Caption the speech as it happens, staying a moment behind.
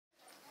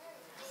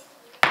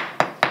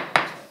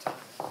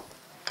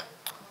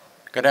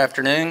Good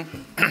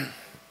afternoon. I'd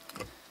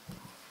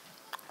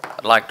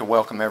like to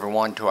welcome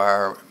everyone to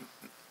our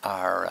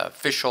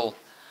official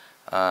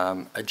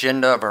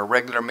agenda of our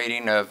regular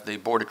meeting of the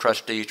Board of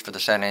Trustees for the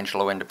San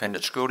Angelo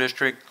Independent School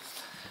District.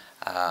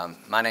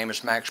 My name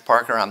is Max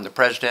Parker. I'm the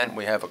president.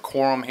 We have a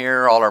quorum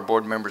here, all our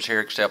board members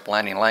here except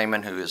Lanny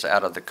Lehman, who is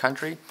out of the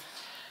country.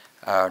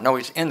 No,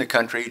 he's in the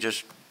country,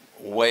 just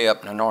way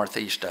up in the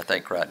northeast, I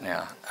think, right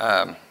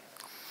now.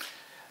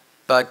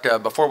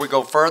 But before we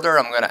go further,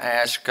 I'm going to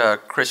ask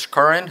Chris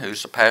Curran,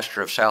 who's the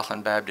pastor of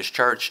Southland Baptist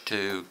Church,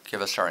 to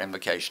give us our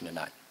invocation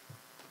tonight.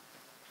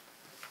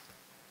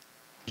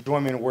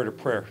 Join me in a word of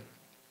prayer.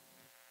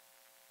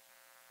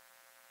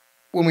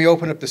 When we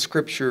open up the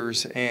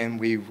scriptures and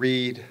we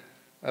read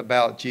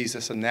about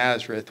Jesus of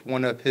Nazareth,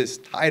 one of his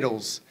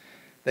titles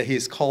that he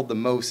is called the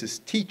most is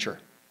teacher.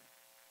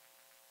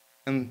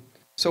 And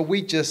so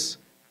we just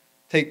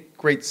take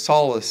great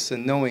solace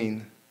in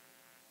knowing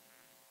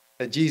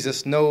that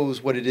Jesus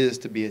knows what it is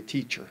to be a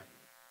teacher.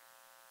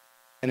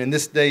 And in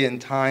this day and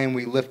time,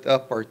 we lift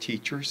up our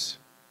teachers.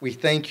 We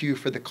thank you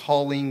for the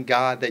calling,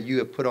 God, that you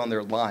have put on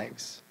their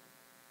lives.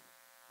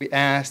 We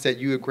ask that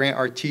you would grant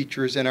our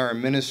teachers and our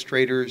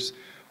administrators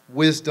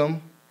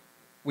wisdom.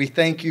 We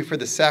thank you for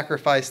the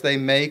sacrifice they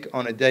make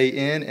on a day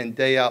in and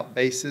day out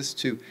basis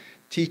to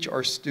teach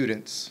our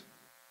students.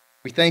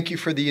 We thank you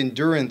for the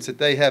endurance that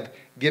they have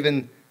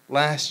given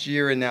last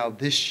year and now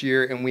this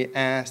year, and we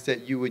ask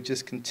that you would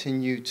just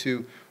continue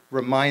to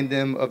remind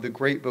them of the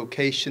great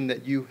vocation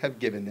that you have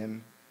given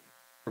them.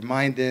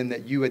 Remind them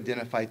that you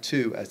identify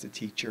too as a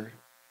teacher.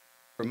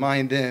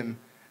 Remind them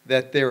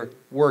that their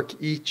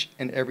work each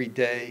and every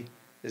day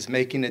is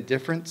making a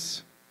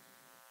difference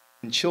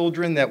in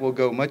children that will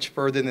go much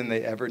further than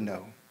they ever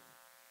know.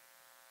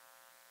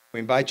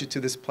 We invite you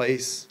to this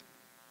place.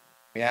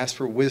 We ask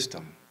for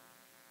wisdom.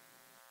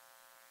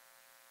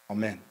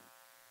 Amen.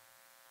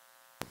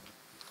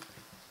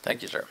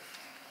 Thank you, sir.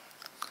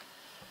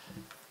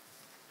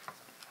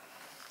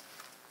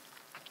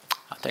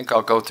 I think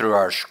I'll go through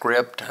our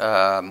script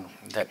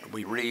that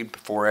we read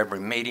before every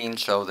meeting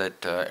so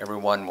that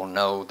everyone will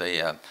know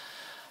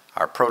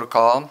our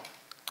protocol.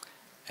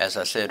 As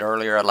I said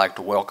earlier, I'd like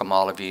to welcome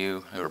all of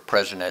you who are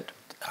present at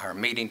our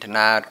meeting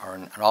tonight,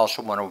 and I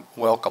also want to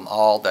welcome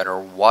all that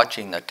are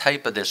watching the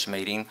tape of this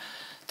meeting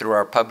through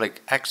our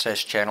public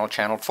access channel,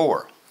 Channel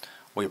 4.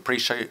 We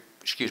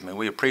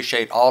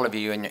appreciate all of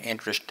you and your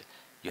interest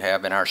you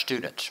have in our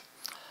students.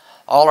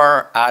 All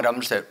our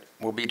items that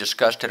will be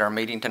discussed at our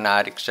meeting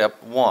tonight,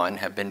 except one,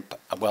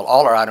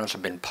 all our items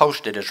have been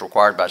posted as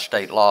required by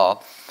state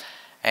law.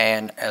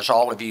 And as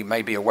all of you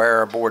may be aware,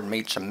 our board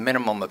meets a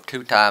minimum of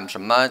 2 times a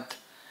month.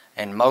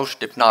 And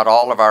most, if not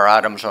all, of our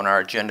items on our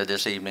agenda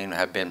this evening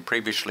have been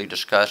previously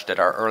discussed at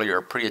our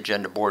earlier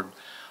pre-agenda board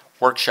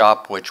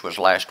workshop, which was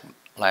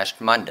last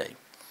Monday.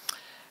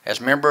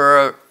 As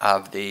member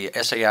of the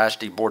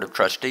SAISD Board of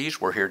Trustees,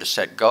 we're here to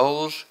set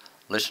goals,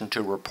 listen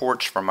to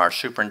reports from our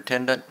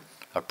superintendent,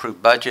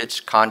 approve budgets,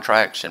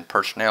 contracts, and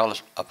personnel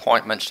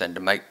appointments, and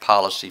to make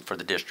policy for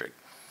the district.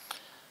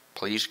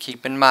 Please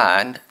keep in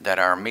mind that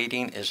our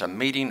meeting is a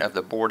meeting of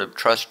the Board of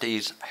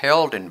Trustees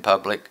held in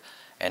public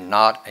and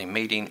not a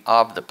meeting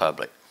of the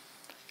public.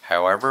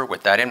 However,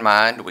 with that in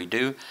mind, we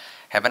do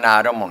have an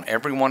item on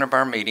every one of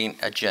our meeting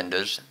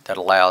agendas that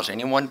allows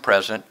anyone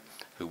present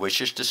who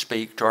wishes to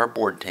speak to our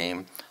board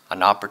team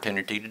an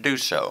opportunity to do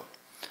so.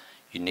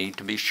 You need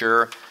to be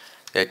sure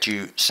that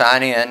you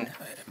sign in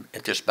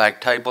at this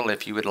back table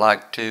if you would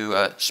like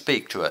to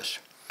speak to us.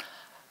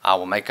 I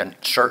will make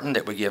certain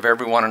that we give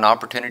everyone an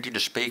opportunity to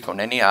speak on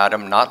any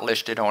item not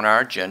listed on our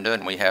agenda,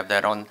 and we have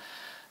that on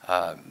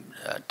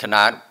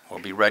tonight.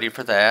 We'll be ready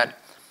for that.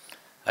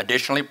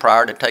 Additionally,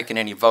 prior to taking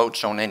any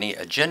votes on any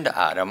agenda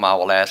item, I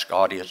will ask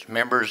audience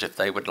members if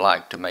they would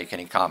like to make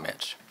any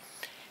comments.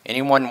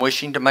 Anyone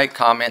wishing to make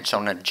comments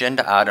on an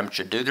agenda item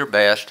should do their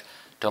best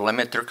to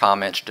limit their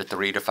comments to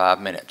 3 to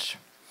 5 minutes.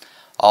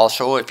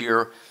 Also,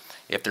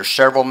 if there's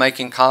several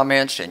making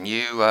comments and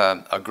you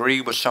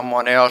agree with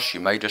someone else, you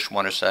may just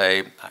want to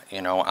say,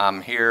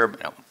 I'm here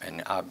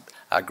and I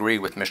agree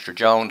with Mr.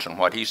 Jones and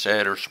what he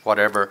said or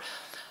whatever,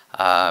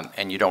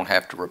 and you don't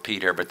have to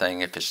repeat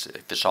everything if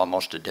it's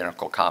almost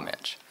identical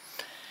comments.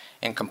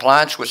 In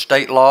compliance with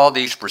state law,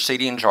 these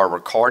proceedings are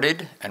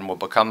recorded and will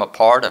become a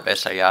part of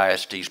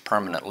SAISD's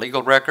permanent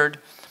legal record.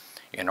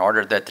 In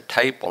order that the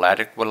tape will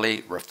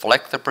adequately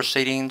reflect the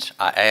proceedings,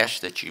 I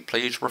ask that you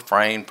please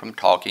refrain from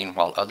talking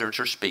while others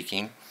are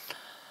speaking.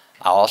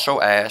 I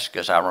also ask,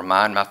 as I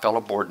remind my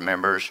fellow board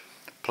members,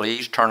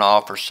 please turn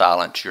off or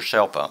silence your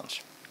cell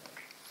phones.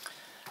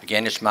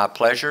 Again, it's my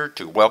pleasure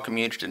to welcome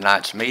you to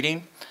tonight's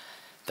meeting.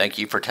 Thank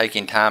you for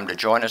taking time to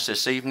join us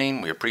this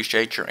evening. We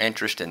appreciate your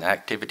interest in the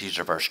activities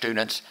of our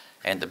students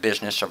and the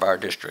business of our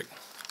district.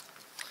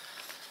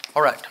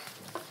 All right.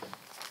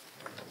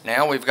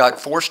 Now we've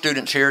got 4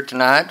 students here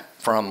tonight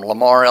from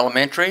Lamar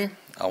Elementary.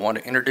 I want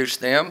to introduce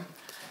them.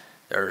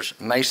 There's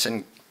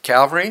Mason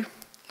Calvary.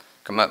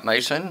 Come up,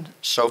 Mason.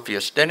 Sophia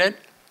Stinnett.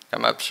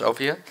 Come up,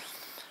 Sophia.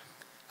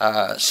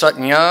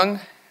 Sutton Young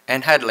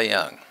and Hadley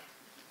Young.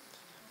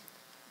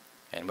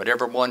 And would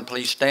everyone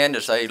please stand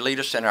as they lead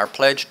us in our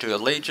pledge to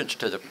allegiance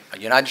to the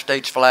United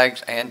States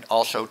flags and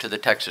also to the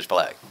Texas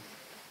flag.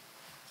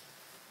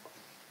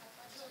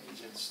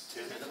 Allegiance to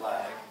the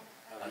flag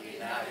of the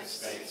United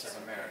States of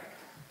America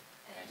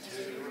and to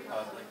the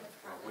republic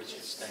for which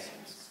it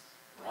stands,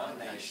 one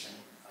nation,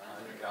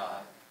 under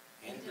God,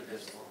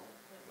 indivisible,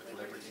 with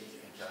liberty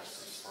and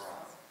justice for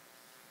all.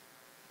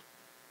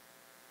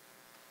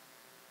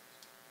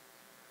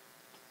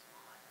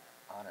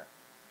 Honor.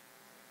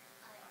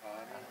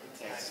 Honor the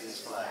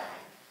Texas flag.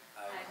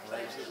 I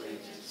pledge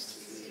allegiance to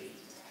thee,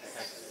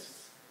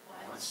 Texas,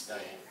 one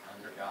state,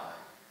 under God,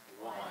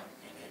 one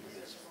and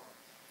indivisible.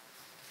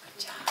 Good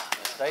job.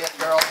 Stay up,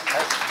 girl.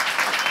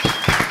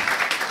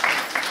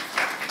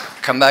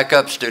 Come back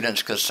up,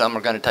 students, because some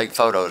are going to take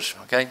photos,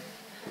 okay?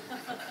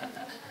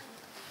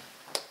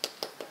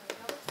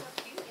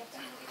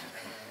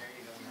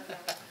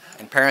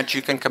 And parents,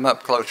 you can come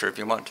up closer if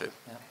you want to.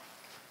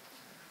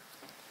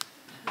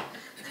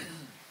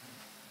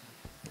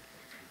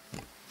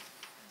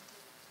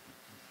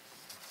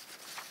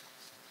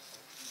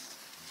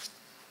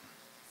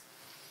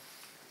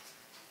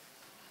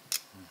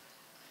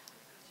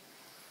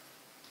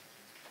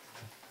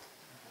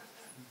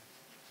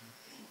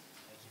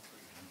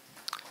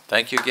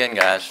 Thank you again,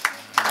 guys.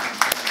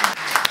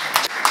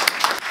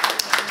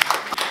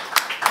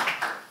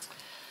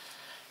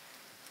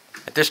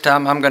 At this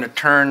time, I'm going to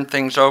turn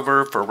things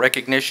over for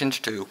recognitions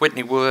to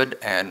Whitney Wood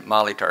and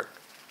Molly Turk.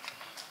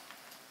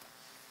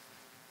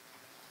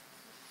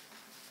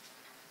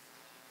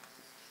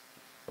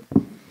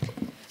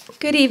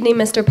 Good evening,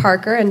 Mr.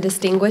 Parker and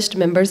distinguished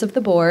members of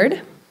the board.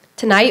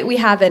 Tonight we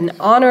have an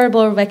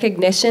honorable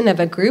recognition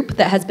of a group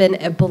that has been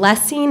a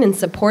blessing and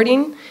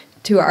supporting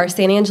to our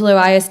San Angelo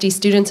ISD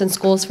students and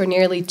schools for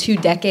nearly 2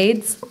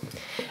 decades.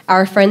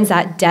 Our friends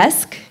at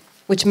DESC,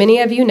 which many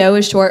of you know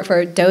is short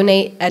for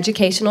Donate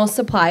Educational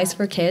Supplies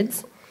for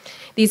Kids.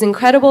 These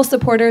incredible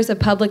supporters of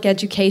public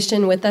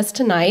education with us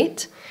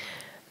tonight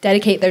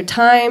dedicate their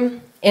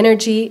time,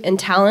 energy, and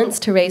talents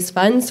to raise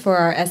funds for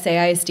our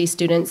SAISD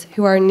students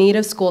who are in need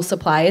of school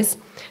supplies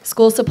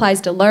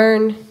to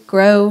learn,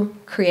 grow,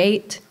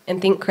 create, and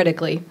think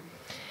critically.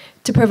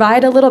 To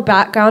provide a little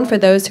background for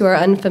those who are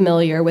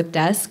unfamiliar with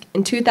DESC,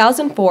 in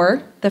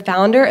 2004, the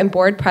founder and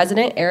board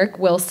president, Eric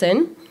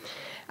Wilson,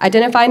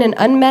 identified an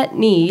unmet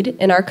need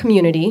in our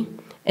community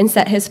and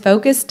set his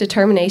focus,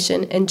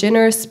 determination, and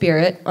generous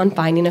spirit on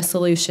finding a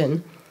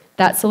solution.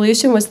 That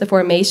solution was the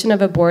formation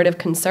of a board of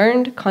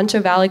concerned Concho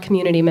Valley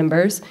community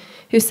members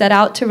who set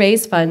out to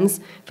raise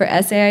funds for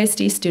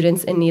SAISD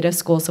students in need of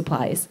school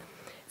supplies.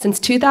 Since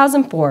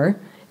 2004,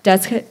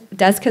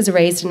 DESC has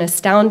raised an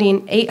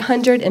astounding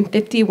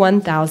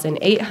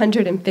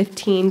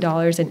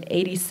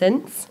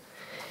 $851,815.80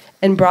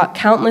 and brought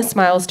countless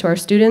smiles to our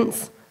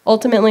students,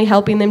 ultimately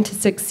helping them to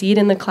succeed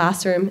in the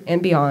classroom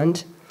and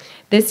beyond.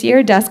 This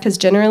year, DESC has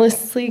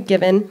generously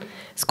given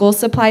school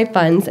supply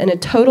funds in a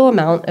total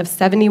amount of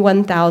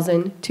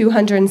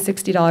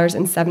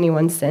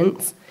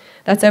 $71,260.71.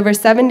 That's over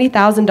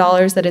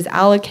 $70,000 that is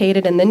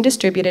allocated and then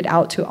distributed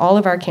out to all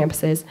of our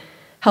campuses,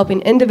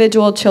 helping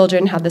individual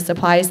children have the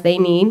supplies they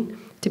need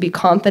to be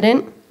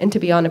confident and to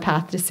be on a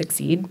path to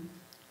succeed.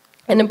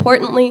 And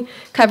importantly,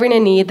 covering a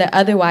need that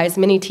otherwise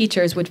many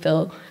teachers would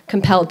feel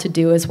compelled to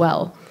do as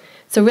well.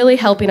 So really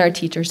helping our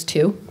teachers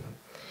too.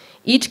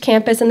 Each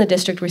campus in the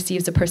district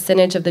receives a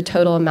percentage of the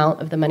total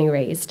amount of the money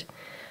raised.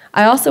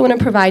 I also want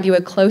to provide you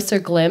a closer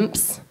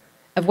glimpse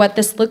of what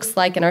this looks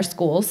like in our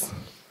schools,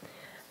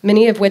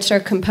 many of which are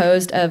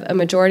composed of a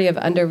majority of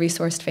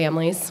under-resourced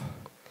families.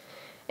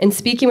 In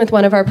speaking with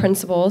one of our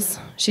principals,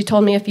 she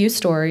told me a few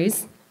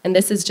stories, and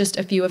this is just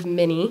a few of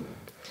many.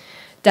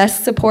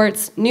 DESC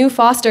supports new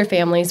foster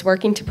families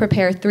working to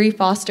prepare 3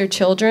 foster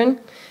children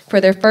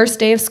for their first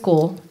day of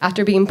school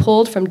after being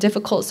pulled from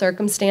difficult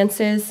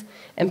circumstances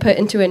and put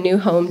into a new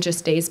home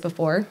just days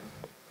before.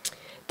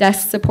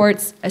 DESC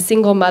supports a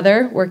single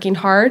mother working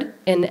hard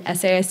in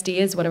SAISD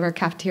as one of our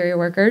cafeteria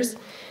workers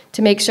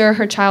to make sure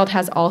her child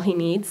has all he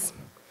needs.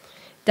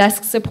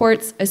 DESC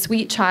supports a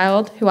sweet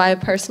child who I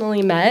have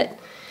personally met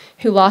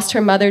who lost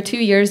her mother 2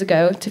 years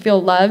ago to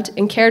feel loved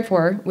and cared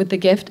for with the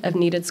gift of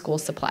needed school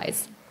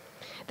supplies.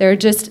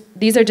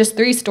 These are just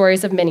 3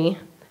 stories of many,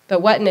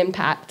 but what an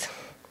impact.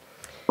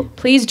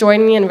 Please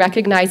join me in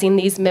recognizing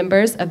these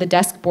members of the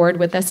DESC board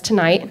with us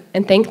tonight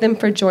and thank them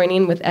for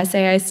joining with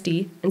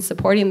SAISD and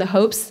supporting the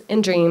hopes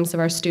and dreams of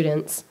our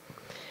students.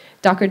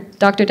 Dr.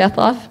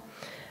 Dethloff,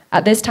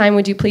 at this time,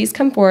 would you please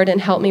come forward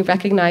and help me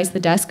recognize the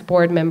DESC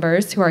board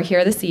members who are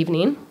here this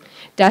evening?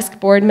 DESC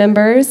board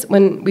members,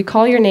 when we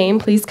call your name,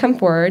 please come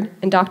forward,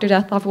 and Dr.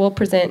 Dethloff will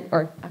present,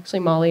 or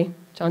actually Molly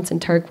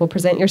Johnson-Turk will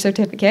present your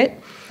certificate.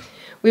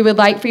 We would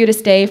like for you to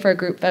stay for a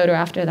group photo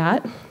after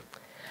that.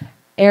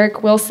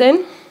 Eric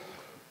Wilson.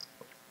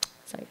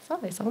 Sorry,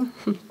 I saw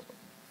him.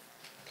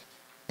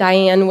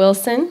 Diane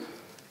Wilson.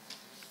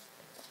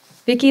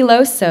 Vicky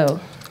Loso.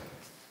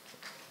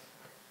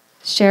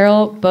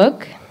 Cheryl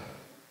Book.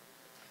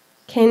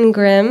 Ken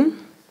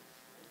Grimm.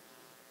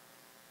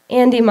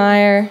 Andy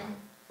Meyer.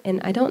 And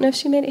I don't know if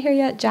she made it here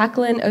yet.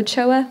 Jacqueline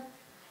Ochoa.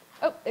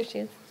 Oh, there she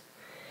is.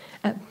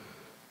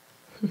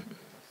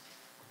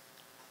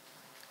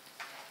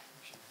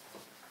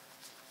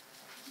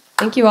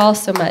 Thank you all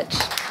so much.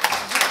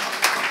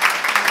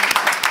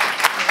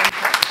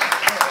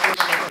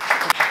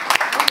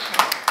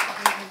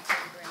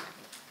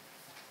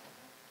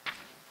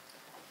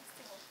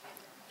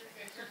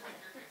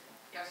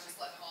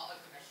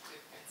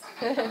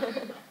 I have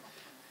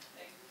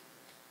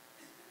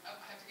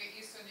to get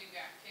used to a new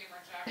camera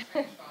jack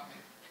finish on me.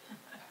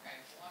 Okay,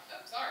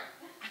 sorry.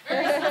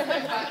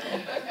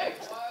 Okay,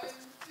 1,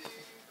 2,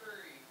 3.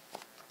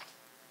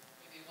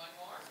 We need one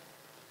more.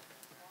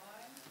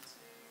 1,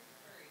 2,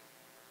 3.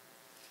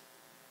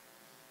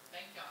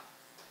 Thank y'all.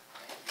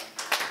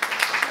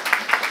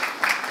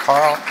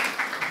 Carl?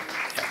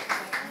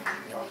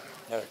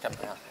 Yeah. Come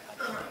down.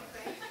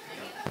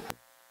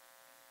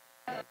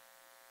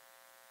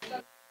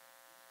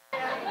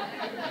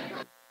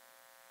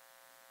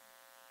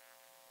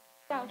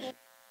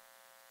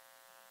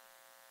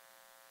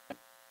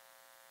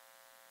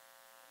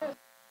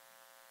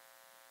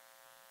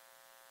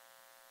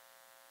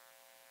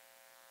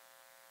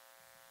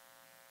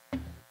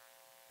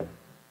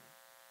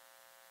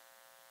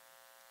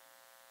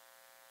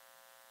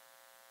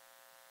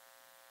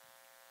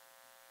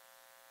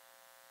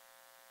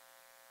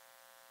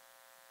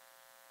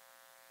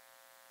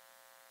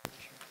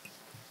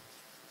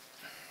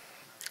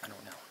 I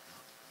don't know.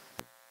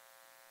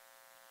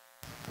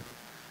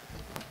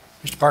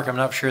 Mr. Parker, I'm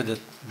not sure that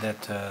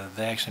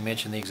they actually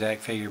mentioned the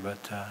exact figure,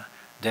 but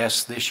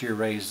DES this year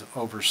raised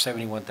over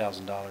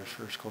 $71,000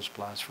 for school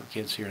supplies for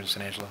kids here in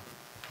San Angelo.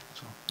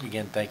 So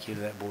again, thank you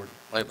to that board.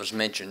 Well, it was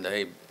mentioned,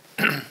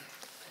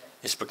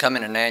 it's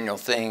becoming an annual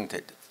thing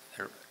that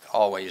they're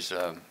always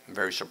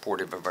very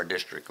supportive of our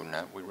district, and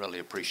we really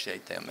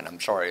appreciate them. And I'm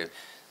sorry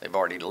they've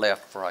already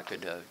left before I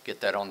could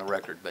get that on the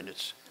record, but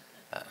it's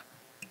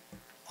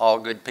all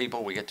good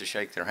people. We get to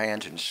shake their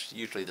hands, and it's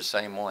usually the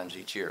same ones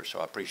each year, so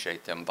I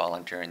appreciate them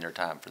volunteering their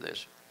time for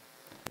this.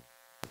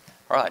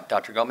 All right,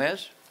 Dr.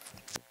 Gomez.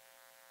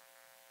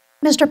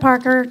 Mr.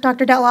 Parker,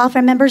 Dr. Detloff,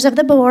 and members of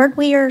the board,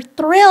 we are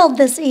thrilled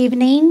this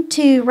evening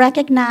to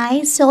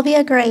recognize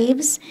Sylvia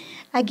Graves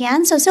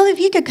again. So Sylvia, if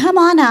you could come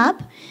on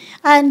up.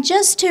 And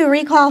just to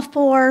recall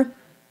for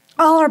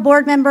all our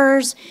board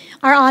members,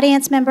 our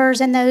audience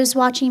members, and those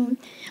watching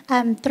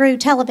through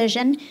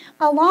television,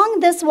 along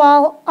this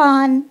wall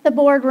on the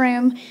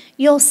boardroom,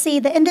 you'll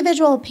see the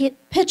individual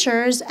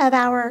pictures of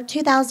our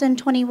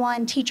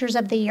 2021 Teachers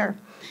of the Year.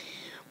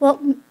 Well,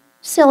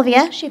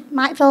 Sylvia, she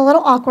might feel a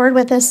little awkward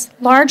with this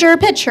larger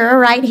picture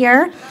right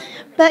here,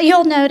 but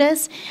you'll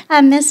notice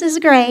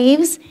Mrs.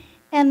 Graves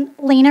and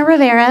Lena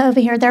Rivera over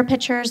here, their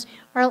pictures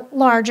are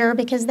larger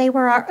because they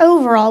were our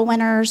overall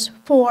winners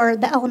for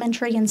the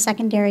elementary and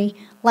secondary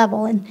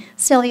level, and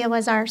Sylvia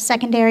was our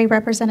secondary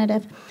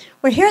representative.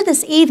 We're here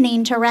this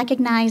evening to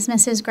recognize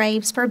Mrs.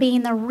 Graves for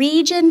being the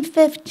Region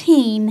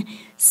 15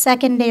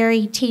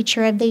 Secondary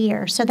Teacher of the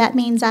Year. So that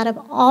means out of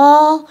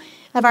all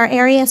of our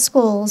area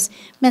schools,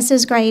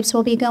 Mrs. Graves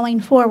will be going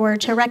forward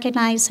to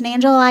recognize San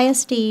Angelo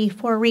ISD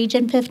for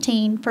Region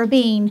 15 for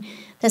being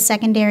the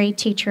Secondary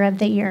Teacher of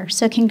the Year.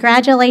 So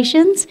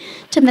congratulations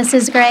to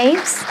Mrs.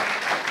 Graves.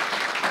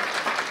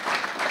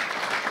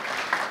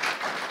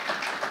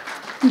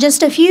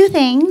 Just a few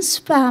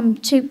things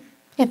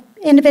if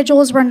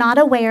individuals were not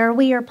aware,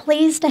 we are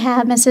pleased to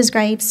have Mrs.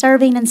 Graves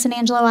serving in San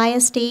Angelo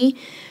ISD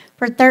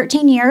for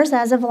 13 years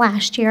as of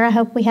last year. I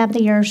hope we have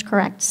the years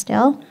correct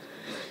still.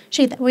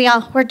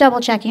 We're double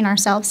checking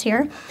ourselves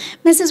here.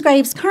 Mrs.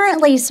 Graves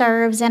currently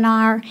serves in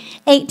our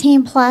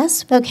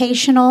 18+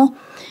 vocational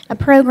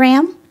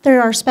program through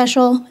our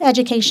special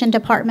education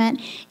department,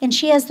 and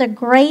she has the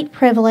great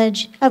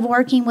privilege of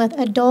working with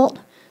adult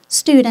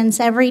students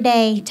every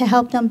day to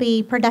help them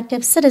be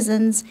productive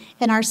citizens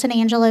in our San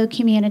Angelo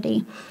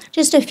community.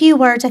 Just a few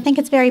words. I think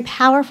it's very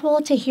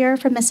powerful to hear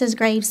from Mrs.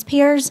 Graves'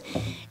 peers,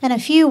 and a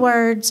few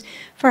words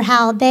for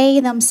how they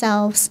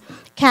themselves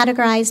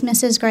categorize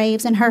Mrs.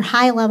 Graves and her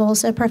high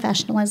levels of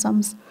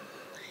professionalism.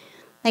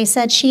 They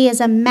said she is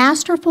a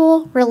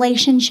masterful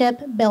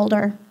relationship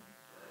builder.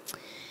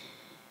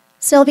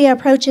 Sylvia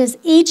approaches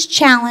each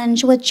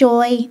challenge with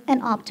joy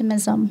and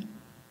optimism.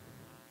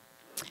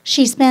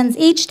 She spends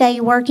each day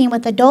working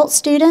with adult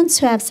students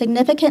who have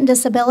significant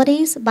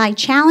disabilities by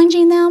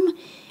challenging them,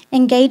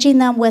 engaging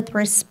them with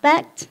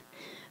respect,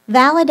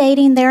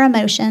 validating their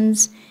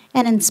emotions,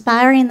 and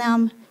inspiring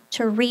them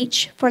to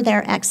reach for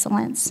their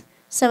excellence.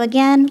 So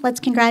again, let's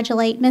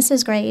congratulate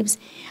Mrs. Graves,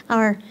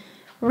 our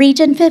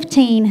Region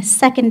 15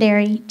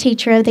 Secondary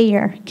Teacher of the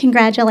Year.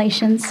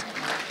 Congratulations.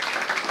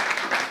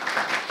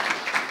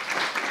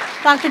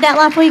 Dr.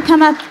 Detloff, will you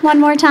come up one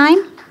more time?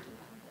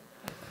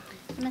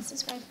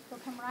 Mrs. Graves will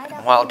come right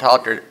up. While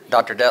Dr.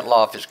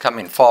 Detloff is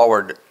coming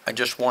forward, I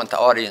just want the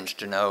audience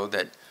to know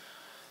that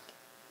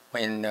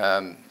when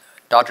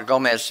Dr.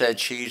 Gomez said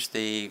she's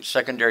the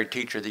Secondary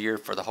Teacher of the Year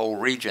for the whole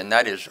region,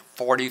 that is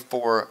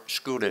 44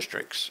 school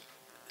districts.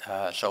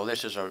 So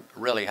this is a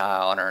really high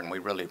honor, and we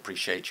really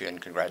appreciate you,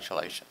 and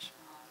congratulations.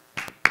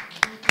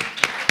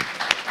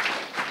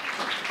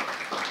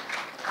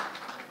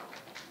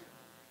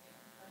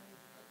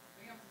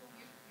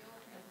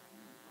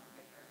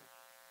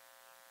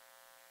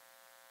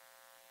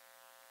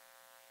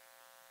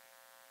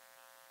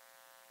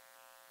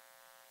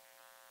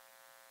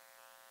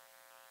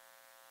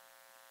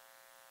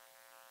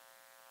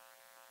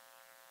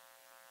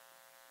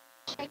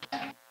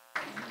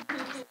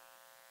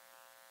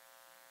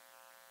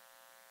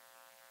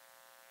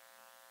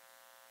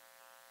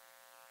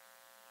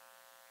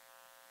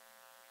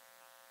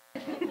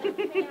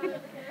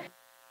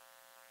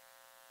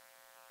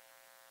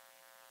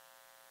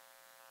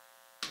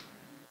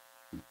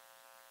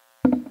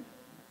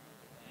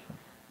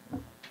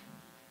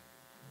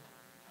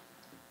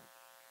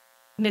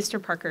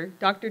 Mr. Parker,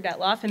 Dr.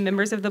 Detloff, and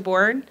members of the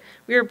board,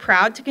 we are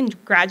proud to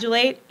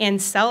congratulate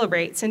and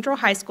celebrate Central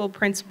High School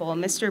Principal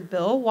Mr.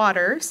 Bill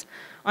Waters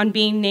on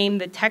being named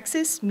the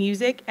Texas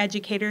Music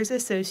Educators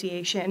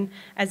Association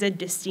as a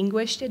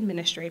Distinguished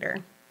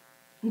Administrator.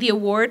 The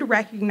award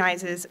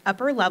recognizes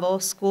upper-level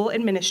school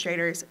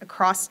administrators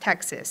across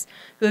Texas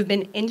who have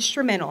been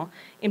instrumental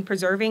in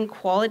preserving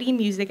quality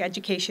music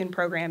education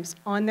programs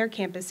on their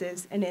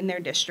campuses and in their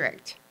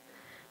district.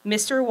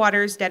 Mr.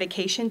 Waters'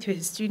 dedication to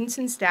his students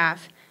and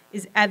staff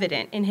is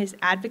evident in his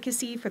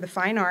advocacy for the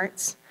fine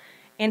arts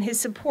and his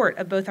support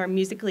of both our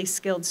musically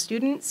skilled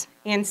students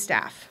and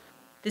staff.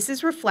 This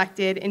is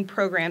reflected in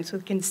programs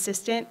with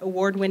consistent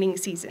award-winning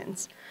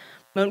seasons.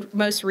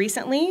 Most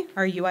recently,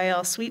 our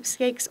UIL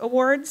Sweepstakes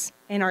Awards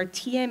and our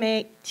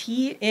TMEA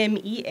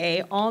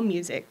All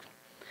Music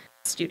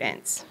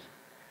students.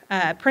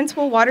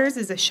 Principal Waters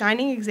is a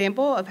shining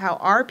example of how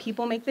our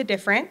people make the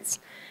difference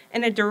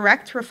and a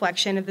direct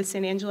reflection of the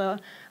San Angelo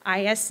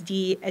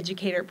ISD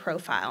educator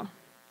profile.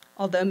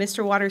 Although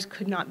Mr. Waters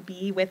could not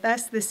be with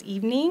us this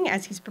evening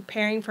as he's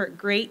preparing for a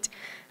great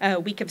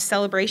week of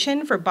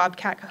celebration for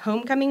Bobcat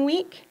Homecoming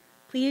Week,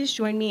 please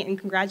join me in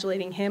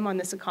congratulating him on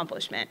this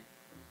accomplishment.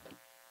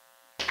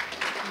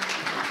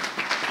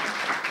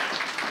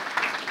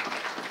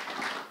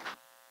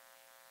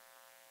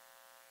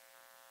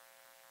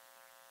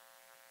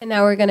 And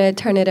now we're going to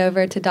turn it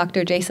over to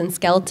Dr. Jason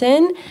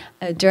Skelton,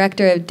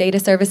 Director of Data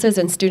Services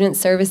and Student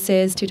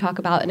Services, to talk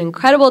about an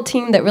incredible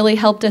team that really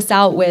helped us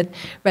out with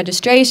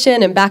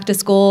registration and back to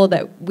school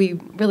that we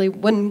really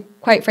wouldn't,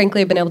 quite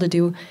frankly, have been able to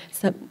do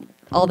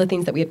all the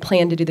things that we had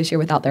planned to do this year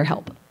without their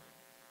help.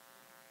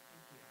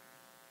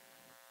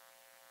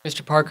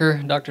 Mr. Parker,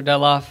 Dr.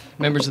 Detloff,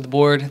 members of the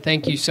board,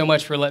 thank you so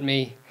much for letting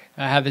me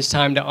have this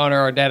time to honor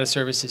our data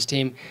services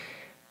team.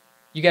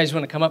 You guys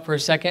want to come up for a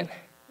second?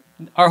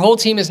 Our whole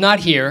team is not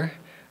here,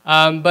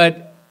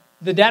 but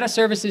the data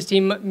services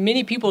team,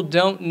 many people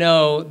don't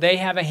know they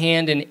have a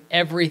hand in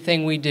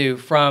everything we do,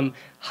 from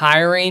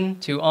hiring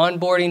to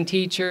onboarding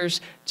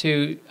teachers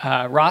to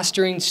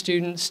rostering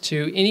students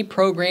to any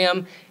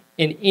program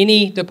in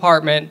any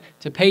department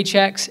to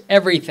paychecks,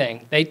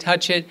 everything. They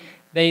touch it.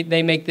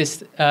 They make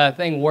this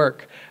thing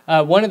work.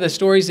 One of the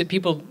stories that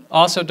people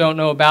also don't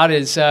know about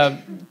is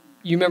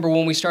you remember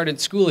when we started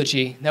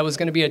Schoology, that was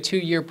going to be a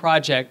 2-year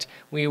project.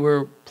 We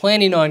were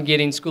planning on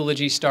getting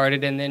Schoology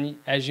started, and then,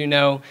 as you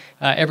know,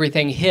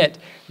 everything hit.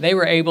 They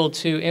were able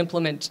to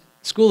implement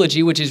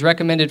Schoology, which is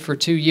recommended for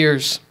 2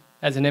 years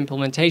as an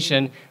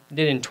implementation.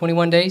 Did it in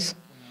 21 days?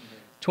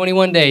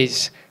 21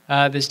 days.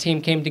 This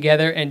team came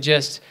together and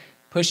just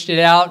pushed it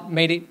out,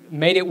 made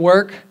it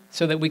work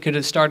so that we could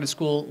have started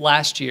school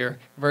last year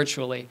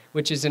virtually,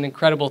 which is an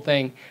incredible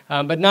thing.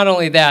 But not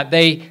only that,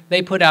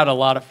 they put out a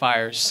lot of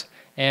fires.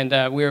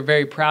 And we are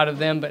very proud of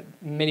them, but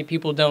many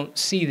people don't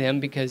see them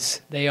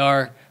because they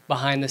are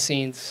behind the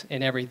scenes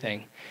in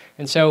everything.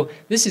 And so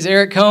this is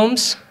Eric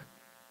Combs,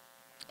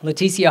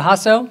 Leticia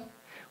Hasso,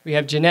 we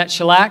have Jeanette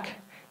Shellac,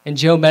 and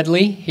Joe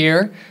Medley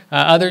here.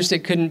 Others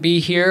that couldn't be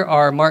here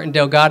are Martin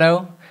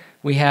Delgado,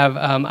 we have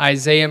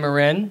Isaiah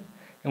Marin,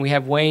 and we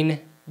have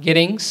Wayne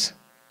Giddings.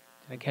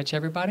 Did I catch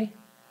everybody?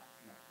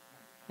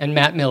 And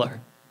Matt Miller.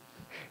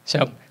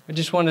 So I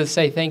just wanted to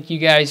say thank you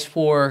guys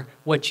for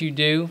what you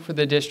do for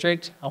the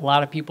district. A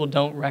lot of people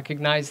don't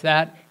recognize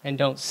that and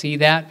don't see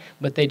that,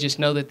 but they just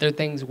know that their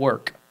things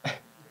work.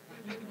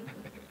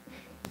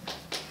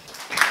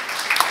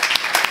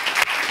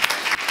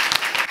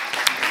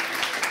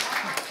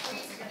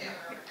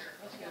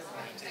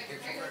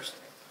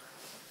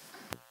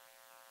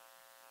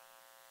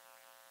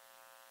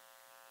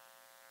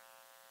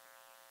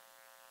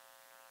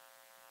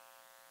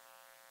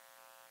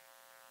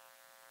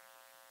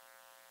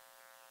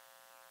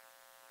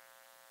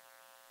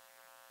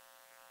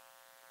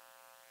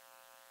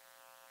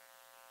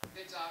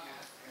 Good job,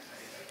 guys.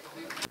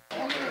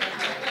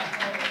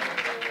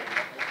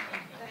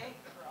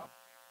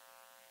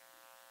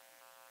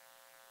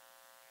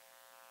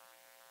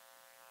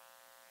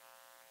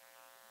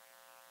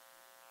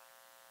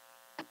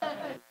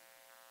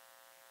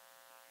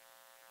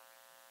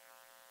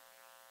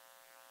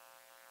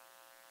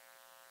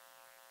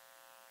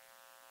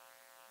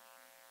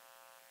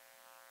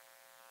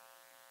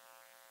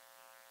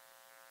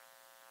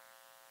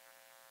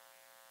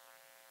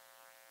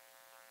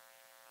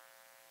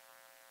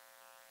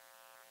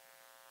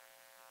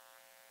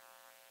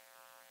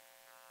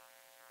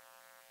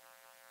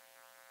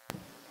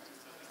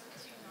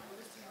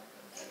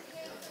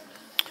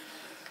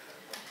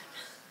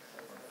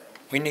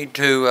 We need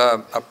to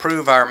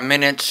approve our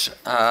minutes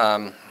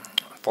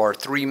for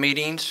 3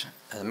 meetings.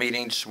 The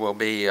meetings will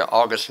be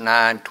August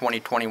 9,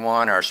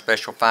 2021, our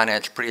special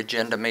finance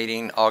pre-agenda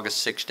meeting, August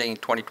 16,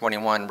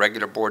 2021,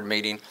 regular board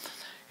meeting,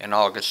 and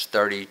August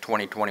 30,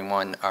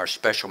 2021, our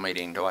special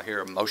meeting. Do I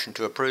hear a motion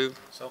to approve?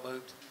 So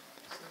moved.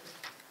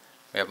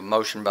 We have a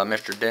motion by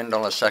Mr.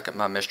 Dindal, a second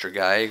by Mr.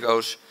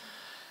 Gallegos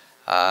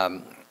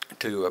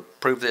to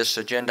approve this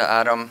agenda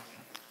item.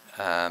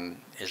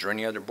 Is there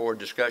any other board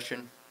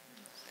discussion?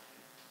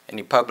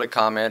 Any public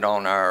comment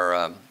on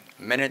our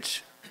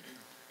minutes?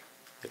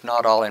 If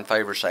not, all in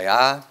favor say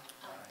aye.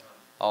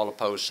 All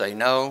opposed say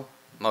no.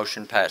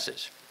 Motion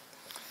passes.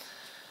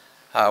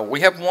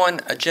 We have one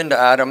agenda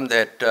item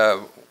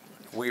that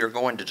we are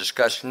going to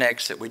discuss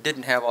next that we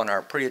didn't have on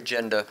our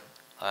pre-agenda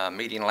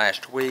meeting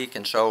last week,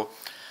 and so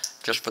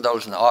just for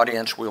those in the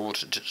audience, we will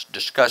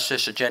discuss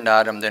this agenda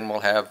item, then we'll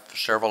have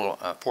several,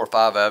 4 or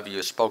 5 of you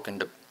have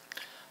spoken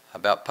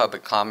about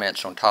public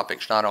comments on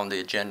topics not on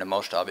the agenda.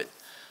 Most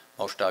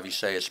of you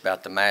say it's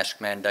about the mask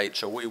mandate,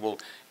 so we will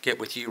get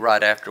with you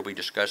right after we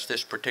discuss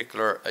this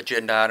particular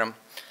agenda item.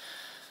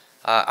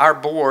 Our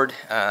board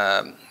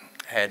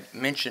had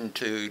mentioned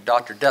to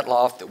Dr.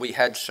 Detloff that we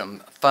had some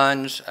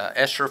funds,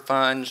 ESSER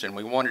funds, and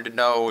we wanted to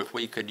know if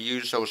we could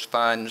use those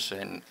funds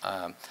and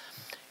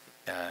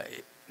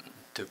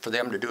for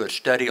them to do a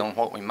study on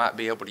what we might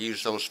be able to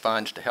use those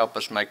funds to help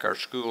us make our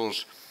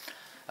schools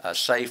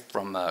safe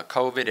from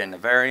COVID and the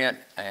variant.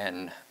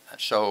 And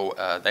so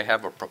they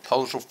have a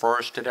proposal for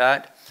us to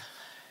that.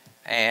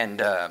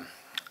 And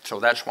so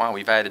that's why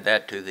we've added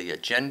that to the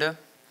agenda.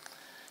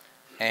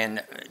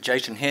 And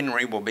Jason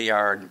Henry will be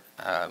our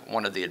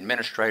one of the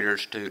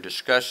administrators to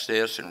discuss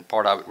this, and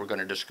part of it we're going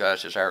to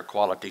discuss is air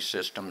quality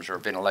systems or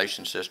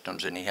ventilation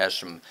systems, and he has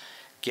some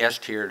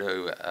guests here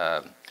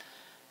to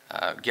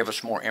give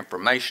us more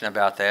information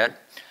about that.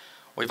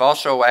 We've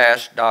also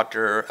asked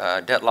Dr.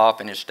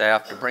 Detloff and his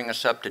staff to bring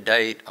us up to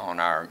date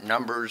on our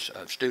numbers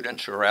of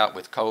students who are out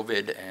with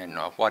COVID and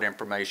what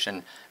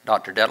information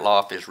Dr.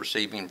 Detloff is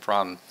receiving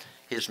from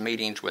his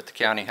meetings with the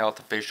county health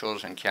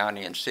officials and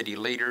county and city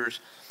leaders.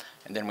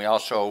 And then we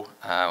also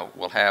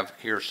will have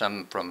hear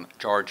some from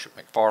George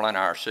McFarland,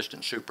 our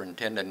assistant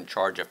superintendent in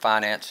charge of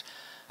finance,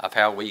 of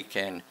how we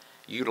can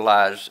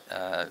utilize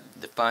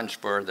the funds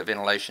for the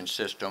ventilation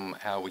system,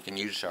 how we can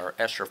use our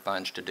ESSER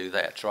funds to do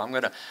that. So I'm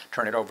going to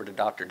turn it over to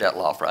Dr.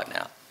 Detloff right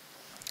now.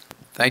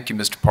 Thank you,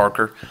 Mr.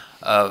 Parker.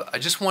 I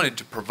just wanted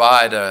to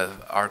provide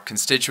our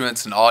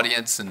constituents and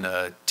audience and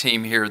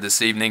team here this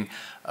evening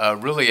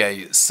really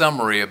a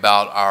summary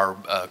about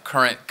our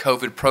current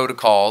COVID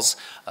protocols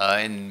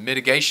and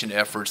mitigation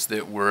efforts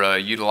that we're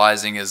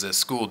utilizing as a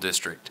school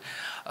district.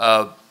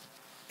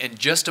 In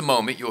just a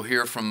moment, you'll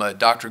hear from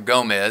Dr.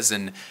 Gomez,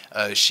 and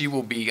she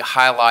will be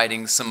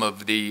highlighting some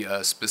of the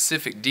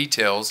specific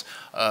details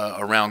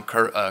around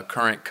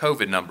current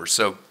COVID numbers.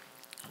 So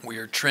we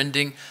are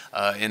trending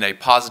in a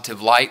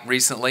positive light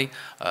recently,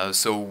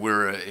 so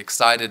we're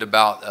excited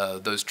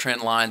about those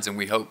trend lines, and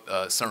we hope,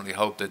 certainly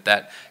hope that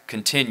that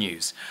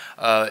continues.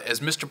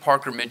 As Mr.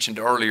 Parker mentioned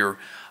earlier,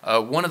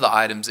 one of the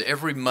items,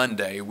 every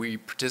Monday we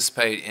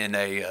participate in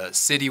a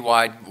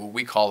citywide, what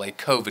we call a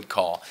COVID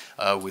call,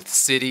 with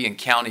city and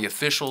county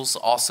officials,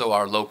 also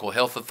our local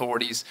health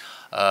authorities,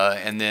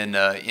 and then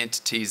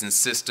entities and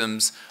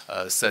systems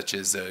such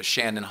as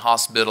Shannon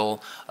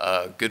Hospital,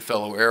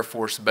 Goodfellow Air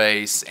Force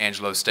Base, San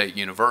Angelo State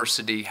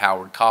University,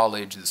 Howard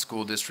College, the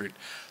school district.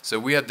 So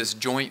we have this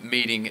joint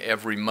meeting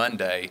every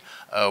Monday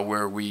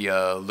where we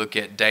look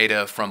at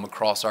data from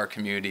across our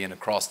community and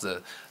across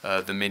the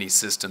many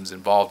systems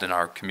involved in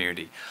our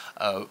community.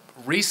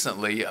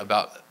 Recently,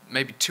 about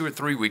maybe 2 or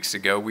 3 weeks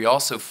ago, we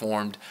also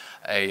formed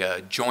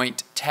a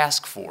joint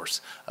task force.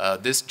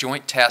 This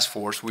joint task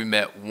force, we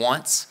met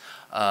once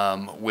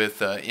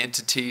with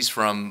entities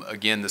from,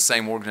 again, the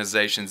same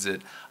organizations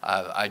that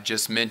I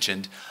just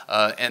mentioned.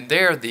 And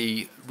there,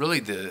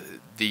 really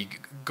the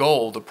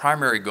goal, the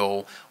primary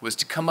goal, was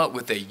to come up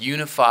with a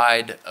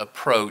unified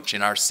approach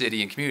in our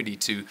city and community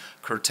to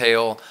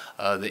curtail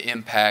the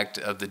impact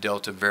of the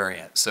Delta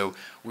variant. So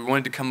we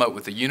wanted to come up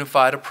with a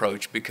unified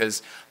approach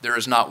because there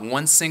is not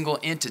one single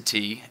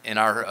entity in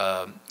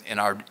our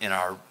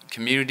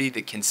community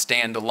that can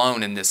stand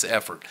alone in this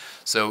effort.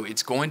 So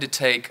it's going to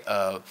take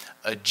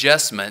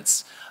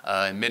adjustments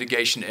and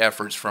mitigation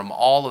efforts from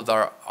all of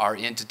our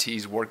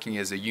entities working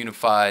as a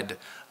unified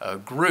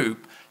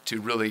group to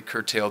really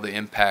curtail the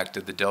impact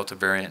of the Delta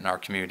variant in our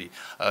community.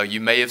 You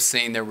may have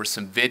seen there were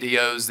some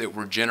videos that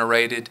were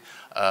generated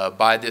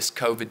by this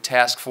COVID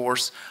task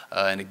force,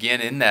 and again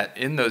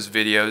in those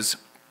videos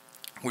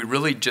we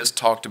really just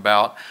talked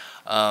about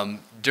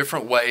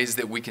different ways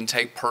that we can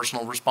take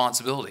personal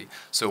responsibility.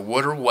 So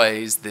what are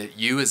ways that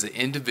you as an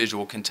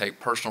individual can take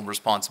personal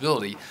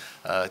responsibility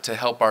to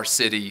help our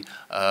city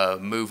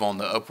move on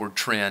the upward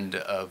trend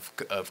of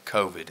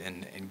COVID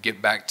and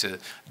get back to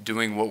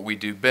doing what we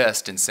do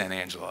best in San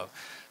Angelo.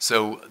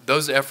 So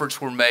those efforts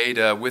were made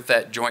with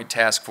that joint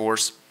task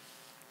force.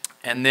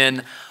 And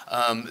then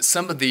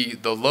some of the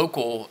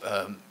local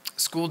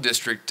school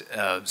district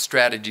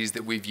strategies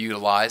that we've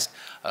utilized.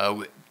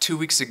 2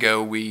 weeks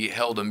ago, we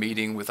held a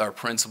meeting with our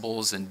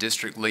principals and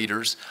district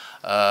leaders,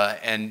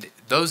 and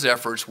those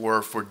efforts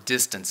were for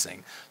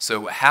distancing.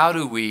 So how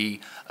do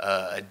we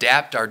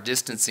adapt our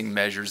distancing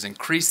measures,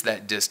 increase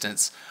that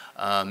distance,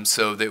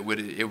 so that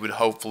it would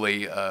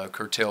hopefully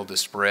curtail the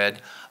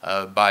spread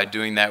by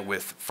doing that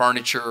with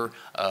furniture,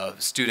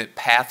 student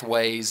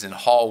pathways and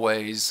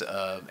hallways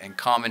and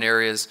common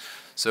areas.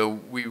 So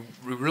we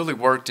really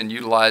worked and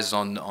utilized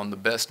on the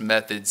best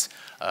methods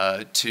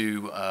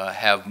to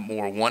have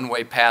more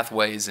one-way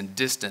pathways and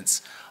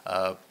distance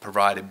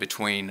provided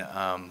between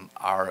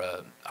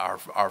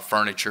our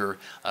furniture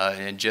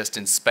and just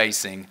in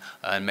spacing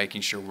and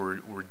making sure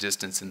we're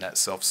distanced in that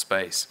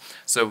self-space.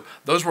 So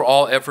those were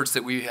all efforts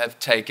that we have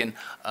taken.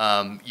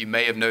 You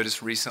may have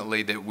noticed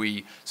recently that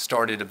we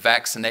started a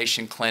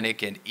vaccination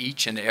clinic in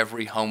each and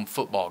every home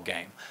football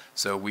game.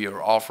 So we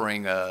are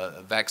offering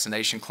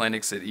vaccination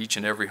clinics at each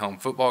and every home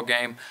football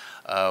game.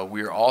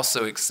 We are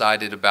also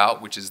excited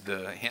about, which is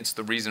hence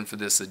the reason for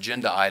this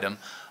agenda item,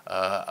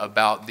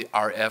 about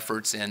our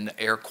efforts in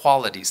air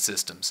quality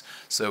systems.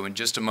 So in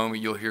just a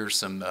moment you'll hear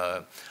some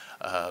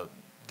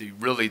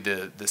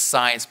the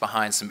science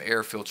behind some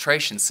air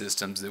filtration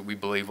systems that we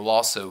believe will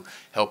also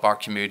help our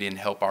community and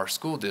help our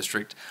school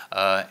district.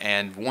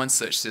 And one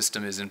such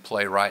system is in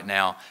play right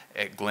now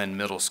at Glenn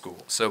Middle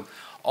School. So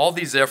all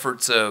these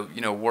efforts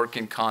work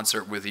in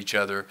concert with each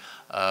other,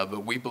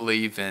 but we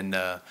believe in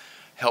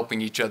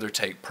helping each other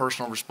take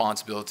personal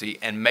responsibility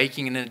and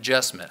making an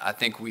adjustment. I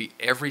think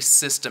every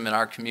system in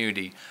our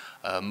community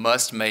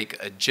must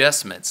make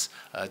adjustments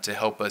to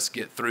help us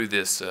get through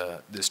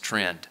this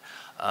trend.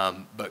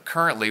 But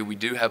currently we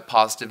do have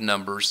positive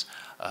numbers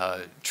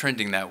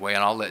trending that way,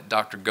 and I'll let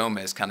Dr.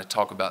 Gomez kind of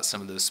talk about some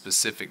of those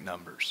specific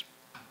numbers.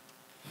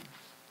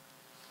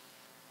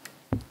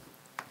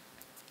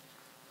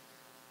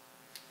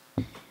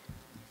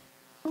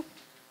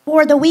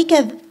 For the week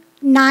of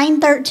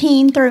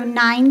 9/13 through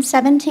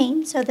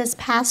 9/17, so this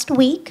past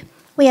week,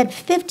 we had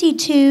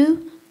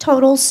 52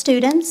 total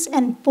students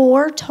and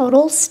 4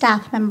 total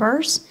staff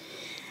members.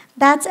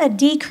 That's a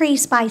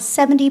decrease by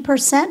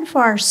 70%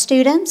 for our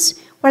students,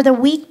 where the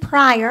week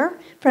prior,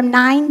 from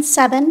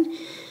 9/7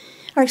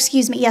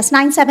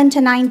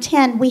 to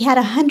 9/10, we had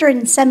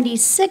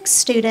 176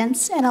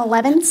 students and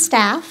 11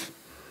 staff.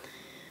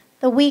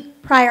 The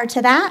week prior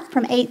to that,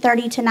 from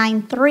 8/30 to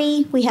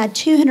 9/3, we had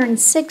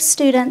 206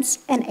 students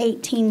and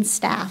 18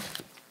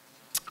 staff.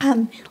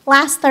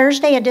 Last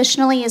Thursday,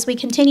 additionally, as we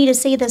continue to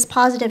see this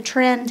positive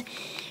trend,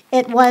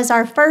 it was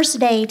our first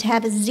day to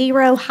have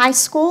 0 high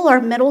school or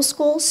middle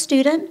school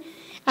student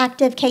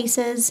active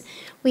cases.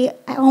 We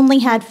only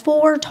had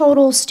 4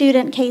 total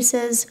student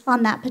cases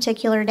on that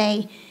particular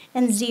day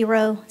and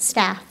 0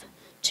 staff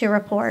to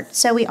report.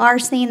 So we are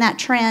seeing that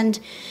trend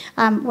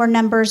where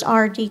numbers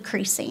are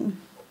decreasing.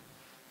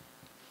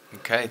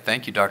 Okay,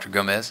 thank you, Dr.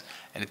 Gomez.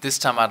 And at this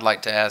time, I'd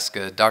like to ask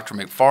Dr.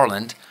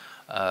 McFarland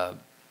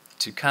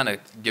to kind of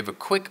give a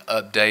quick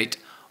update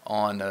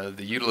on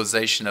the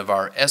utilization of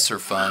our ESSER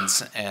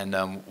funds and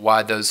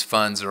why those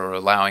funds are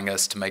allowing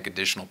us to make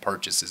additional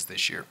purchases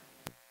this year.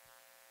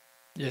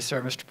 Yes,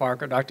 sir, Mr.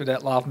 Parker, Dr.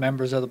 Detloff,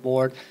 members of the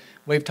board.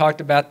 We've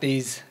talked about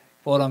these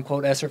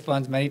quote-unquote ESSER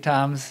funds many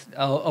times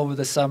over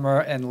the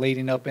summer and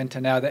leading up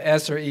into now. The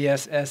ESSER,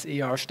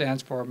 ESSER,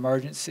 stands for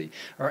Emergency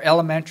or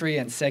Elementary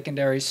and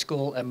Secondary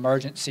School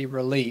Emergency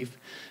Relief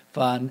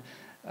Fund.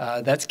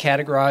 That's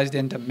categorized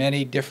into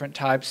many different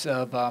types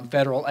of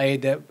federal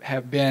aid that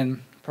have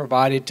been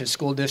provided to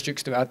school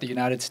districts throughout the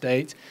United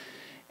States,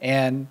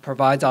 and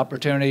provides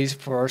opportunities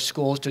for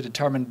schools to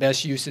determine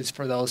best uses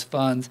for those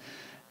funds.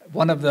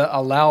 One of the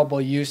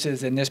allowable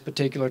uses in this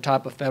particular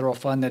type of federal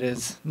fund that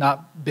has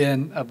not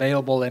been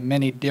available in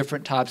many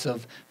different types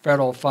of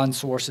federal fund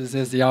sources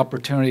is the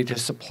opportunity to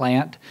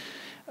supplant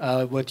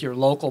with your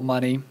local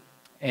money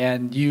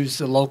and use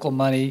the local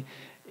money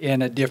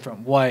in a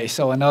different way.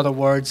 So in other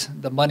words,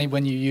 the money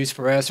when you use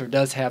for ESSER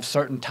does have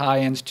certain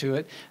tie-ins to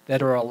it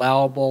that are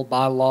allowable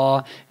by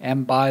law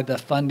and by the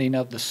funding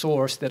of the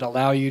source that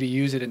allow you to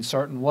use it in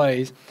certain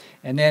ways.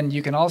 And then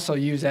you can also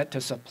use that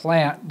to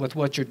supplant with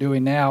what you're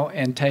doing now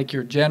and take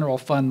your general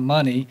fund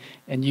money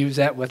and use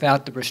that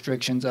without the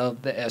restrictions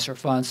of the ESSER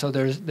fund. So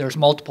there's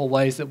multiple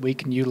ways that we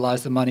can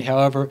utilize the money.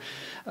 However,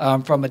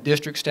 from a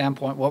district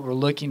standpoint, what we're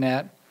looking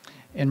at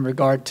in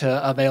regard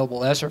to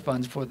available ESSER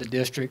funds for the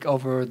district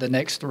over the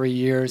next 3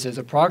 years is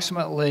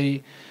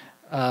approximately,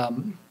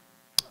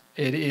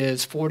 it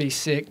is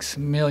 $46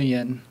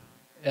 million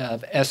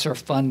of ESSER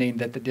funding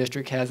that the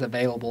district has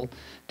available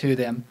to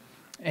them.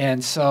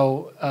 And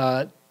so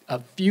a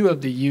few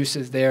of the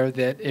uses there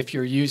that if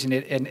you're using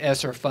it in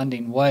ESSER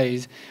funding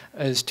ways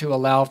is to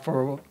allow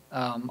for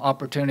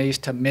opportunities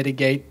to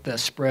mitigate the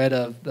spread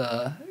of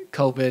the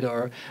COVID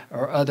or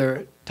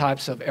other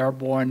types of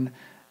airborne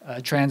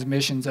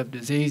transmissions of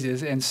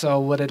diseases. And so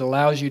what it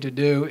allows you to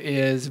do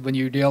is when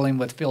you're dealing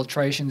with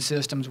filtration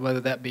systems, whether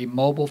that be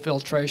mobile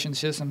filtration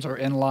systems or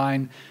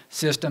inline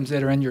systems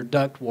that are in your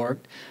ductwork,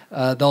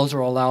 those are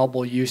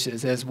allowable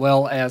uses, as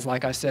well as,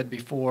 like I said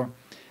before,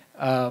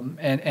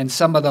 and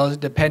some of those,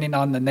 depending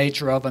on the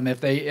nature of them, if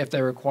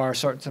they require a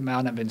certain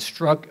amount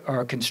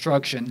of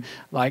construction,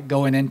 like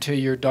going into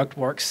your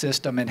ductwork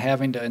system and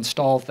having to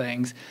install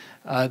things,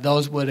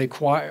 those would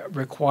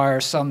require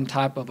some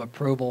type of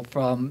approval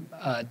from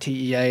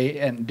TEA,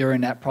 and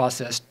during that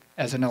process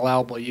as an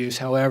allowable use.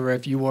 However,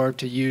 if you were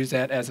to use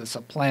that as a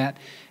supplant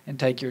and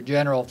take your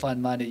general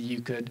fund money,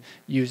 you could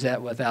use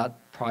that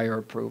without prior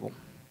approval.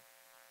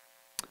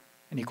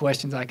 Any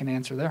questions I can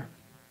answer there?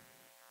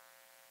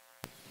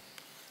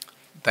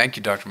 Thank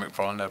you, Dr.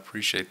 McFarland. I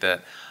appreciate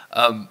that.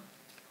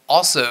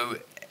 Also,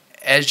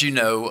 as you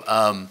know,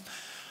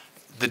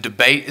 the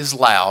debate is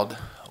loud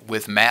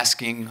with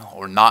masking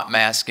or not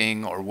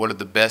masking, or what are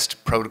the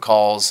best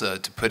protocols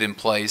to put in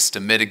place to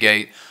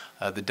mitigate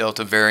the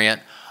Delta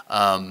variant.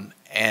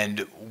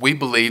 And we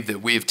believe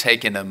that we have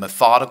taken a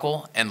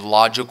methodical and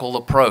logical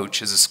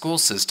approach as a school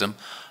system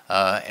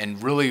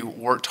and really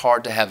worked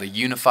hard to have a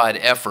unified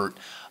effort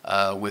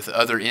with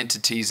other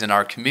entities in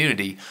our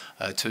community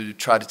to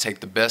try to take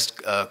the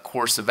best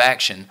course of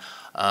action,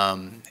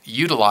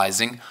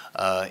 utilizing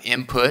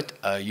input,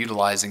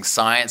 utilizing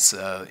science,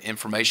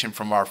 information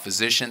from our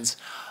physicians,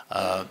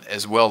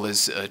 as well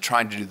as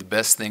trying to do the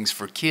best things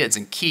for kids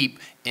and keep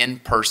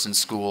in-person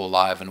school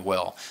alive and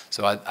well.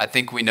 So I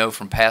think we know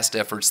from past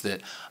efforts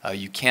that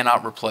you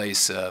cannot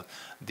replace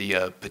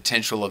the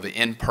potential of an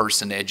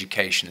in-person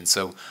education. And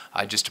so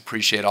I just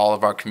appreciate all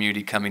of our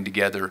community coming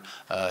together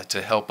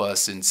to help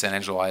us in San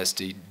Angelo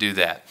ISD do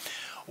that.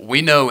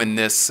 We know in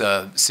this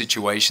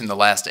situation, the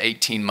last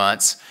 18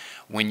 months,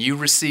 when you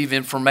receive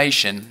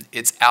information,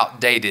 it's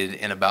outdated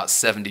in about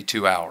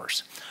 72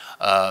 hours.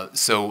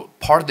 So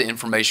part of the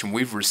information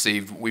we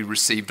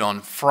received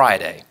on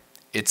Friday.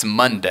 It's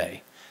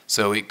Monday,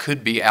 so it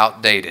could be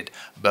outdated.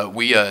 But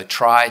we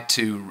try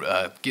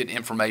to get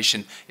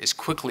information as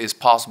quickly as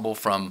possible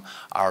from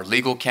our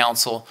legal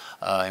counsel,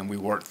 and we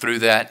work through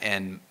that.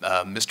 And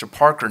Mr.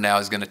 Parker now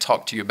is going to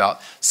talk to you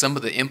about some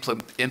of the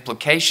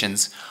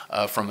implications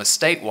from a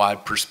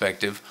statewide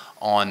perspective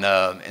on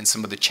and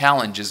some of the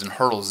challenges and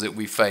hurdles that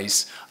we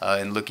face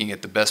in looking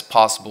at the best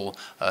possible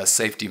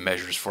safety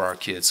measures for our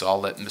kids. So I'll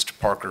let Mr.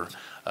 Parker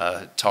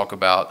talk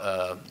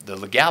about the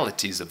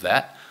legalities of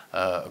that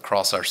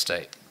across our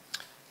state.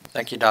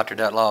 Thank you, Dr.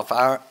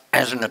 Detloff.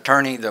 As an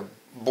attorney, the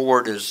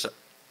board is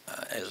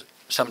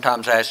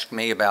sometimes asks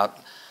me about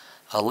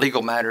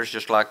legal matters,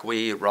 just like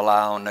we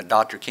rely on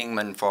Dr.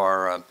 Kingman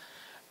for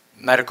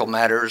medical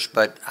matters.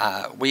 But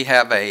we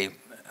have a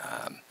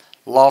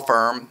law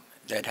firm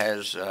that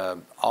has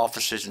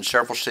offices in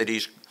several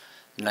cities.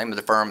 The name of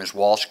the firm is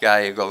Walsh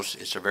Gallegos.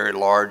 It's a very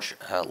large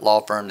law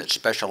firm that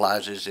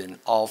specializes in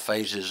all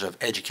phases of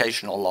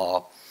educational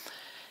law.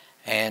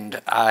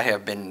 And I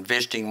have been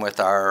visiting with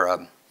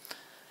our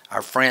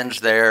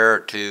friends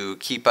there to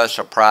keep us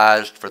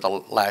apprised for the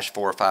last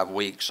 4 or 5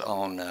 weeks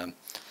on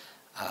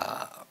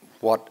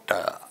what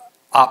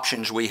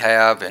options we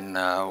have and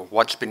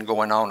what's been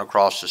going on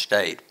across the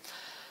state.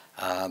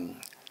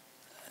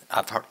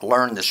 I've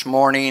learned this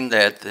morning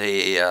that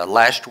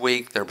last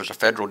week there was a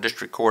federal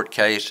district court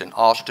case in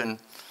Austin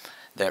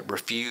that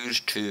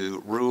refused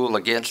to rule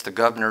against the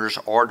governor's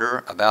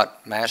order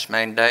about mask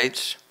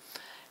mandates.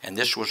 And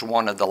this was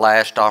one of the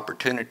last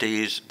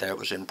opportunities that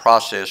was in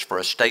process for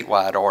a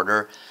statewide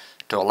order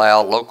to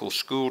allow local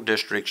school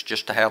districts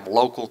just to have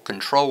local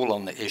control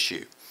on the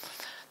issue.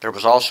 There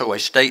was also a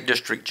state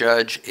district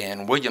judge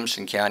in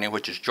Williamson County,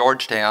 which is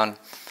Georgetown,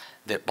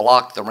 that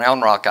blocked the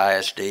Round Rock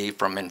ISD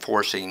from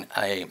enforcing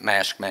a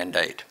mask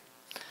mandate.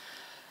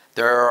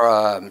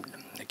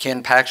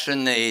 Ken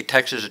Paxton, the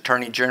Texas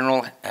Attorney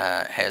General,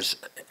 has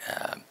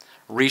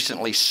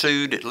recently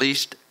sued at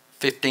least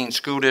 15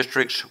 school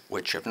districts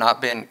which have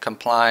not been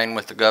complying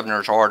with the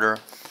governor's order.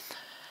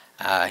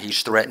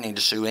 He's threatening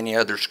to sue any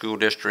other school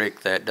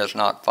district that does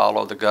not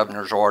follow the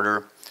governor's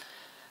order.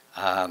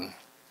 Our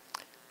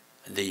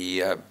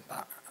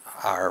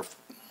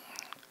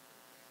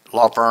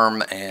law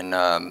firm in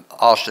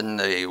Austin,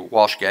 the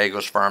Walsh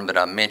Gallegos firm that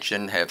I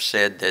mentioned, have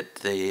said that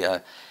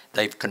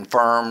they've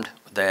confirmed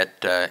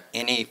that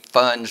any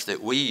funds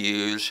that we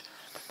use,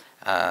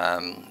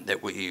 that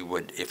we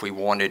would, if we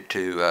wanted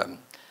to,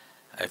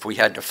 if we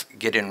had to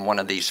get in one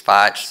of these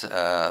fights,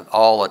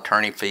 all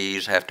attorney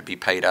fees have to be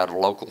paid out of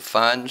local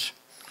funds.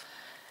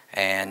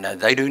 And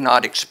they do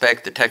not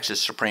expect the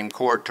Texas Supreme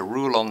Court to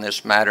rule on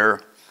this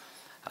matter,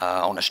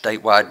 on a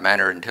statewide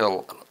matter,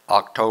 until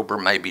October,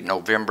 maybe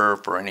November,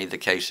 for any of the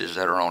cases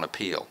that are on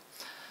appeal.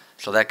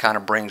 So that kind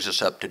of brings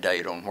us up to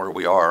date on where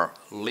we are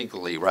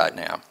legally right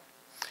now.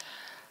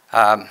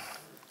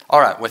 All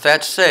right, with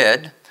that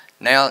said,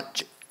 now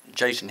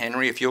Jason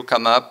Henry, if you'll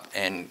come up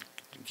and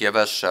give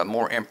us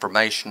more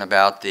information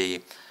about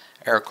the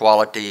air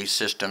quality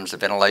systems, the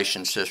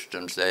ventilation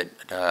systems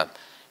that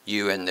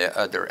you and the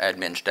other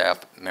admin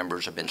staff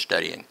members have been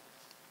studying.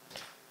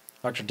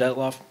 Dr.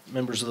 Detloff,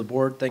 members of the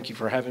board, thank you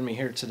for having me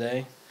here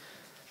today.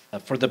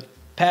 For the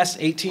past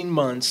 18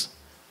 months,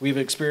 we've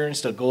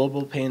experienced a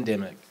global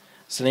pandemic.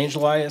 San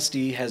Angelo ISD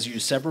has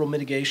used several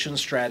mitigation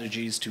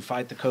strategies to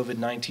fight the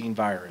COVID-19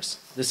 virus.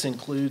 This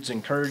includes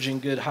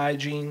encouraging good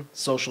hygiene,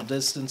 social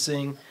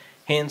distancing,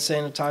 hand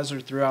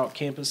sanitizer throughout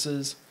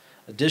campuses,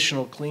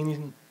 additional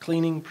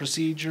cleaning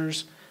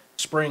procedures,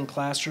 spraying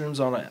classrooms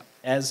on an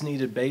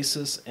as-needed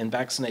basis, and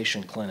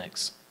vaccination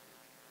clinics.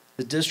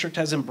 The district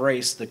has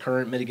embraced the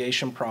current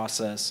mitigation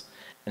process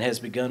and has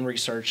begun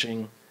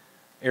researching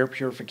air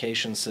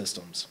purification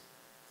systems.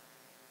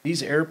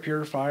 These air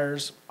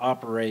purifiers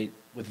operate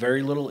with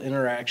very little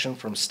interaction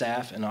from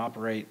staff and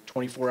operate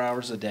 24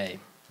 hours a day.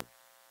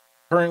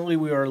 Currently,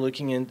 we are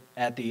looking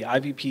at the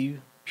IVP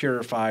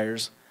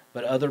purifiers,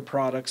 but other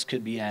products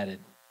could be added.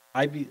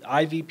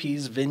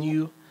 IVP's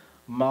venue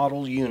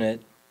model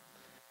unit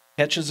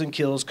catches and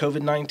kills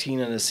COVID-19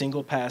 in a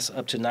single pass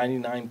up to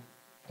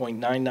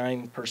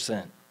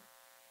 99.99%.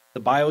 The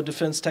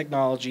biodefense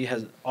technology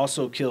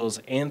also kills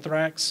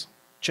anthrax,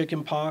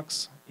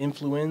 chickenpox,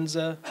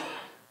 influenza,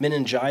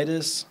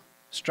 meningitis,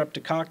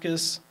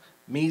 streptococcus,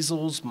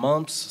 measles,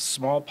 mumps,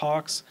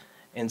 smallpox,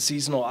 and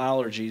seasonal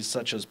allergies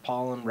such as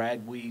pollen,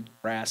 ragweed,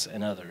 grass,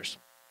 and others.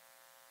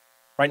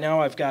 Right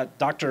now I've got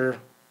Dr.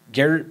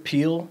 Garrett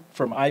Peel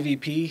from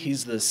IVP.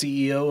 He's the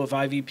CEO of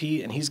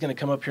IVP, and he's going to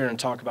come up here and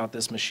talk about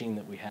this machine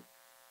that we have.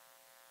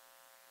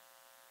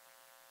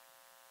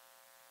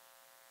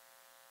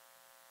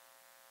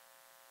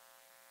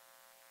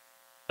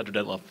 Dr.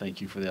 Detloff, thank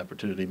you for the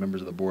opportunity.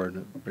 Members of the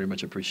board, very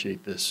much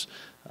appreciate this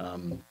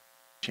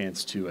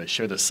chance to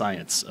share the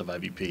science of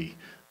IVP.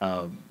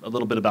 A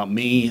little bit about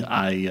me.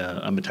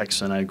 I'm a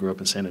Texan. I grew up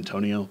in San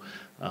Antonio.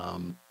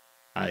 I'm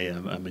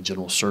a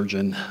general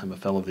surgeon. I'm a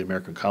fellow of the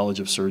American College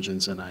of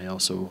Surgeons, and I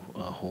also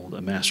hold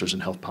a master's in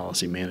health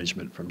policy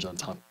management from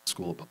Johns Hopkins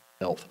School of Public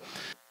Health.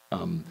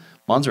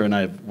 Monzer and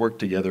I have worked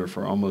together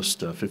for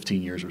almost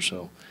 15 years or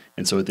so.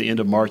 And so at the end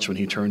of March, when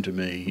he turned to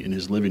me in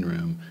his living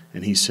room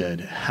and he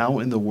said, "How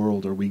in the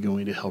world are we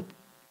going to help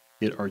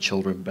get our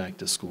children back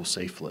to school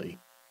safely?"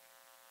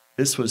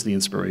 This was the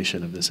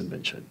inspiration of this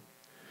invention.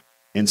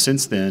 And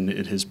since then,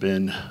 it has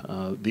been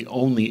the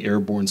only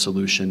airborne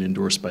solution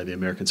endorsed by the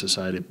American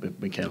Society of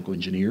Mechanical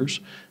Engineers,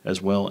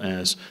 as well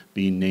as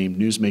being named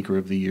Newsmaker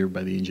of the Year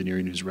by the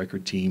Engineering News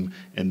Record team.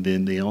 And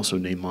then they also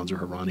named Monzer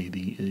Harani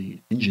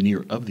the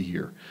Engineer of the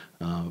Year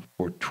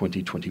for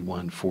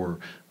 2021 for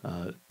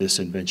this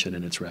invention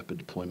and its rapid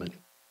deployment.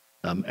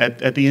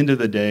 At the end of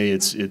the day,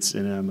 and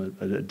I'm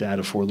a dad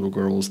of 4 little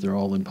girls. They're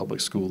all in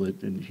public school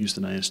in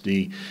Houston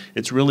ISD.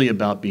 It's really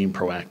about being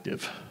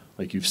proactive,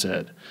 like you've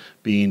said,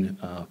 being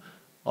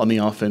on the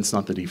offense,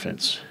 not the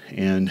defense.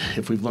 And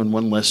if we've learned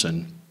one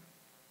lesson,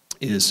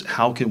 is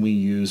how can we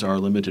use our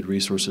limited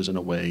resources in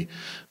a way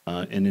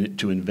and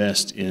to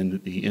invest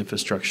in the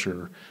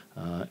infrastructure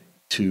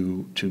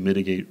to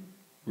mitigate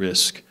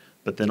risk,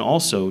 but then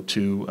also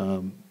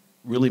to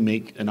really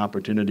make an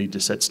opportunity to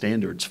set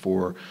standards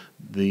for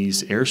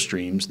these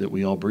airstreams that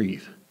we all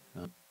breathe,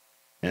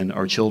 and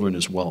our children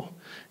as well.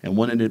 And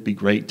wouldn't it be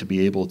great to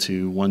be able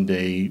to one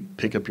day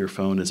pick up your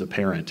phone as a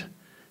parent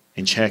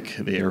and check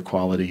the air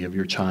quality of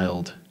your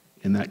child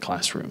in that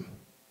classroom?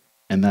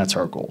 And that's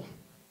our goal.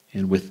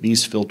 And with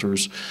these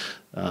filters,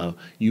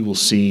 you will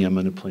see, I'm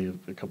going to play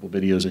a couple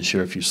videos and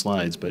share a few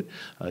slides, but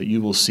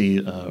you will see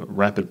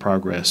rapid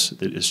progress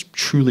that is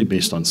truly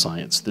based on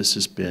science. This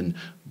has been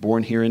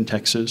born here in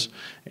Texas,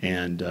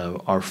 and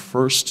our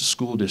first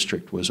school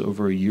district was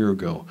over a year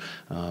ago.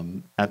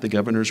 At the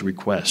governor's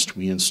request,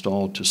 we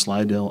installed to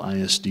Slidell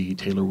ISD,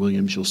 Taylor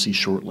Williams, you'll see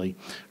shortly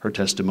her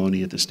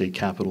testimony at the state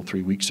capitol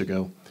 3 weeks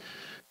ago.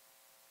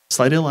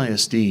 Slidell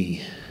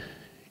ISD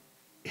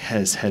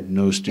has had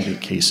no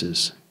student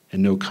cases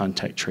and no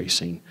contact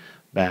tracing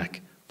back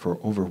for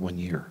over 1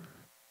 year.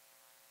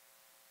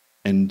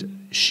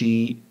 And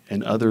she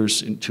and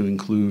others, to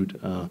include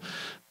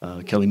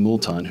Kelly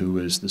Moulton, who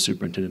is the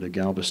superintendent of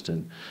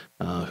Galveston,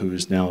 who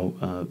is now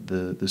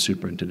the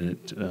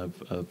superintendent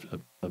of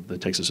the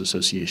Texas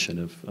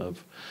Association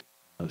of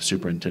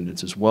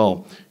Superintendents as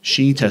well.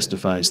 She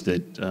testifies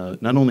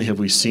that not only have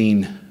we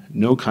seen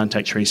no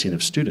contact tracing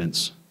of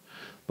students,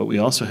 but we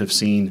also have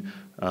seen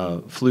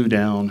flu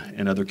down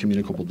and other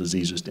communicable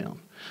diseases down.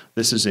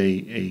 This is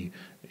a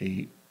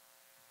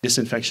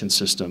disinfection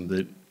system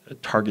that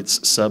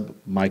targets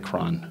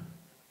sub-micron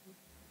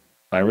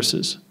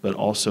viruses, but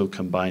also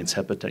combines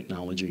HEPA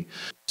technology.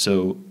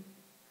 So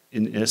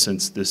in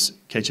essence, this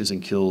catches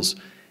and kills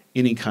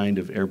any kind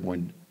of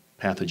airborne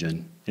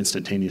pathogen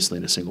instantaneously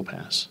in a single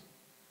pass.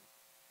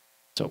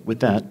 So with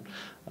that,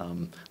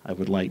 I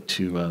would like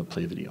to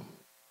play a video.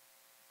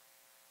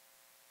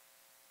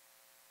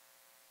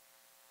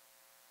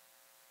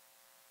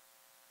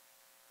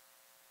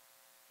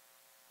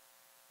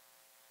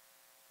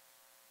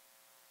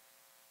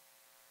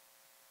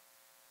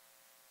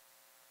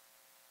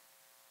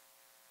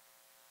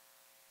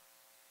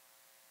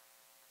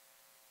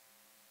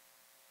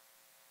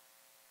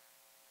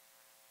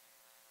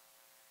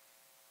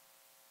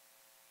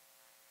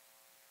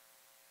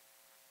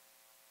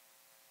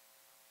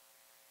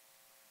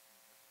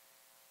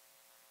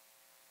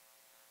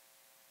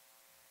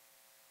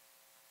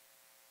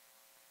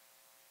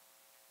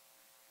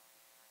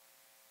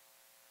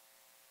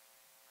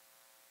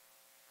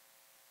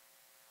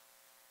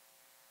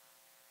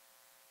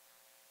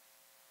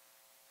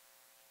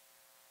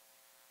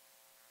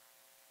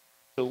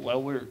 So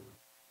while we're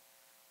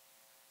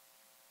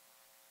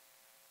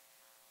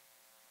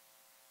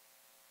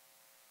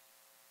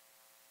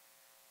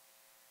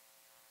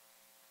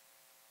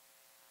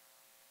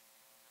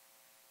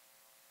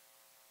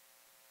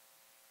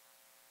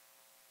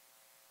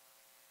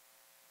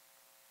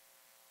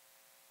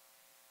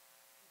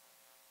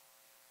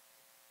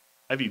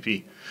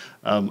IVP.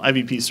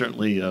 IVP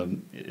certainly,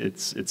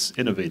 it's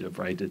innovative,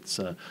 right? It's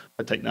a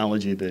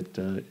technology that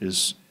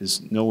is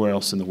nowhere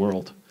else in the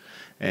world.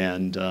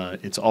 And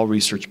it's all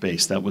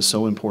research-based. That was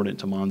so important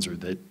to Monzer,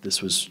 that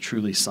this was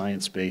truly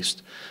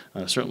science-based.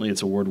 Certainly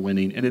it's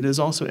award-winning, and it is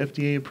also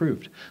FDA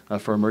approved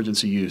for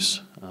emergency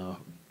use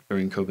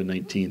during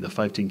COVID-19. The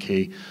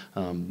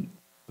 510K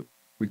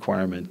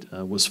requirement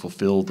was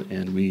fulfilled,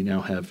 and we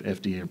now have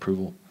FDA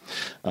approval.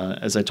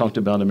 As I talked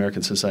about,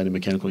 American Society of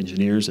Mechanical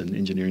Engineers and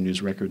Engineering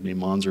News Record named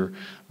Monzer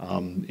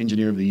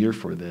Engineer of the Year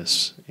for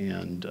this,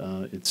 and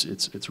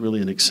it's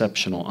really an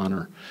exceptional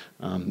honor.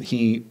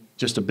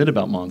 Just a bit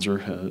about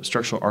Monzer,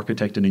 structural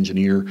architect and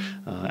engineer,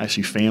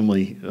 actually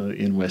family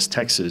in West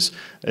Texas.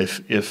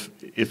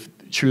 If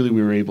truly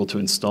we were able to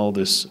install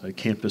this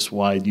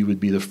campus-wide, you would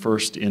be the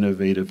first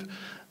innovative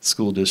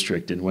school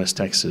district in West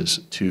Texas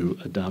to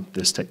adopt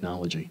this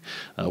technology.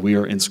 We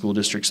are in school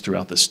districts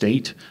throughout the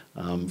state,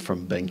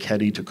 from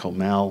Banquete to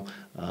Comal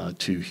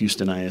to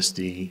Houston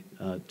ISD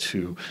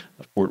to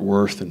Fort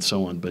Worth and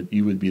so on, but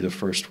you would be the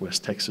first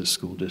West Texas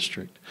school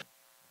district.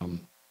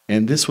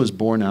 And this was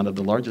born out of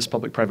the largest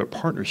public-private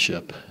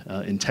partnership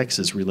in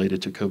Texas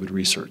related to COVID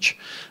research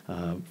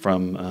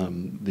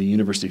from the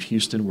University of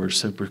Houston, where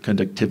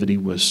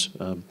superconductivity was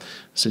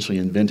essentially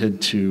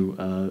invented,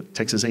 to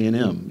Texas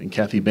A&M. And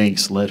Kathy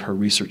Banks led her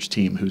research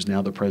team, who's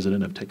now the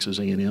president of Texas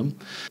A&M.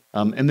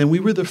 And then we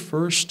were the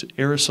first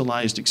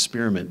aerosolized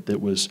experiment that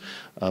was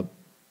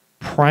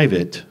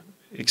private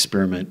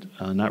experiment,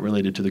 not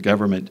related to the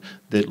government,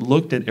 that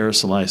looked at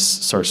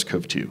aerosolized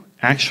SARS-CoV-2,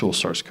 actual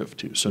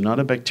SARS-CoV-2, so not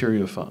a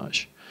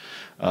bacteriophage.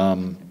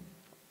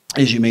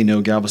 As you may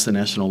know, Galveston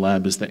National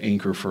Lab is the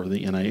anchor for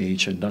the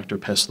NIH, and Dr.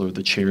 Pessler,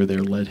 the chair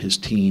there, led his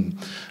team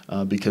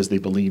because they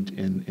believed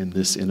in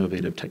this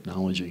innovative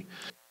technology.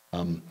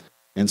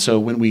 And so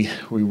when we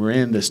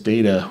ran this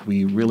data,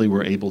 we really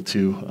were able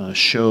to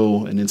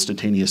show an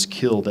instantaneous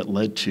kill that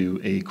led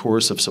to a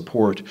chorus of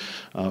support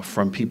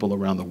from people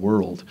around the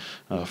world.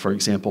 For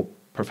example,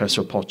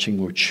 Professor Paul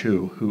Ching-Wo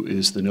Chu, who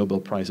is the Nobel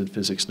Prize in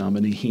Physics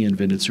nominee, he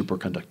invented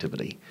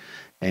superconductivity.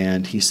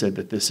 And he said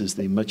that this is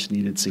the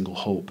much-needed single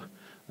hope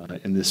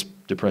in this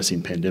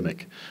depressing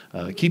pandemic.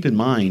 Keep in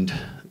mind,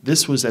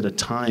 this was at a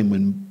time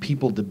when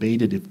people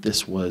debated if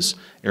this was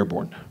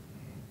airborne.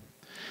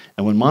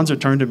 And when Monzer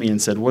turned to me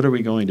and said, "What are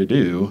we going to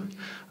do?"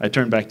 I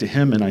turned back to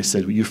him and I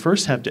said, "Well, you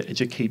first have to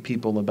educate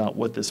people about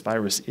what this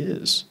virus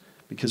is,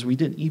 because we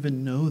didn't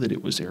even know that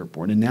it was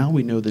airborne. And now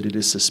we know that it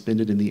is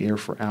suspended in the air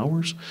for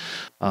hours,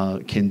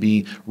 can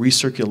be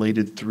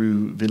recirculated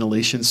through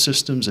ventilation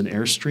systems and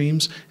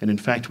airstreams. And in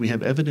fact, we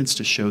have evidence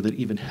to show that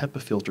even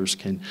HEPA filters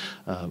can,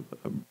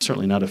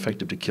 certainly not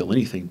effective to kill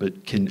anything,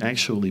 but can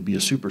actually be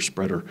a super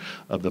spreader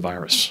of the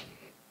virus."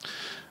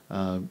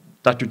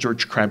 Dr.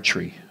 George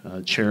Crabtree,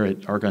 chair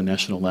at Argonne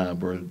National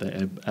Lab, where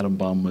the atom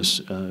bomb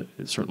was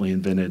certainly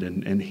invented,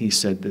 and he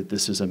said that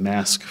this is a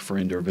mask for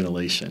indoor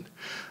ventilation.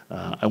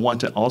 I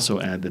want to also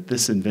add that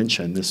this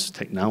invention, this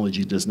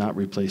technology, does not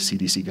replace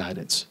CDC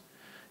guidance.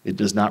 It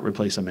does not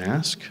replace a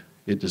mask.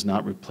 It does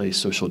not replace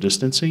social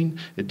distancing.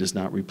 It does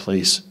not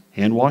replace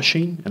hand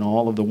washing and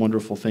all of the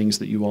wonderful things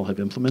that you all have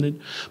implemented.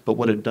 But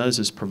what it does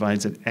is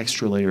provides an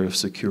extra layer of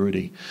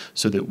security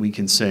so that we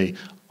can say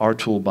our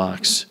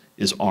toolbox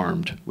is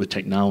armed with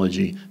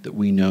technology that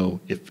we know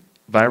if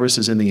virus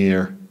is in the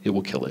air, it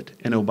will kill it.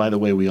 And oh, by the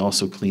way, we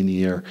also clean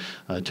the air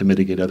to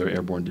mitigate other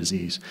airborne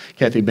disease.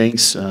 Kathy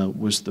Banks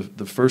was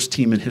the first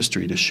team in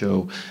history to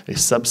show a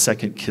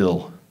sub-second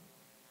kill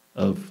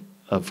of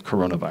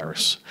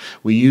coronavirus.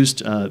 We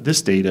used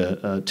this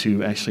data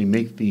to actually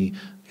make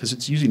because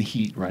it's using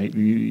heat, right?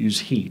 We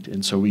use heat.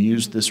 And so we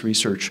used this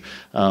research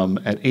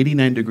at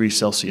 89 degrees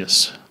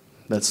Celsius.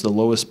 That's the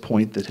lowest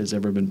point that has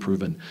ever been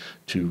proven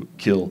to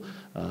kill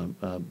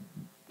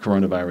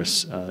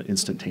coronavirus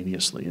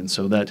instantaneously. And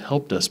so that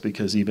helped us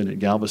because even at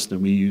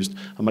Galveston, we used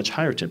a much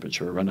higher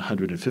temperature, around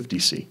 150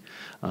 C.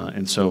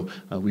 And so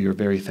we are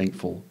very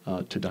thankful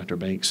to Dr.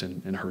 Banks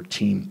and her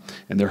team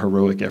and their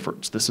heroic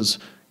efforts. This is,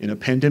 in a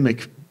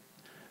pandemic,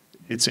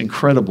 it's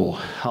incredible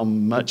how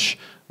much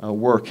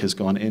work has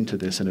gone into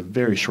this in a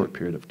very short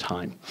period of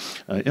time.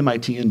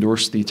 MIT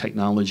endorsed the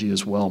technology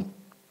as well.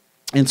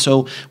 And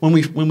so when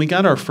we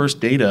got our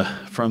first data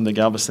from the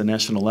Galveston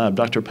National Lab,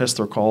 Dr.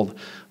 Pessler called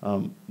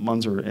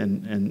Monzer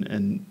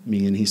and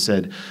me, and he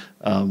said,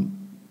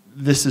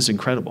 "This is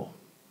incredible."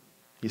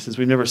 He says,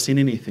 "We've never seen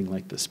anything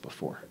like this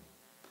before."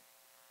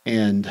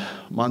 And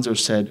Monzer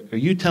said, "Are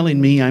you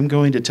telling me I'm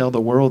going to tell the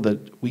world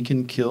that we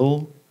can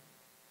kill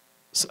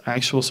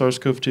actual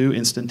SARS-CoV-2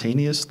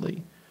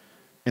 instantaneously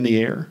in the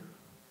air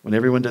when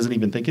everyone doesn't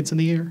even think it's in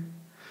the air?"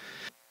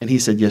 And he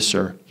said, "Yes,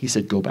 sir." He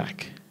said, "Go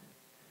back.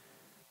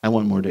 I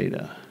want more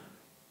data."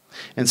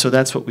 And so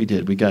that's what we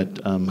did. We got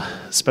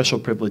special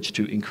privilege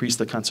to increase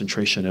the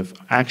concentration of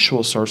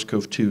actual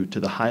SARS-CoV-2 to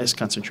the highest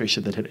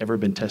concentration that had ever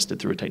been tested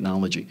through a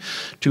technology,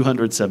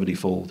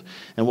 270-fold.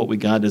 And what we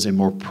got is a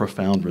more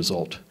profound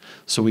result.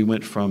 So we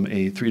went from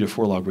a 3 to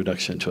 4 log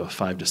reduction to a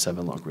 5 to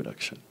 7 log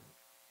reduction.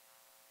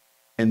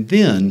 And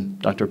then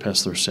Dr.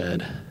 Pessler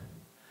said,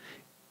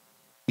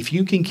 if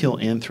you can kill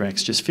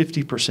anthrax just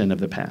 50% of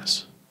the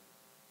pass,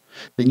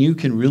 then you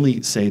can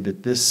really say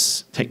that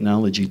this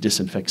technology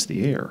disinfects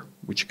the air,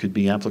 which could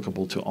be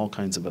applicable to all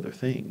kinds of other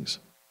things.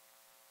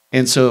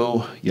 And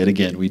so, yet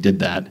again, we did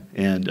that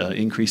and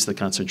increased the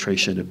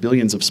concentration of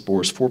billions of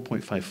spores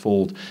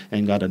 4.5-fold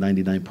and got a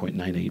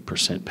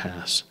 99.98%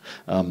 pass.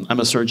 I'm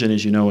a surgeon,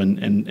 as you know,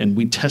 and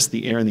we test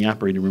the air in the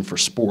operating room for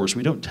spores.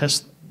 We don't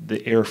test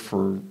the air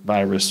for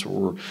virus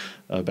or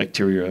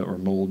bacteria or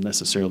mold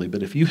necessarily,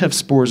 but if you have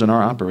spores in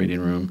our operating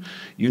room,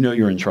 you know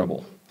you're in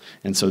trouble.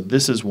 And so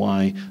this is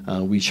why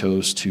we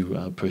chose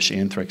to push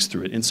anthrax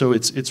through it. And so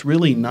it's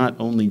really not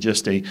only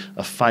just a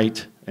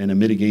fight and a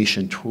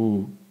mitigation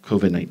to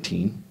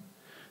COVID-19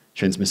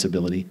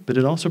 transmissibility, but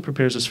it also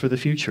prepares us for the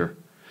future.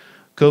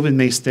 COVID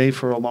may stay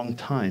for a long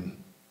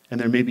time, and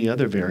there may be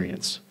other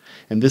variants.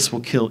 And this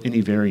will kill any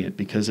variant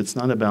because it's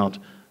not about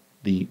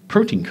the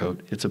protein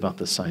coat, it's about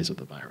the size of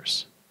the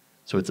virus.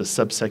 So it's a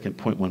sub-second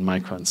 0.1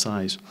 micron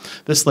size.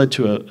 This led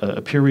to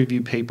a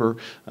peer-reviewed paper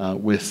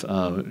with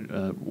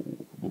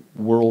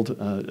world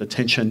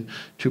attention,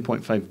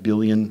 2.5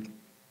 billion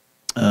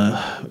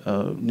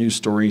news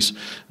stories.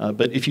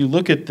 But if you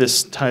look at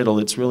this title,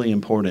 it's really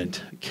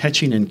important.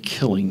 Catching and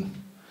killing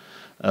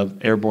of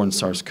airborne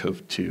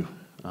SARS-CoV-2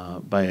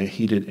 by a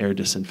heated air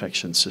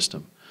disinfection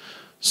system.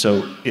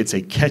 So it's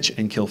a catch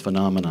and kill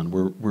phenomenon.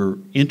 We're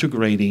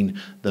integrating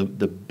the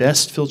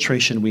best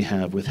filtration we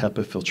have with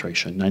HEPA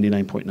filtration,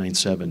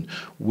 99.97,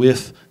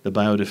 with the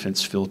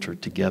biodefense filter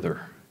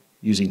together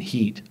using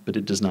heat, but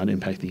it does not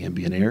impact the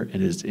ambient air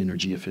and is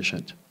energy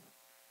efficient.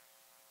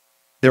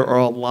 There are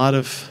a lot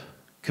of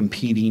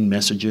competing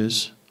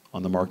messages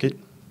on the market,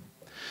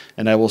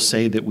 and I will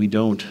say that we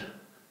don't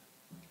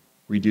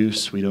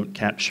reduce, we don't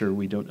capture,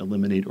 we don't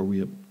eliminate, or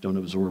we don't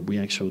absorb. We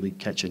actually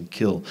catch and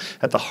kill.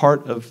 At the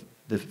heart of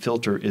the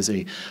filter is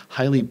a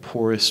highly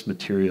porous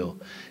material.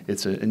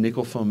 It's a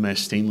nickel foam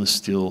mesh stainless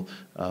steel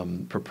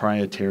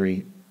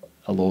proprietary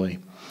alloy,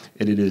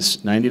 and it is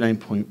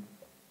 99%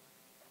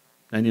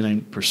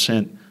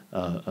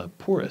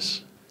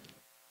 porous,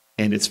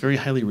 and it's very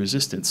highly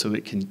resistant, so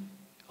it can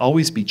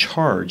always be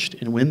charged.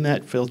 And when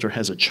that filter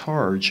has a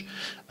charge,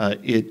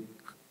 it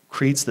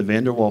creates the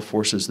van der Waals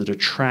forces that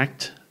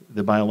attract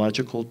the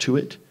biological to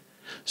it.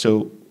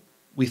 So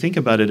we think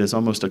about it as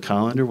almost a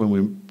colander when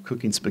we're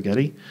cooking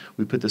spaghetti.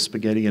 We put the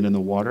spaghetti in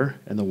the water,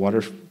 and the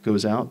water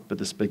goes out, but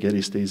the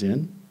spaghetti stays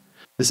in.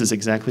 This is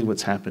exactly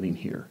what's happening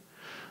here.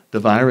 The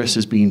virus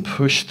is being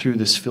pushed through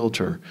this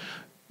filter,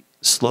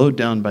 slowed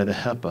down by the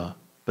HEPA,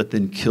 but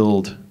then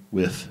killed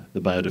with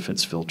the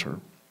biodefense filter.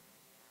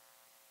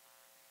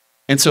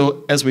 And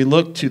so as we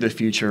look to the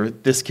future,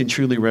 this can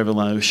truly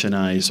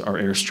revolutionize our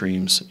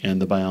airstreams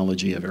and the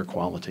biology of air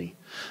quality.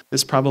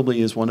 This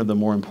probably is one of the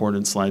more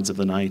important slides of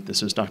the night.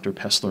 This is Dr.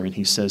 Pessler, and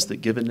he says that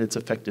given its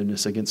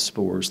effectiveness against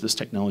spores, this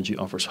technology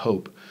offers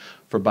hope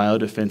for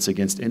biodefense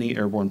against any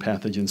airborne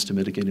pathogens to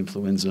mitigate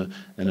influenza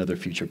and other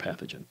future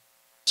pathogens.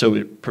 So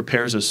it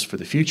prepares us for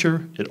the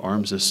future. It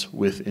arms us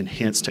with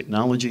enhanced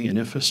technology and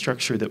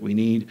infrastructure that we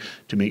need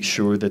to make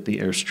sure that the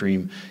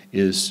airstream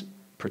is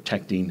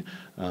protecting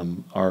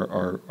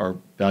our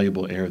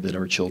valuable air that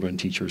our children,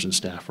 teachers, and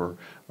staff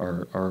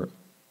are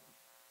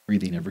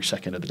breathing every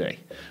second of the day.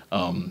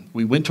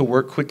 We went to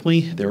work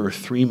quickly. There are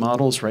 3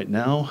 models right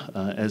now,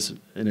 as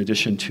in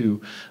addition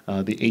to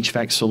the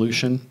HVAC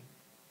solution.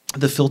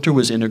 The filter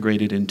was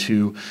integrated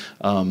into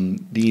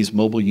these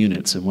mobile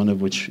units, and one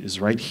of which is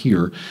right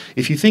here.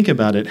 If you think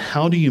about it,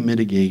 how do you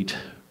mitigate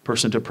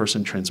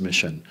person-to-person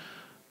transmission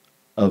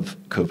of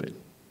COVID?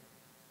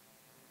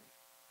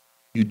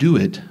 You do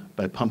it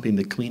by pumping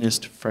the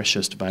cleanest,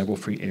 freshest,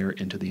 viral-free air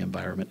into the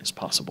environment as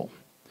possible,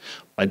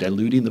 by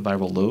diluting the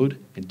viral load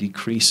and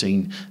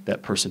decreasing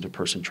that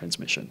person-to-person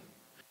transmission.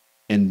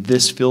 And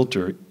this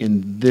filter,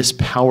 in this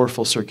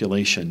powerful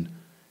circulation,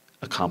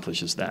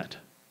 accomplishes that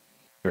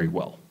very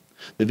well.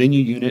 The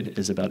venue unit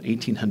is about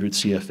 1,800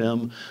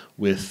 CFM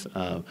with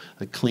a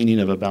cleaning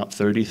of about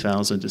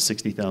 30,000 to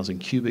 60,000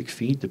 cubic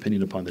feet,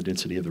 depending upon the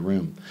density of the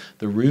room.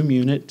 The room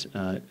unit,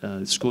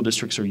 school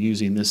districts are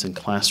using this in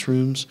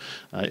classrooms.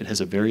 It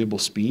has a variable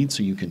speed,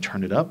 so you can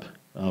turn it up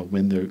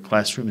when the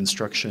classroom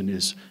instruction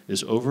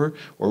is over,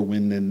 or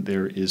when then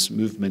there is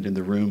movement in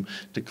the room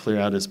to clear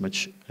out as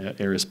much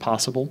air as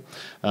possible.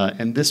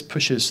 And this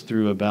pushes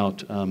through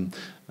about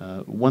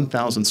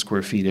 1,000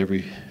 square feet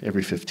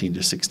every 15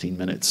 to 16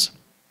 minutes.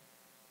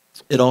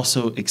 It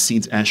also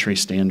exceeds ASHRAE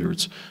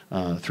standards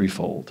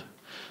threefold.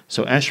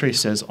 So ASHRAE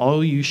says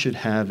all you should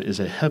have is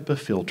a HEPA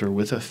filter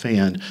with a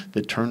fan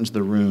that turns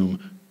the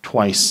room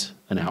twice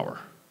an hour.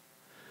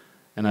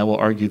 And I will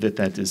argue that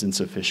that is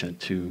insufficient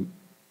to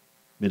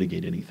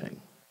mitigate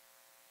anything.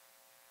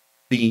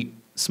 The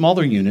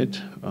smaller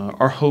unit,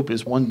 our hope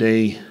is one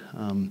day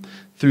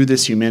through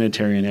this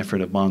humanitarian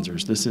effort of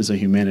Monzers, this is a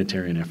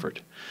humanitarian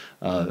effort,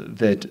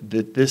 that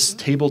this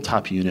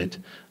tabletop unit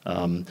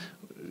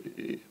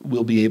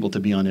will be able to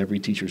be on every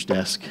teacher's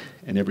desk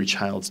and every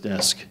child's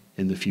desk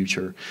in the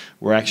future.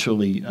 We're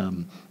actually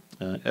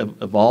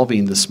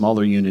evolving the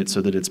smaller unit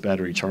so that it's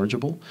battery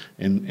chargeable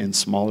and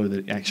smaller, that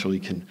it actually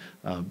can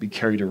be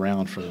carried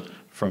around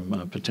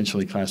from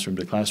potentially classroom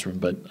to classroom.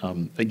 But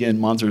again,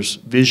 Monzer's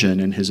vision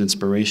and his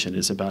inspiration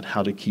is about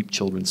how to keep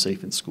children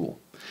safe in school.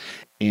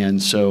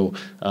 And so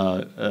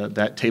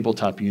that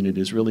tabletop unit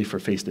is really for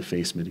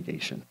face-to-face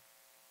mitigation.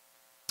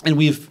 And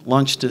we've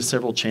launched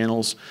several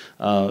channels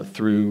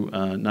through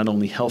not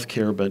only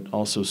healthcare, but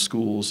also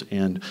schools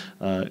and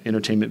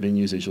entertainment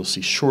venues, as you'll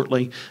see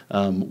shortly.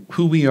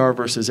 Who we are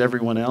versus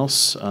everyone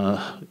else.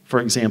 For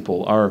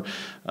example, our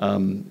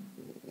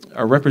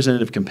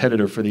representative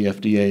competitor for the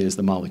FDA is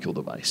the molecule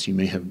device. You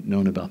may have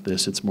known about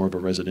this. It's more of a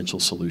residential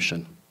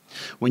solution.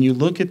 When you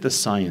look at the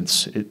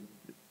science, it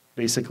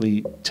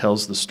basically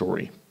tells the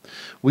story.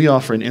 We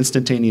offer an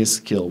instantaneous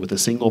kill with a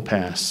single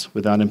pass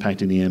without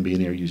impacting the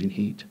ambient air using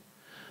heat.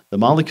 The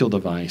molecule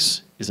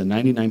device is a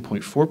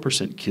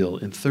 99.4% kill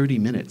in 30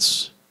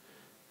 minutes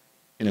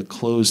in a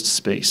closed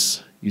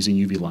space using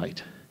UV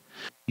light.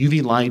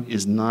 UV light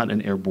is not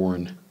an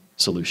airborne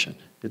solution.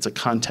 It's a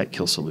contact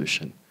kill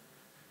solution.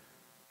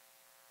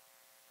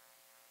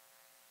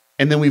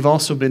 And then we've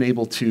also been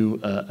able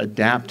to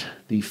adapt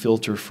the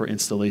filter for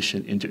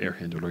installation into air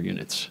handler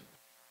units.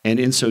 And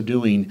in so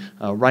doing,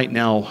 right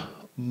now,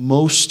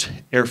 most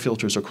air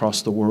filters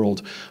across the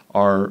world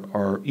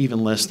are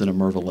even less than a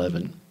MERV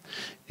 11.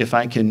 If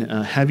I can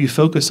have you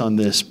focus on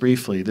this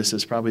briefly, this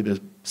is probably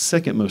the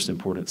second most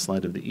important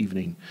slide of the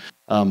evening.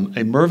 A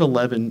MERV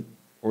 11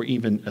 or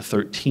even a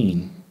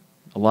 13,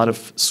 a lot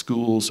of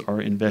schools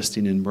are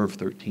investing in MERV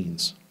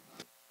 13s.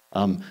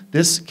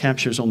 This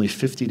captures only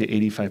 50 to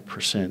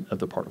 85% of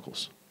the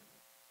particles.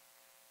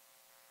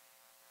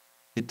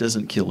 It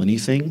doesn't kill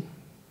anything,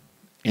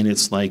 and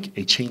it's like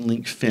a chain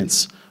link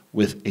fence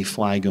with a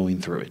fly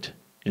going through it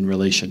in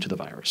relation to the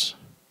virus.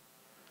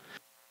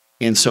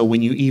 And so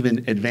when you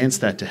even advance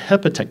that to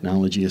HEPA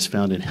technology as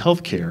found in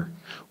healthcare,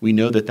 we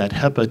know that that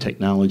HEPA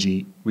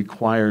technology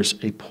requires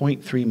a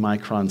 0.3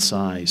 micron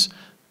size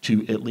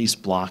to at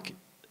least block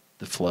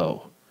the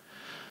flow.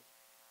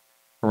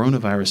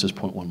 Coronavirus is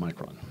 0.1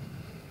 micron.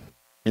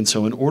 And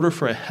so in order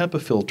for a HEPA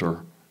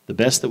filter, the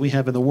best that we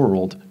have in the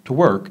world, to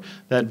work,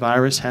 that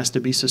virus has to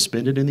be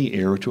suspended in the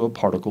air to a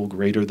particle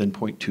greater than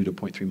 0.2 to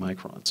 0.3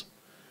 microns.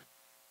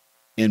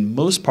 And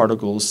most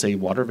particles, say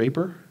water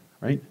vapor,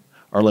 right,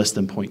 are less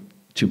than 0.2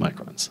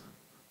 microns.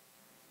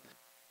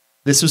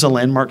 This was a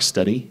landmark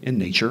study in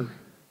Nature.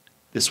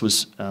 This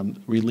was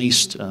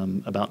released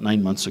about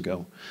 9 months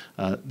ago.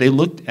 They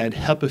looked at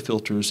HEPA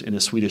filters in a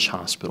Swedish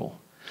hospital.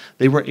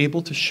 They were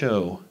able to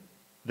show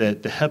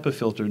that the HEPA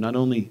filter not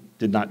only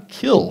did not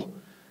kill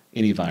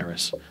any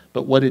virus,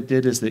 but what it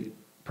did is it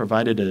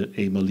provided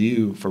a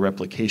milieu for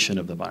replication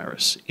of the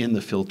virus in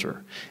the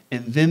filter.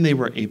 And then they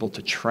were able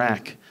to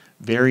track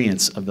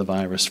variants of the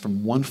virus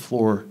from one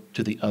floor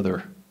to the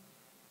other.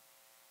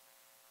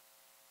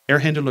 Air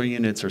handler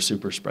units are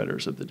super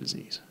spreaders of the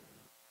disease.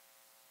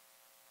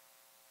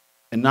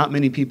 And not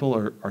many people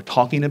are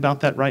talking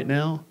about that right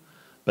now,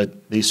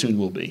 but they soon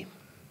will be.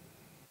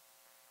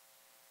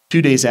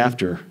 2 days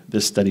after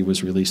this study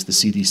was released, the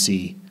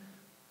CDC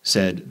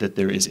said that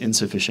there is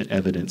insufficient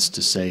evidence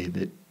to say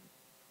that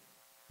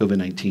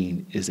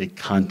COVID-19 is a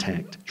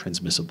contact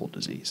transmissible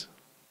disease.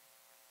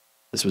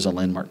 This was a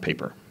landmark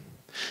paper.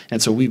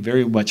 And so we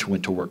very much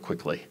went to work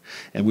quickly,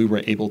 and we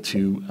were able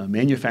to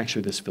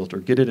manufacture this filter,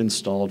 get it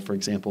installed. For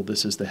example,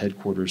 this is the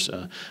headquarters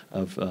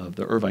of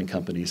the Irvine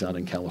companies out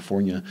in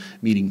California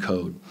meeting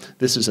code.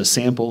 This is a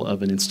sample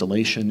of an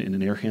installation in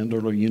an air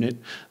handler unit.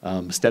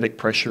 Static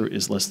pressure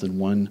is less than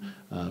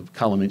 1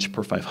 column inch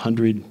per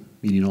 500,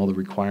 meeting all the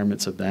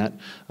requirements of that.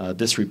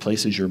 This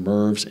replaces your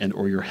MERVs and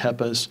or your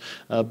HEPAs.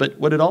 But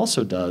what it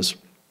also does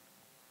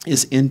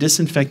is in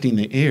disinfecting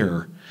the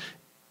air,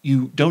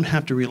 you don't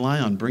have to rely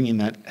on bringing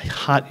that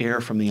hot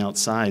air from the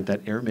outside, that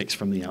air mix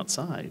from the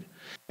outside.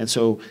 And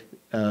so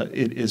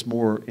it is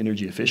more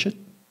energy efficient,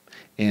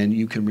 and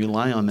you can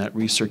rely on that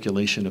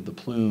recirculation of the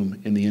plume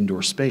in the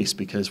indoor space,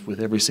 because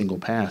with every single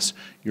pass,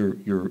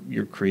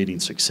 you're creating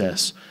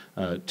success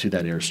to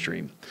that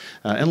airstream.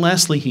 And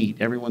lastly, heat.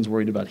 Everyone's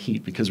worried about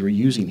heat because we're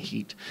using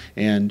heat.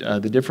 And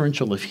the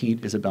differential of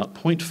heat is about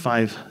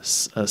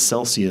 0.5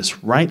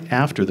 Celsius right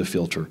after the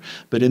filter.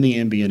 But in the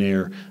ambient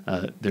air,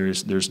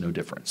 there's no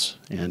difference.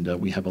 And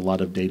we have a lot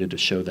of data to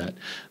show that.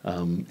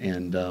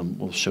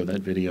 We'll show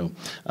that video.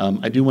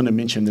 I do want to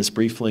mention this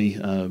briefly.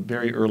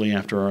 Very early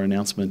after our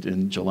announcement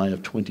in July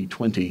of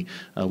 2020,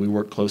 we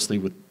worked closely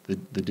with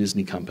the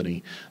Disney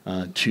company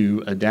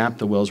to adapt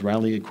the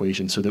Wells-Rayleigh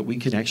equation so that we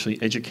can actually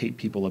educate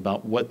people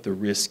about what the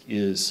risk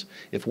is.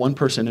 If one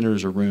person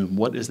enters a room,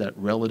 what is that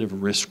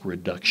relative risk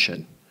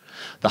reduction?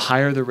 The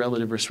higher the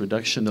relative risk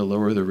reduction, the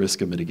lower the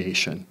risk of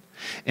mitigation.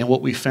 And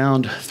what we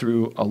found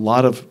through a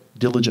lot of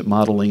diligent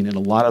modeling and a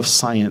lot of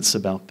science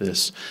about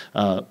this,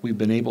 we've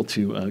been able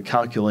to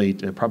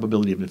calculate a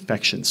probability of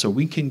infection. So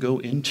we can go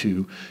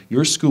into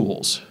your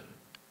schools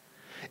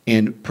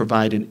and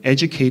provide an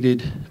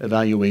educated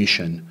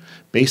evaluation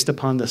based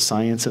upon the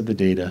science of the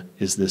data.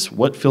 Is this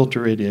what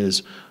filter it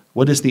is?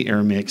 What is the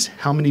air mix?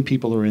 How many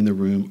people are in the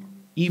room?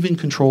 Even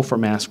control for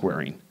mask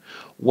wearing.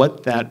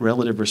 What that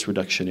relative risk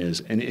reduction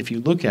is. And if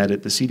you look at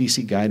it, the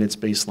CDC guidance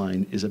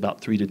baseline is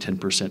about 3 to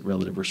 10%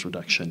 relative risk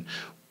reduction.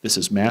 This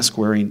is mask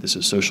wearing, this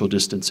is social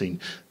distancing,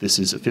 this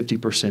is a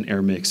 50%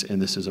 air mix,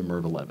 and this is a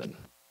MERV 11.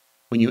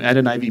 When you add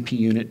an IVP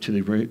unit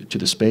to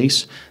the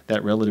space,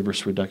 that relative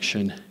risk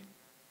reduction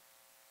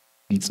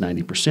beats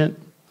 90%.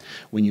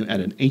 When you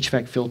add an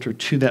HVAC filter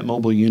to that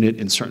mobile unit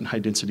in certain high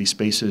density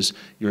spaces,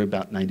 you're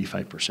about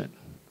 95%.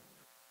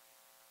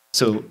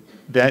 So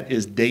that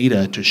is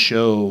data to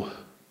show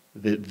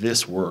that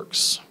this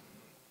works.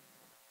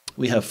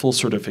 We have full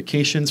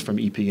certifications from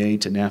EPA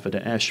to NAFTA to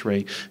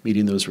ASHRAE,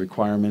 meeting those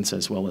requirements,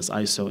 as well as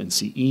ISO and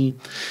CE.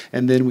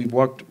 And then we've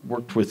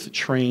worked with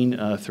Train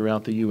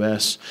throughout the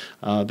U.S.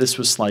 This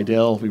was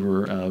Slidell. We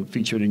were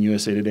featured in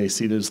USA Today.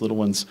 See those little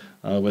ones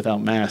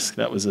without masks.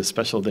 That was a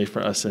special day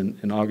for us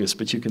in August.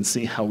 But you can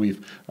see how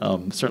we've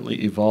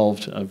certainly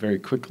evolved very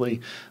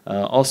quickly.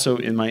 Also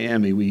in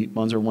Miami,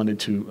 Monzer wanted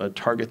to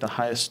target the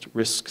highest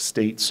risk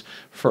states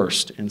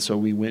first. And so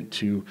we went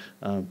to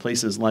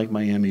places like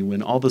Miami.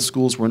 When all the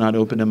schools were not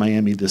open in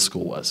Miami, this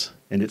school was,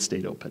 and it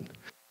stayed open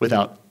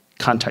without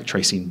contact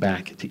tracing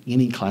back to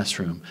any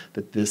classroom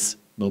that this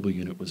mobile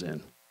unit was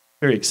in.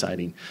 Very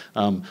exciting.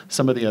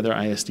 Some of the other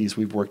ISDs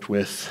we've worked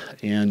with,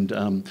 and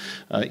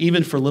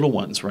even for little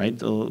ones, right?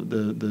 The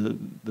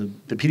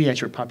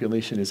pediatric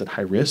population is at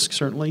high risk,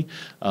 certainly.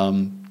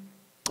 And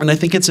I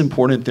think it's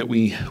important that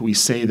we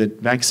say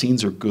that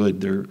vaccines are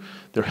good,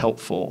 they're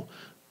helpful,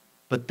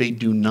 but they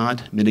do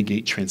not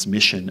mitigate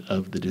transmission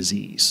of the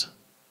disease.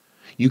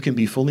 You can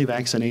be fully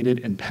vaccinated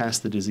and pass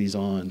the disease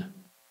on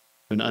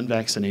to an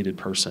unvaccinated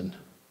person.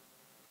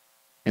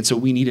 And so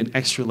we need an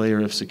extra layer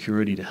of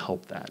security to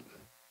help that.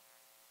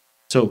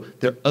 So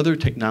there are other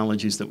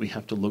technologies that we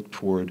have to look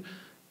toward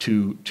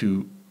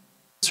to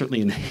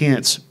certainly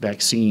enhance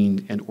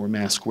vaccine and or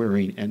mask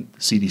wearing and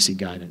CDC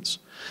guidance.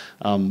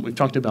 We've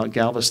talked about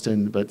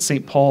Galveston, but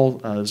St. Paul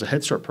is a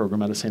Head Start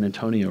program out of San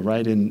Antonio,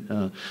 right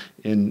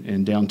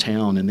in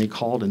downtown, and they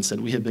called and said,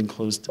 we have been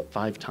closed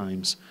 5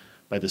 times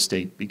by the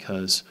state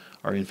because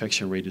our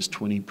infection rate is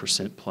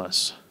 20%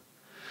 plus.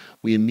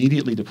 We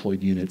immediately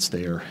deployed units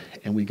there,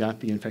 and we got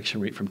the infection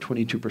rate from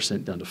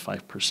 22% down to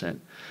 5%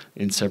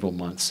 in several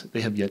months. They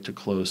have yet to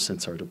close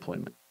since our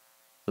deployment.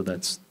 So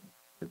that's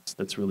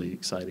really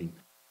exciting.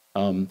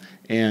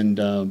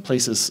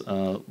 Places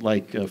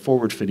like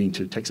forward fitting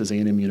to Texas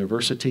A&M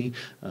University.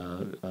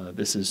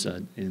 This is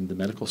in the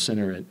medical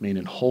center at Main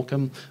and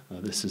Holcomb.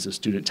 This is a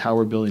student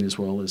tower building as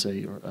well as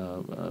a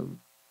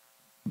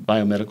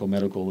biomedical,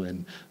 medical,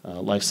 and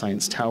life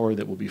science tower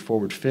that will be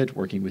forward fit,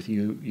 working with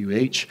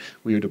UH.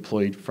 We are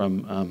deployed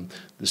from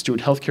the Steward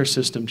Healthcare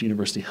System to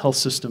University Health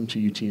System to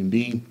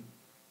UTMB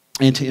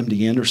and to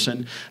MD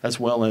Anderson,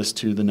 as well as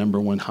to the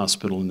 #1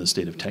 hospital in the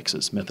state of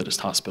Texas, Methodist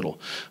Hospital.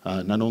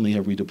 Not only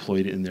have we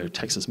deployed in their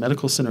Texas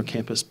Medical Center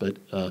campus, but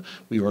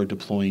we are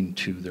deploying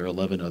to their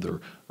 11 other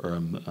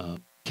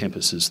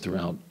campuses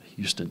throughout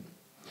Houston.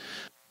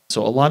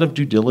 So a lot of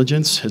due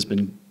diligence has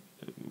been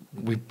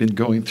we've been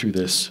going through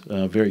this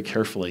very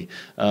carefully.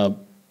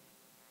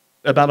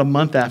 About a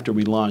month after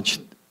we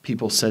launched,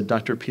 people said,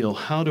 Dr. Peel,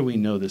 how do we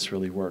know this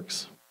really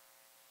works?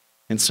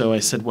 And so I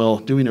said, well,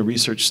 doing a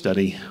research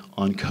study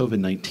on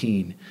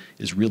COVID-19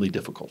 is really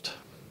difficult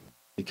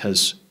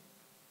because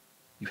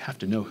you have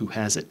to know who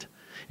has it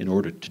in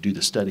order to do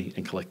the study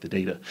and collect the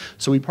data.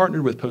 So we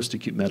partnered with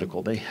Post-Acute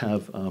Medical. They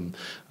have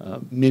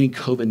many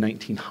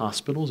COVID-19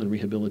 hospitals and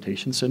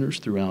rehabilitation centers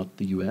throughout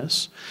the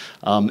U.S.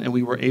 And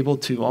we were able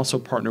to also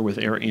partner with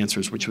Air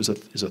Answers, which is a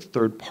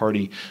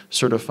third-party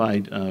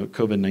certified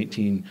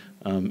COVID-19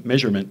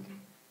 measurement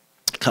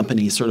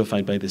company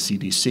certified by the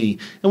CDC.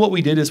 And what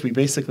we did is we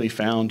basically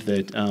found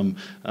that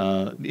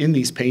in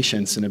these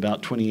patients, in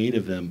about 28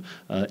 of them,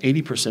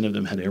 80% of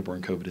them had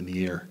airborne COVID in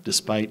the air,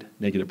 despite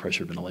negative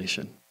pressure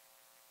ventilation.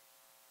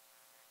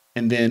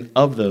 And then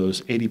of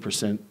those,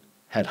 80%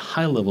 had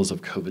high levels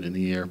of COVID in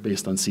the air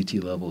based on CT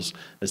levels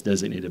as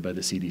designated by the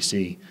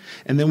CDC.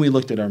 And then we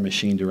looked at our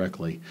machine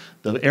directly.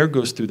 The air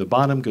goes through the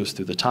bottom, goes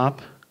through the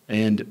top,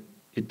 and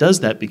it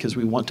does that because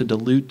we want to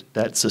dilute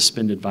that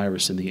suspended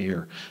virus in the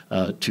air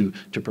to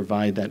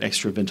provide that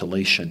extra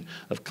ventilation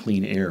of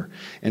clean air.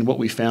 And what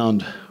we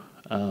found,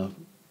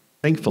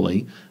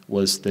 thankfully,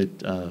 was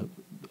that a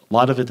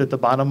lot of it at the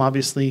bottom,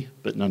 obviously,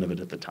 but none of it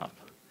at the top.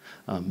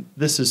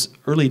 This is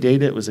early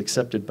data. It was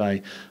accepted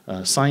by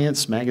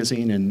Science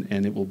magazine,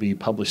 and it will be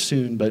published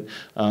soon. But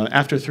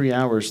after 3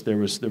 hours, there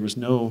was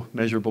no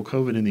measurable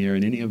COVID in the air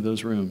in any of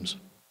those rooms.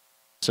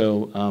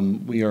 So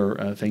we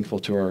are thankful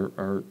to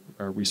our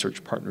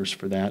research partners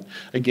for that.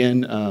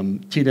 Again,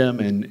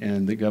 TDEM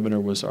and the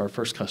governor was our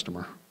first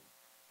customer.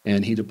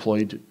 And he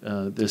deployed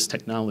this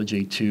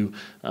technology to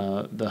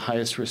the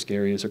highest risk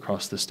areas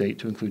across the state,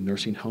 to include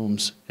nursing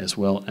homes as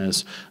well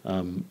as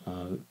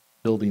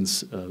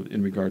buildings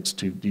in regards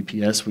to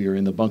DPS. We are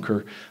in the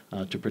bunker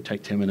to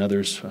protect him and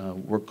others.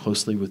 Work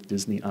closely with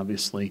Disney,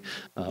 obviously.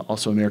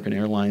 Also American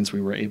Airlines, we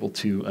were able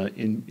to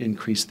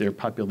increase their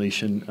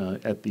population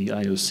at the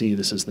IOC.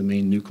 This is the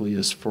main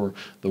nucleus for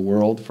the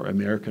world, for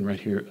American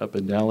right here up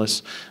in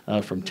Dallas,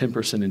 from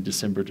 10% in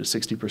December to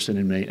 60%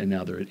 in May, and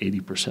now they're at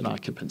 80%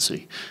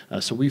 occupancy.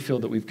 So we feel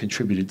that we've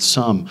contributed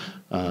some,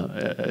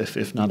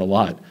 if not a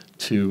lot,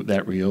 to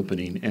that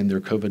reopening, and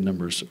their COVID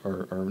numbers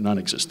are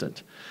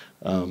non-existent.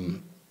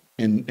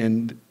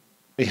 And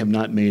they have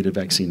not made a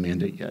vaccine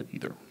mandate yet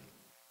either.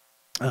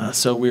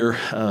 So we're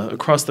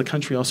across the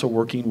country also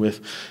working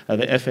with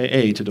the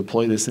FAA to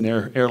deploy this in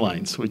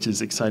airlines, which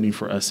is exciting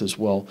for us as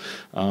well,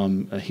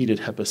 a heated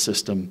HEPA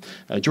system.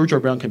 George R.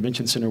 Brown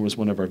Convention Center was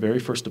one of our very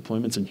first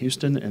deployments in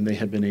Houston, and they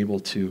have been able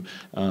to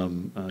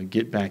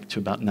get back to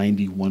about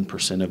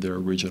 91% of their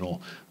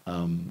original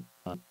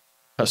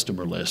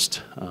customer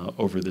list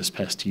over this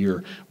past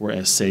year,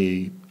 whereas,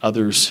 say,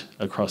 others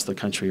across the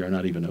country are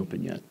not even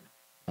open yet.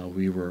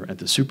 We were at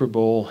the Super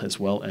Bowl, as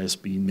well as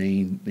being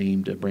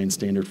named a brand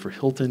standard for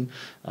Hilton,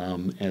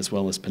 as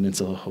well as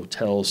Peninsula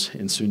Hotels,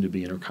 and soon to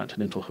be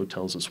Intercontinental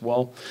Hotels as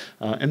well.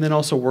 And then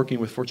also working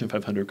with Fortune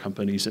 500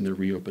 companies in their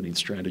reopening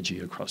strategy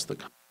across the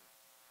country.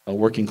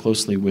 Working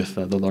closely with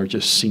the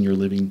largest senior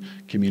living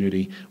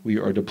community, we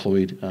are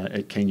deployed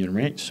at Canyon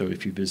Ranch. So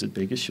if you visit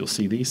Vegas, you'll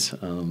see these,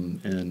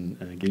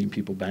 and getting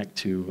people back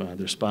to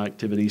their spa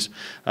activities.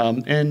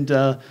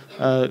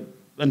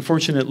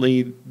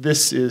 Unfortunately,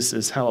 this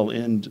is how I'll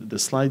end the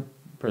slide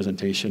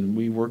presentation.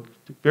 We worked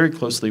very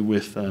closely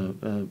with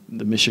the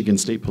Michigan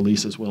State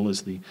Police, as well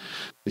as the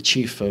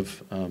chief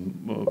of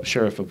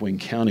sheriff of Wayne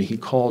County. He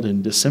called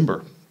in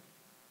December.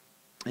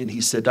 And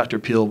he said, "Dr.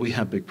 Peel, we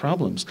have big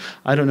problems.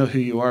 I don't know who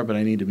you are, but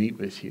I need to meet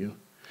with you."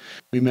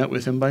 We met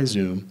with him by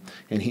Zoom,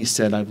 and he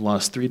said, "I've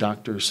lost 3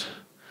 doctors.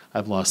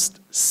 I've lost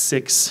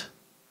 6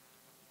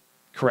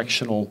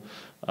 correctional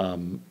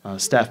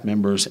staff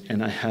members,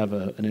 and I have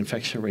an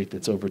infection rate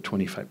that's over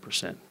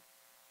 25%.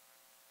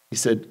 He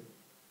said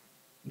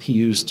he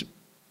used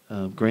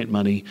grant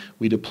money.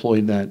 We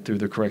deployed that through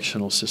the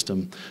correctional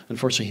system.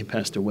 Unfortunately, he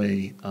passed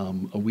away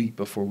a week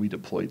before we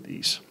deployed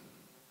these.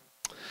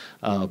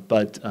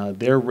 But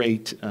their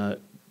rate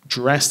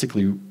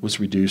drastically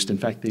was reduced. In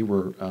fact, they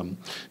were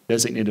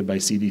designated by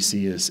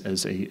CDC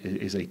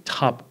as a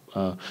top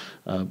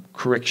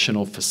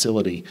correctional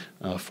facility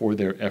for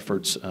their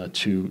efforts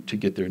to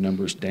get their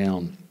numbers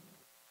down.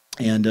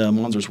 And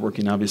Monzer's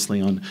working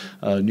obviously on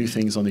new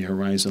things on the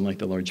horizon, like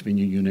the large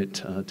venue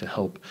unit to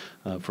help,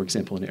 for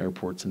example, in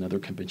airports and other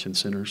convention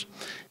centers.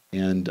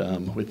 And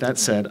with that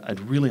said,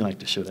 I'd really like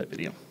to show that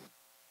video.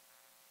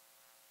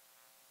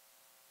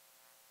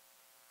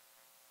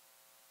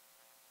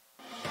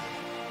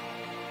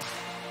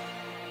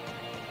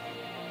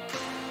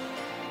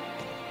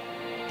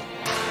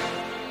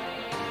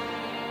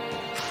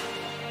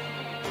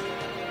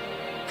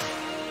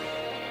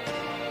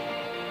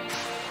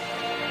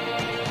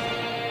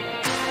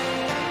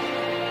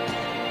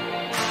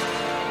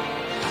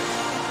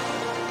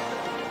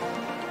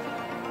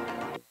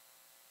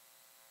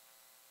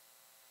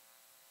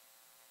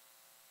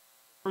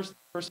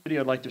 First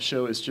video I'd like to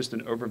show is just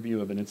an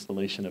overview of an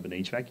installation of an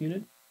HVAC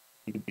unit.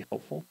 It could be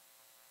helpful.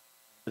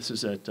 This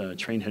is at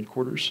train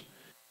headquarters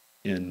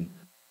in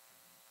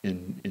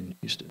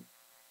Houston.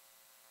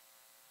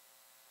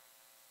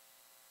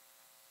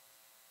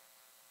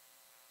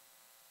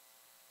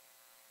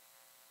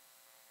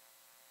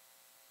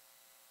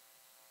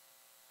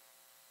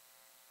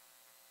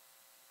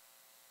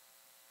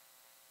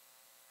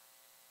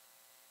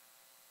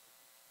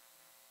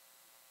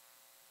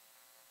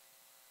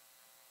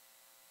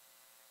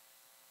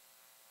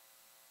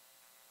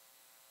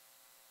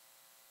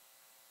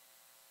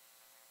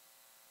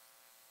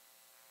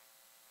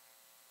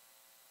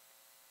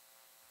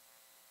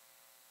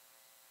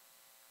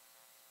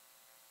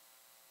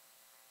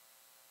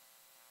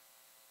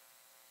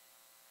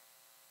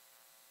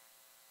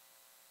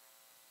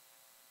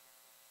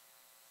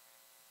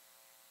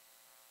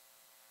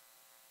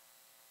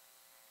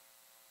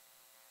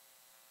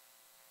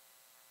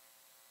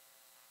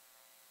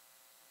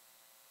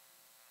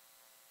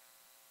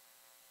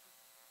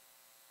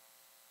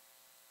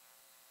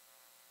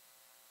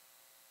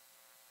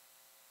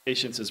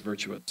 Patience is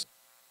virtuous.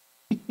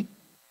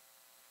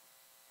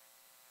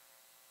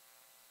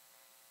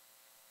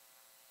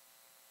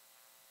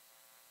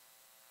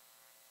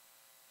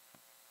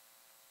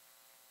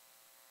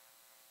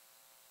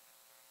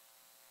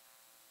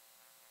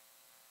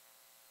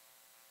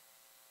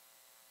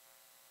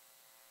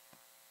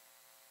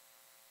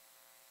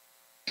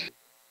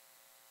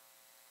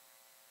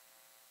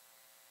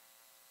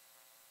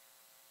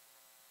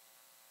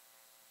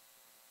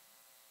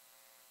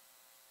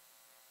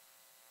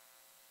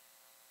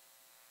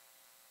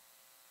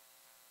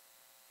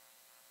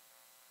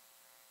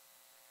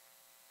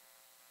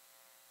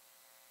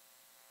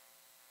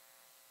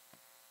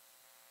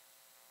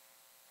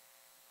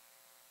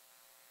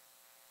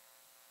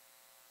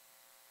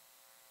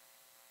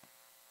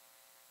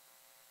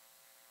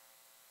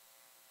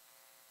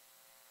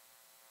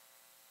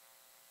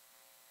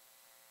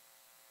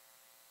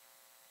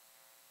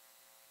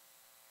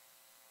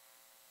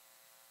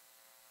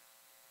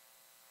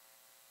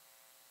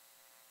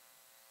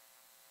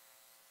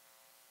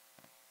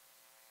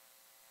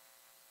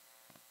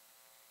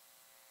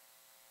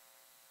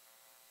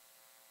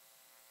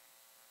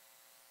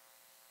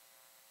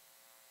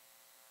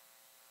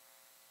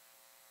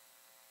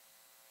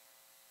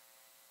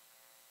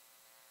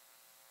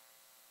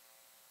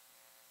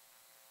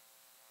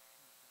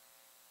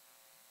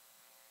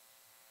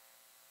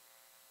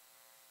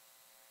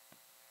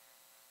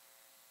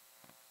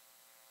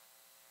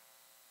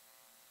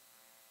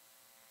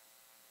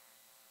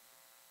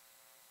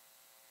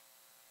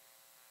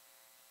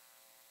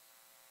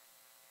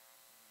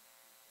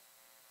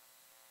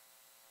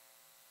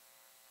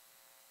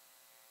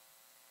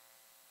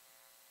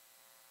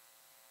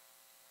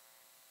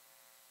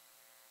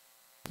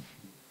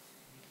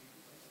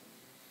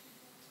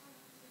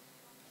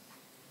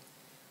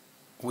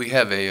 We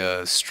have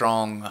a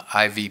strong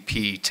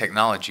IVP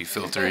technology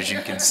filter, as you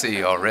can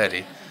see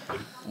already.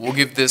 We'll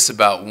give this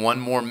about 1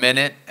 more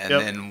minute, and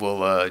then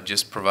we'll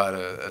just provide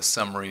a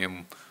summary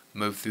and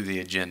move through the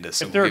agenda.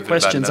 So If there we'll are give it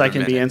about questions, I another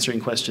can be minute. answering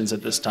questions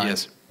at this time.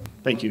 Yes.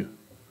 Thank you.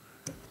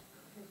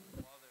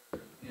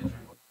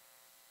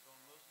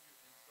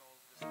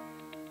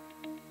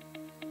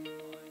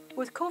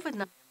 With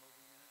COVID-19.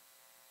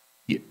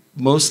 Yeah,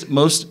 most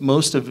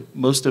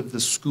of the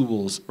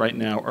schools right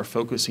now are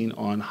focusing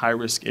on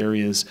high-risk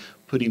areas,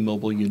 putting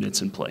mobile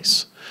units in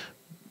place.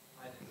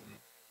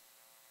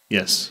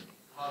 Yes.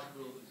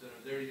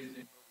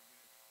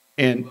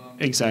 And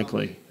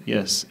exactly,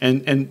 yes.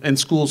 And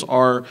schools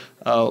are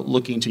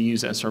looking to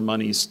use ESSER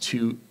monies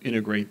to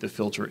integrate the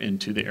filter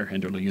into the air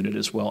handler unit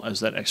as well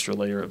as that extra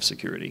layer of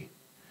security.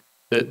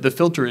 The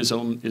filter is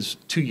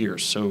 2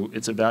 years, so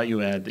it's a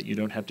value add that you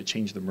don't have to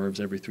change the MERVs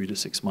every 3 to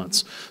 6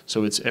 months.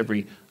 So it's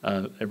every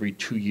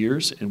 2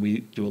 years, and we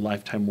do a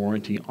lifetime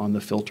warranty on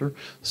the filter.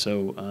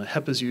 So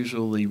HEPAs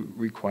usually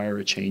require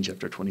a change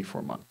after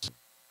 24 months.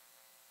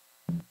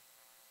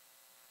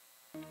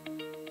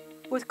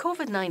 With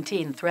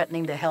COVID-19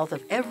 threatening the health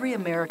of every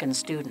American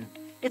student,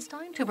 it's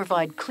time to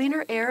provide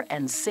cleaner air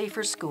and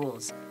safer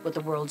schools with the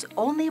world's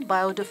only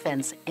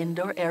biodefense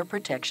indoor air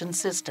protection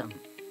system.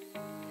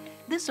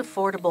 This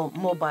affordable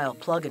mobile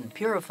plug-and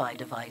purify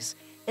device,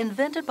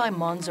 invented by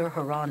Manzoor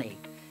Harani,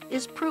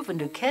 is proven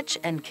to catch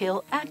and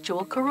kill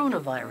actual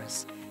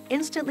coronavirus,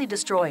 instantly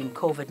destroying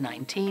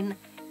COVID-19,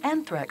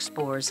 anthrax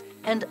spores,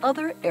 and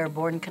other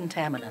airborne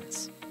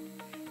contaminants.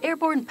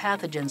 Airborne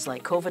pathogens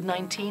like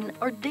COVID-19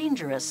 are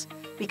dangerous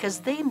because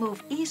they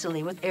move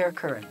easily with air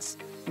currents,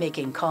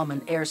 making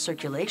common air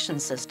circulation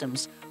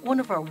systems one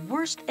of our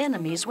worst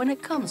enemies when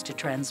it comes to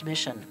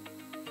transmission.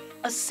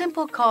 A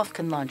simple cough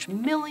can launch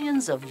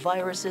millions of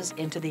viruses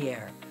into the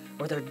air,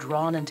 or they're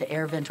drawn into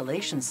air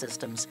ventilation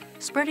systems,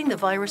 spreading the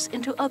virus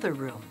into other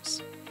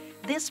rooms.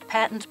 This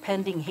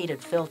patent-pending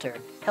heated filter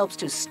helps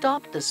to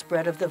stop the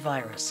spread of the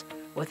virus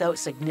without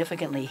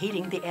significantly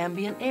heating the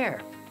ambient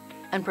air,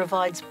 and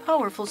provides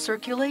powerful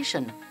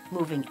circulation,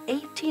 moving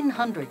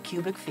 1,800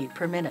 cubic feet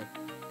per minute,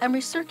 and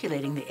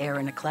recirculating the air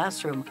in a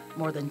classroom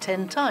more than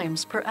 10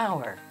 times per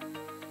hour.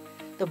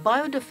 The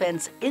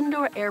BioDefense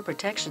Indoor Air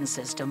Protection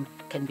System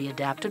can be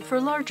adapted for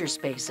larger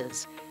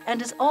spaces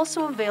and is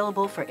also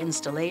available for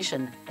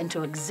installation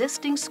into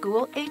existing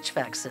school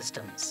HVAC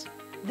systems.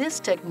 This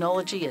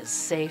technology is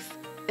safe,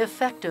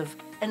 effective,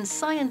 and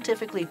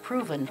scientifically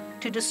proven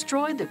to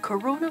destroy the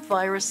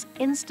coronavirus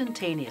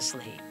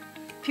instantaneously,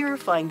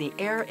 purifying the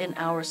air in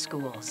our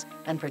schools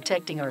and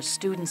protecting our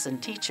students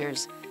and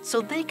teachers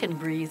so they can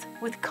breathe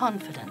with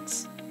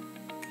confidence.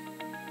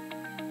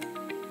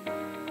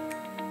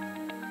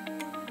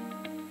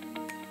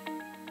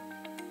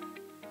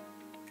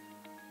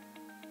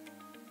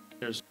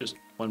 There's just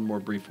one more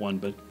brief one,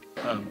 but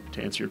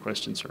to answer your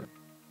question, sir.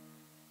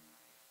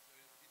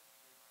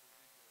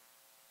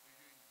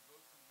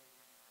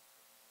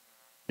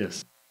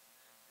 Yes.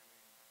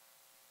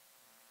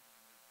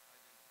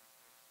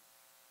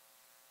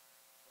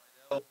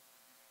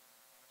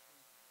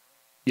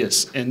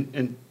 Yes,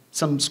 and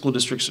some school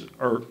districts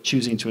are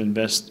choosing to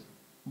invest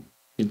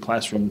in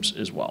classrooms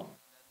as well.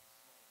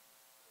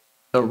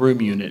 The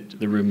room unit,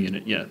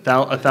 yeah,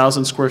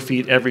 1,000 square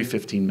feet every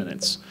 15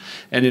 minutes.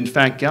 And in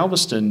fact,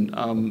 Galveston,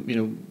 you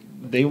know,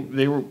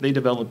 they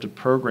developed a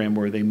program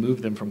where they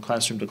moved them from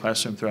classroom to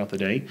classroom throughout the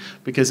day,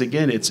 because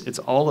again, it's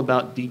all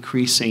about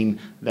decreasing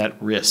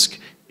that risk,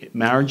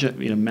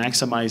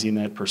 maximizing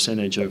that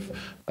percentage of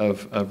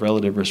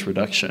relative risk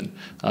reduction.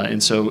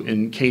 And so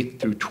in K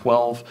through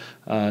 12,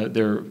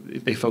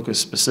 they focus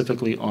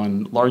specifically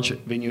on large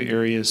venue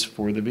areas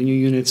for the venue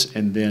units,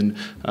 and then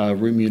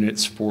room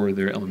units for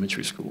their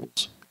elementary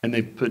schools. And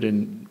they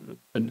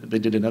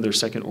did another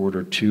second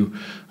order to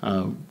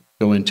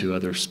go into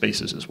other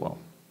spaces as well.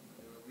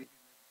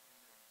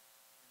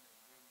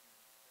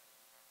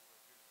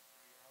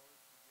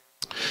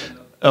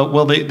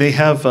 Well, they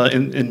have,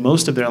 in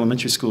most of their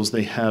elementary schools,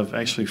 they have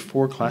actually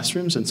 4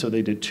 classrooms, and so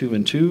they did 2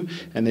 and 2,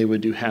 and they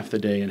would do half the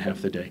day and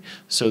half the day,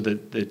 so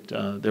that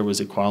there was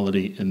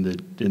equality in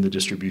the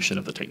distribution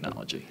of the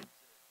technology.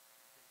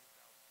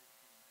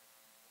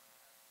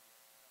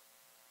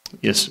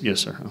 Yes,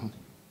 sir.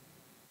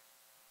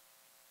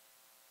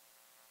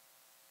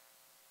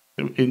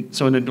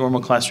 So in a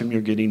normal classroom,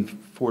 you're getting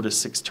 4 to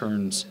 6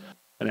 turns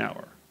an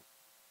hour,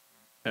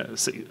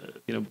 so, you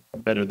know,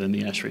 better than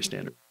the ASHRAE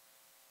standard.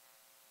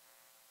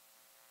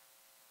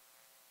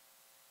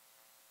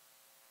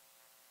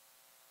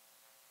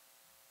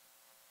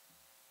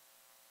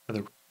 I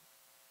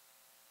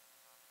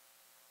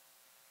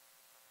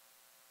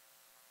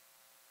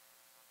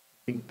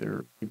think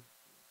they're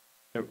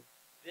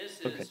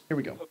okay. Here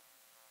we go.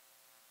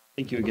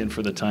 Thank you again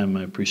for the time.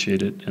 I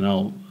appreciate it, and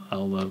I'll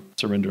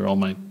surrender all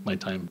my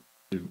time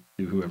to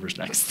whoever's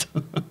next.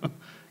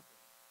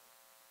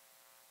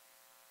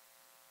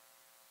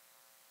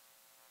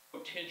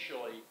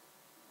 Potentially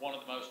one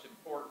of the most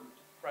important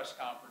press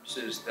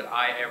conferences that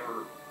I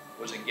ever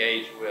was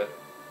engaged with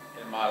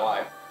in my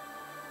life.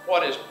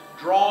 what has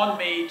drawn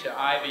me to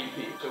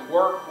IVP, to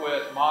work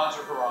with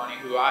Mansour Harani,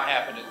 who I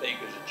happen to think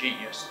is a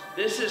genius.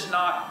 This is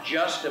not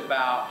just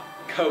about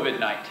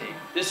COVID-19.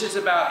 This is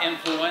about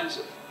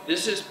influenza.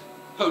 This is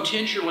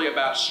potentially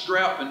about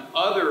strep and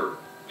other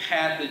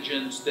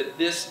pathogens that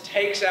this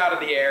takes out of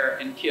the air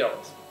and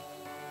kills.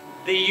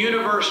 The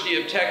University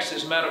of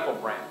Texas Medical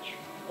Branch,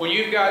 when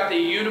you've got the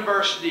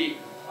University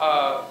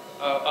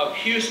of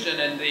Houston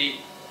and the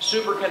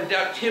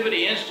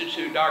Superconductivity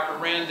Institute, Dr.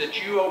 Wren,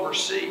 that you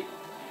oversee,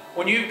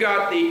 when you've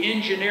got the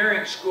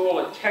engineering school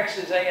at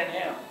Texas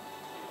A&M,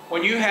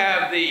 when you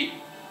have the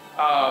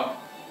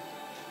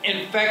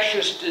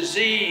infectious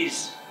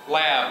disease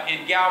lab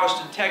in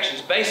Galveston,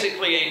 Texas,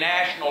 basically a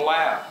national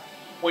lab,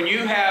 when you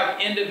have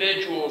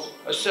individuals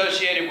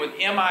associated with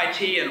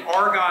MIT and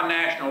Argonne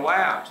National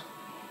Labs,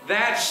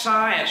 that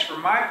science,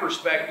 from my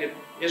perspective,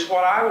 is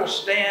what I will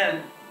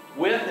stand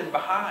with and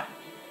behind.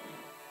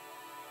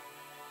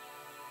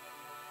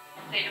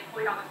 They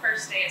deployed on the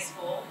first day of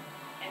school,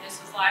 and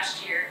this was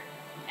last year.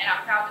 And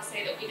I'm proud to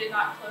say that we did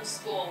not close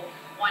school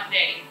one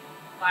day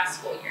last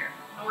school year,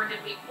 nor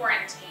did we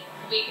quarantine.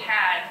 We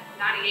had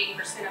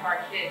 98% of our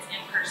kids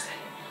in person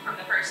from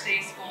the first day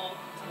of school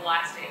to the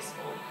last day of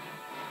school.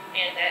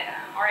 And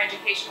that our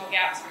educational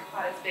gaps are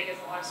not as big as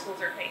a lot of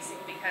schools are facing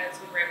because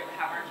we were able to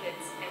have our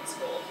kids in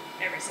school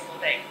every single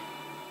day.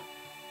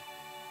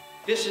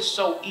 This is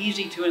so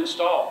easy to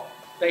install.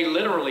 They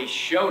literally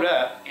showed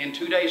up, and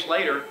 2 days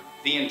later,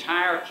 the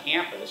entire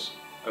campus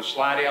of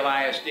Slidell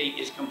ISD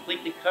is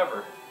completely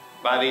covered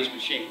by these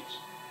machines.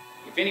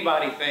 If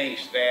anybody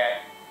thinks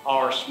that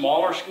our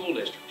smaller school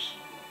districts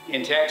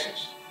in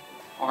Texas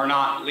are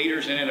not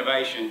leaders in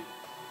innovation,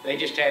 they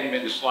just hadn't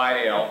been to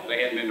Slidell,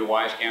 they hadn't been to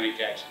Wise County,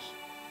 Texas.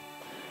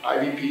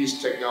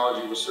 IVP's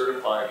technology was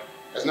certified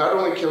as not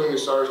only killing the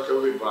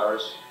SARS-CoV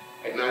virus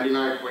at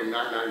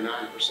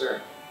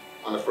 99.999%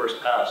 on the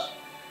first pass,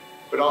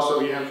 but also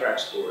the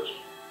anthrax scores.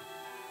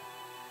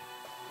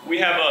 We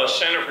have a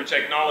Center for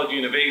Technology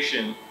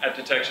Innovation at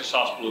the Texas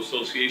Hospital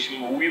Association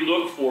where we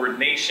look for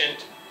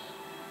nascent,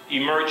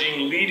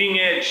 emerging,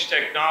 leading-edge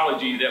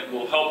technology that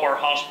will help our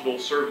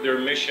hospitals serve their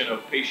mission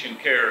of patient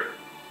care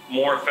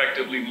more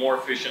effectively, more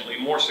efficiently,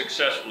 more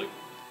successfully.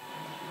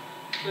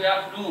 Good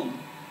afternoon.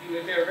 You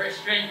will feel very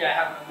strange to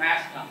have a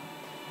mask on.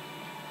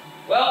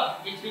 Well,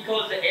 it's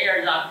because the air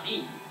is not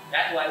clean.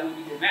 That's why we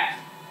need a mask.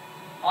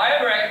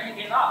 However, I can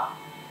take it off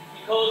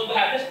because we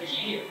have this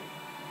machine here.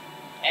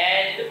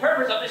 And the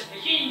purpose of these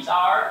machines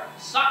are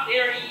suck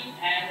air in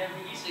and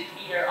release the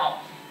clean air out.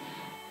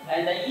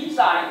 And then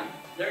inside,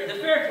 there is a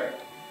filter.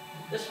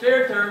 This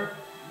filter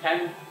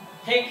can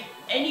take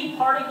any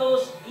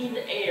particles in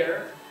the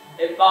air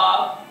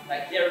above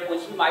like 0.3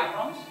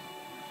 microns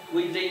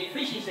with the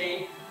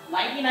efficiency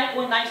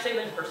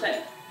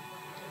 99.97%.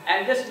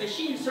 And this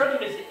machine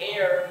circulates the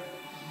air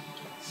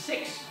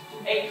 6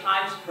 to 8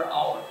 times per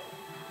hour.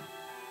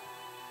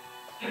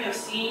 You have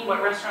seen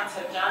what restaurants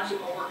have done to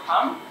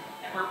overcome,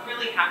 and we're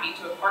really happy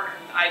to have partnered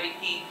with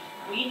IVP.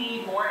 We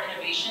need more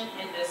innovation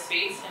in this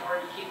space in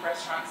order to keep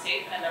restaurants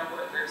safe and their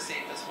workers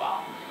safe as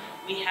well.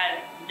 We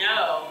had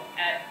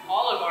at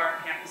all of our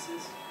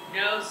campuses,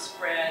 no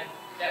spread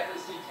that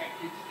was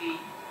detected to be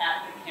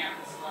at the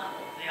campus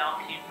level. They all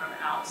came from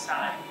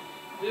outside.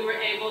 We were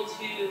able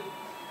to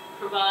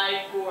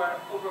provide for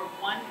over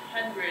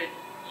 100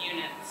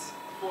 units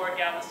for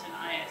Galveston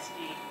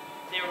ISD.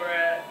 There were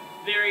a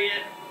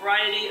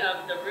variety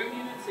of the room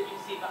units that you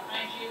see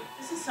behind you.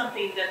 This is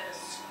something that the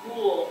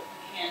school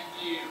can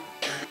do.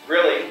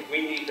 Really,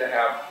 we need to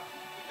have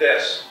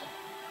this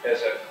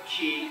as a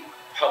key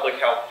public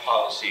health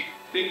policy.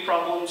 Big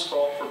problems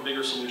call for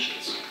bigger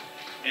solutions.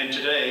 And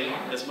today,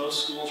 as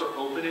most schools are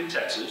open in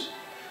Texas,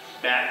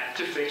 back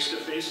to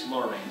face-to-face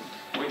learning,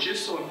 which is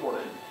so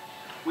important,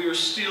 we are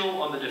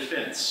still on the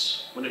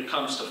defense when it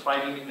comes to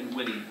fighting and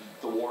winning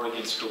the war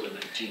against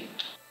COVID-19.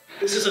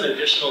 This is an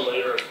additional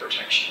layer of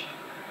protection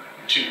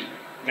to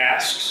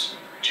masks,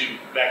 to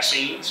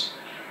vaccines,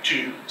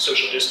 to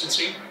social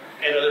distancing,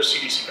 and other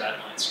CDC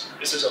guidelines.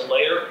 This is a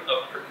layer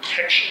of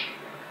protection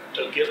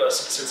to give us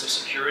a sense of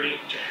security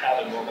to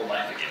have a normal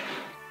life again.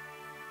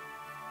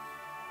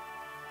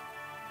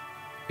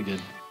 Very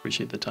good.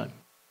 Appreciate the time.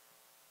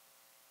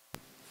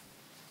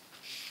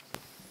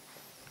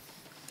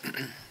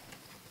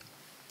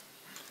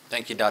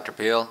 Thank you, Dr.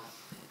 Peel.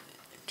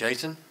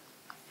 Jason?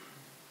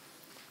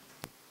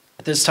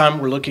 At this time,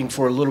 we're looking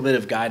for a little bit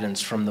of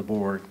guidance from the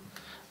board.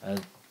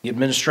 The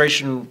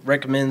administration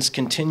recommends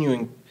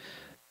continued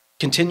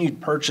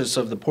purchase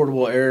of the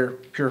portable air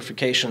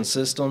purification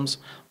systems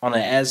on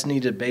an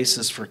as-needed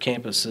basis for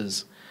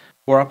campuses.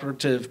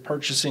 Cooperative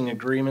purchasing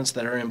agreements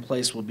that are in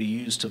place will be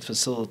used to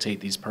facilitate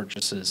these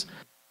purchases.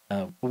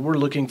 What we're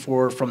looking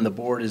for from the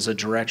board is a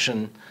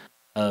direction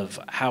of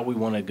how we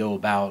want to go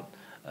about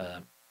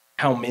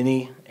how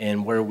many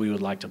and where we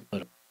would like to put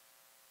them.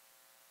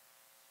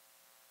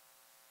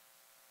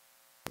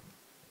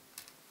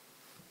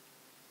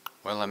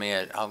 Well,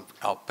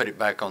 I'll put it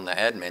back on the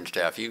admin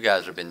staff. You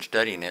guys have been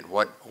studying it.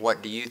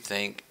 What do you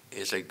think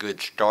is a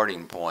good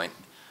starting point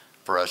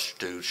for us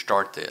to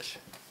start this?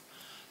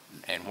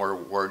 And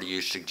where do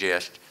you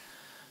suggest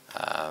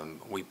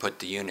we put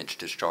the units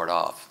to start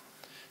off?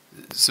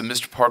 So,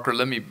 Mr. Parker,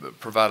 let me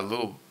provide a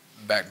little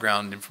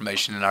background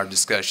information in our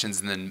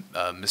discussions, and then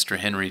Mr.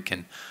 Henry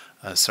can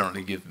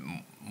certainly give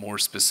more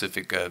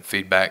specific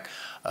feedback.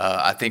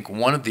 I think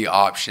one of the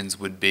options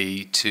would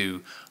be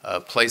to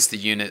place the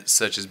unit,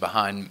 such as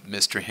behind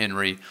Mr.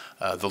 Henry,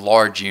 the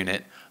large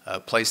unit,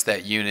 place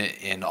that unit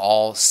in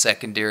all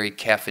secondary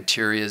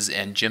cafeterias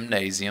and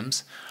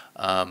gymnasiums.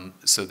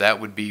 So that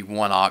would be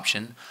one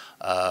option.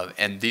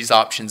 And these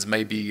options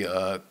may be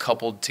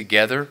coupled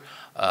together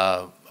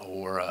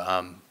or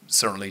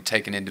certainly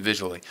taken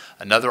individually.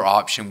 Another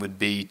option would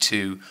be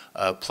to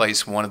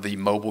place one of the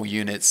mobile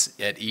units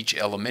at each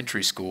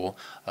elementary school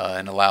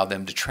and allow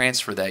them to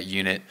transfer that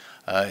unit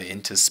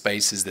into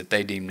spaces that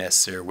they deem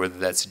necessary, whether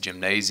that's a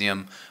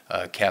gymnasium,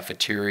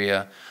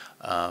 cafeteria,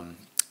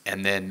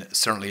 and then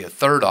certainly a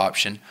third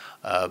option,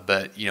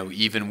 but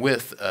even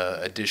with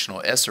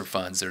additional ESSER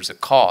funds, there's a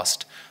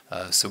cost,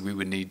 so we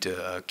would need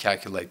to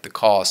calculate the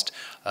cost.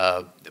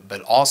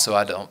 But also,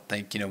 I don't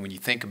think, when you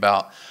think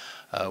about,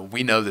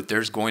 we know that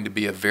there's going to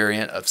be a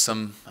variant of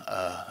some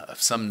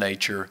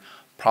nature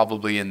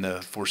probably in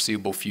the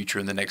foreseeable future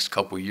in the next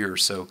couple of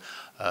years. So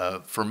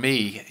for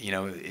me,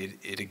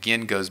 it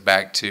again goes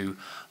back to,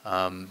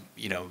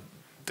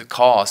 the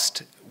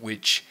cost,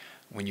 which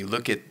when you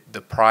look at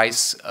the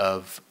price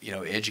of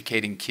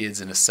educating kids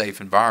in a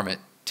safe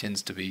environment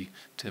tends to be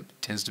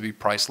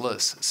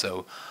priceless.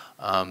 So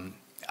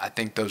I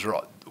think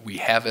we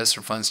have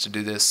ESSER funds to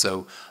do this.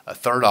 So a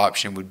third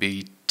option would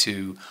be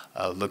to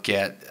look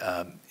at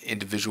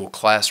individual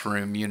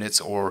classroom units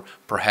or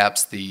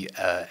perhaps the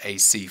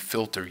AC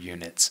filter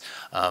units.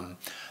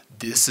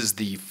 This is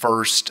the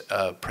first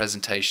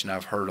presentation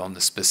I've heard on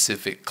the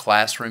specific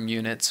classroom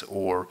units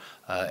or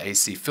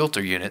AC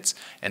filter units.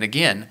 And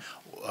again,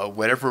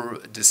 whatever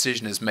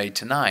decision is made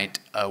tonight,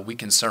 we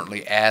can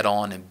certainly add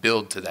on and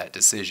build to that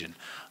decision.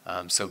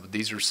 So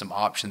these are some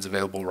options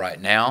available right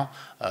now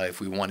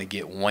if we want to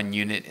get one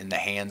unit in the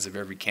hands of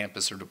every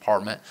campus or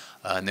department,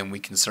 and then we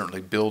can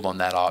certainly build on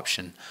that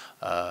option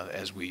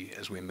as we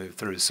move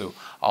through. So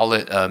I'll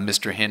let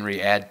Mr.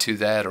 Henry add to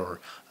that, or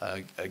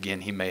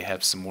again, he may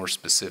have some more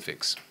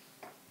specifics.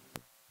 I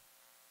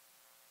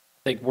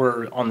think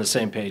we're on the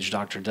same page,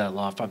 Dr.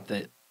 Detloff.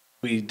 That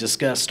we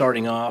discussed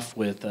starting off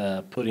with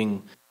at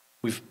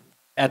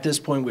this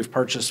point we've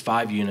purchased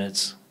 5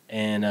 units,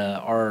 and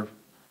our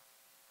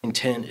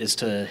intent is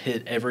to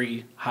hit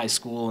every high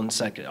school and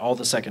all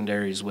the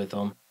secondaries with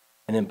them,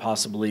 and then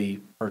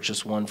possibly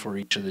purchase one for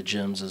each of the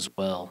gyms as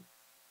well.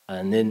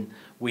 And then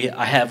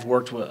I have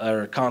worked with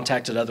or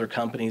contacted other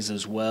companies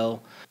as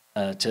well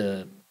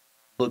to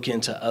look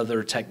into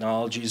other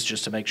technologies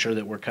just to make sure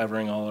that we're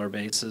covering all our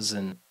bases,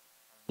 and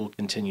we'll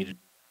continue to.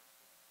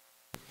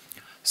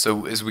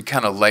 So as we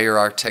kind of layer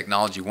our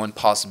technology, one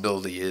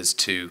possibility is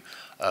to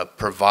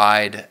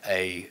provide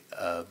a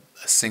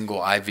single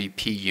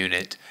IVP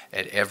unit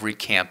at every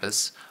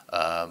campus,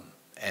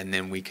 and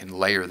then we can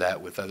layer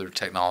that with other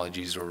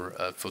technologies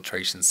or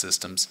filtration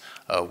systems,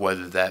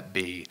 whether that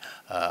be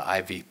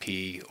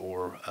IVP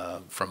or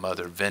from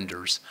other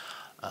vendors.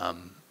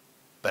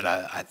 But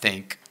I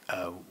think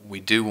we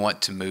do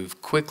want to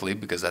move quickly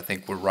because I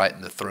think we're right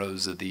in the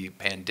throes of the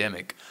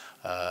pandemic.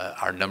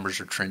 Our numbers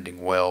are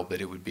trending well,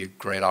 but it would be a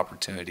great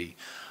opportunity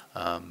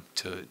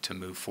to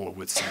move forward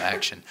with some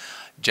action.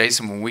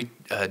 Jason, when we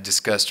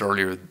discussed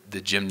earlier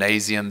the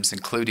gymnasiums,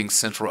 including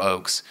Central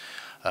Oaks,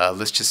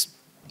 let's just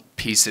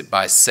piece it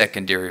by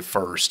secondary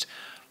first.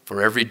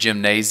 For every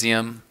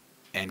gymnasium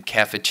and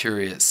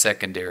cafeteria at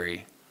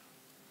secondary,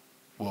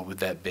 what would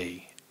that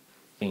be?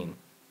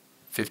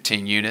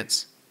 15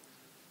 units.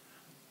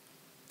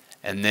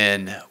 And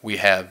then we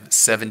have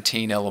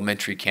 17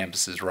 elementary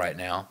campuses right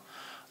now.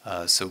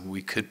 So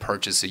we could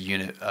purchase a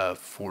unit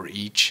for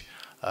each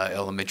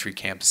elementary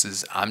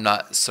campuses. I'm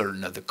not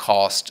certain of the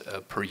cost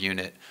per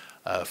unit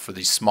for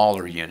these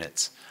smaller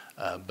units.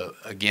 But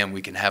again,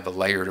 we can have a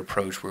layered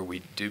approach where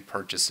we do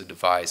purchase a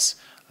device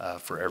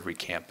for every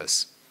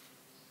campus.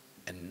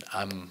 And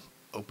I'm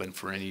open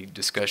for any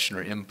discussion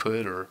or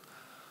input or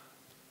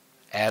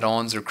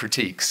add-ons or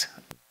critiques.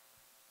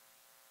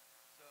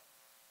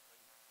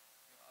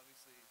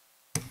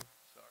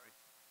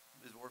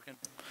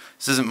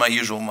 This isn't my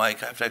usual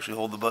mic. I have to actually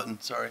hold the button.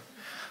 Sorry.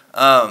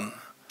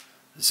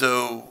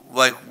 So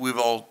like we've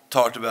all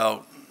talked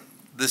about,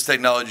 this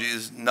technology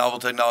is novel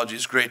technology.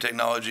 It's great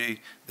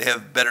technology. They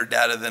have better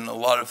data than a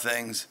lot of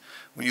things.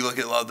 When you look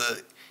at a lot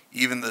of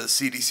even the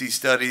CDC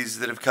studies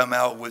that have come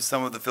out with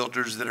some of the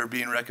filters that are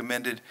being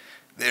recommended,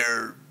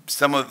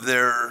 some of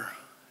their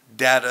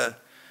data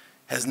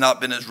has not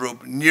been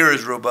near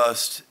as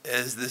robust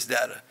as this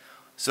data.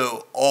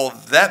 So all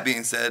of that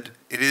being said,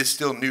 it is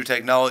still new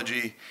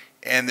technology,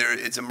 and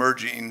it's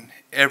emerging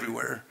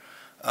everywhere.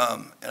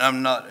 And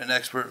I'm not an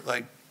expert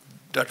like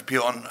Dr.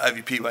 Peel on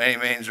IVP by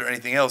any means or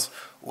anything else.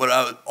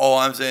 All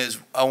I'm saying is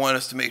I want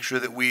us to make sure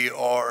that we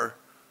are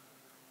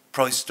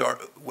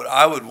what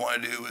I would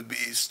want to do would be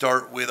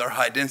start with our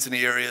high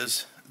density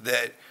areas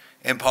that,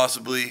 and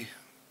possibly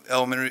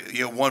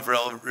elementary, one for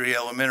every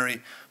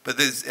elementary. But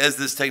as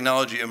this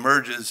technology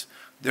emerges,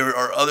 there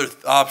are other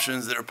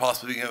options that are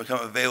possibly going to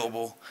become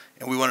available,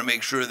 and we want to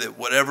make sure that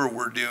whatever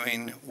we're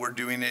doing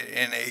it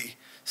in a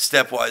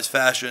stepwise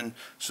fashion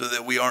so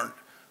that we aren't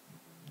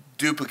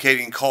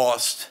duplicating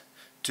cost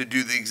to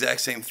do the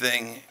exact same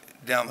thing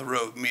down the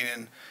road.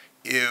 Meaning,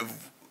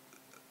 if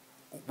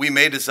we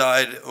may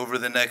decide over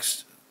the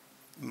next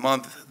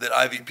month that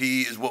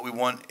IVP is what we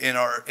want in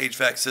our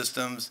HVAC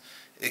systems,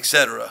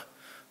 etc.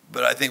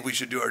 But I think we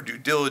should do our due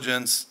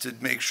diligence to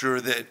make sure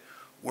that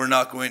we're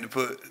not going to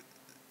put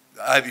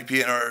IVP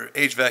in our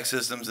HVAC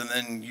systems and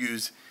then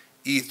use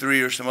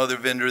E3 or some other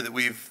vendor that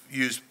we've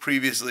used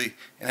previously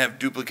and have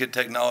duplicate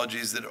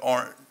technologies that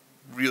aren't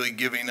really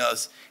giving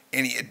us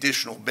any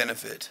additional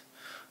benefit.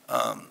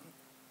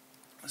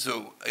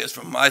 So I guess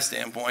from my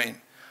standpoint,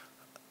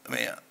 I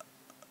mean,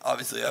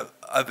 obviously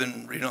I've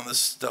been reading on this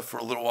stuff for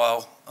a little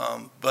while,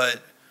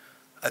 but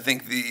I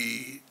think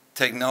the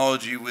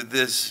technology with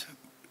this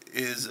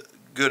is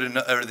good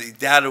enough, or the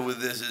data with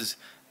this is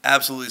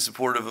absolutely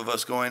supportive of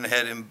us going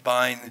ahead and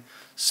buying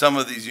some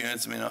of these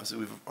units. I mean, obviously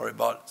we've already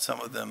bought some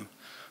of them.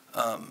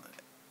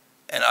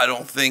 And I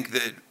don't think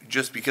that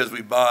just because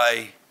we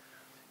buy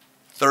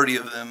 30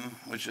 of them,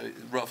 which is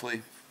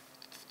roughly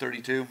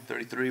 32,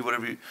 33,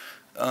 whatever,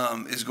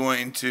 is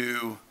going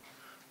to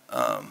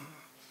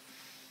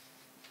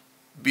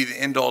be the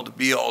end all to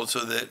be all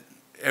so that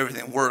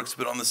everything works.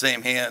 But on the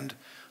same hand,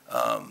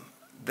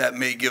 that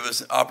may give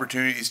us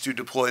opportunities to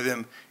deploy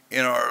them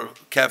in our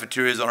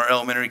cafeterias, on our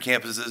elementary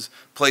campuses,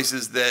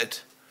 places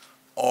that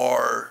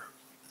are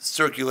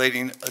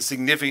circulating a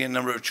significant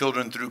number of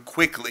children through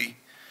quickly,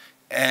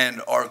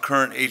 and our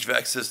current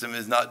HVAC system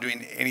is not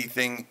doing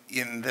anything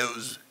in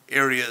those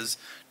areas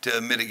to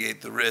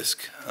mitigate the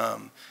risk.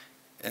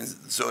 And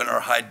so in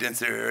our high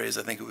density areas,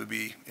 I think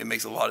it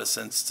makes a lot of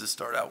sense to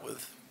start out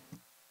with.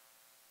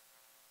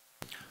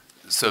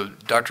 So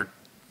Dr.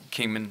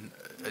 Kingman,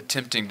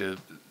 attempting to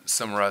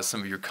summarize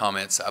some of your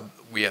comments,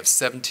 we have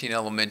 17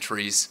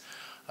 elementaries,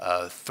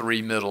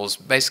 3 middles,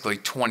 basically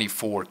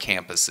 24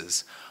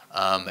 campuses.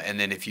 And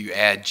then if you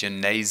add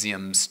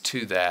gymnasiums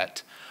to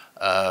that,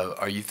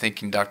 are you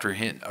thinking,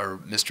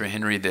 Mr.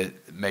 Henry,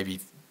 that maybe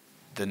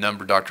the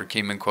number Dr.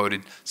 Kingman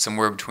quoted,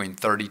 somewhere between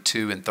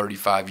 32 and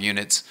 35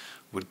 units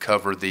would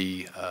cover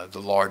the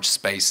large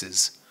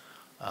spaces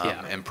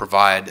and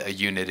provide a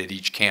unit at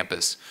each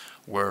campus?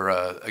 Where,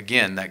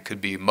 again, that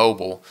could be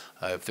mobile.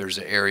 If there's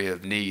an area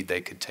of need,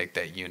 they could take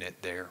that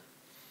unit there.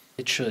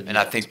 It should. And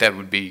I think that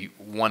would be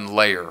one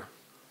layer.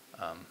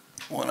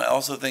 Well, and I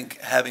also think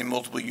having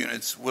multiple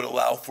units would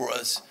allow for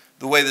us,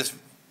 the way this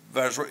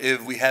virus,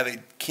 if we have a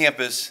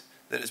campus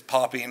that is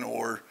popping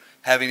or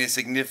having a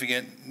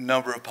significant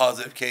number of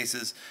positive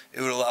cases, it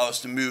would allow us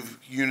to move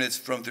units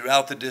from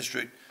throughout the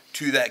district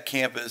to that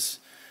campus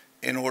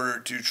in order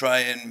to try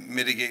and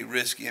mitigate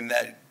risk in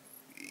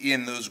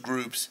those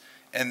groups,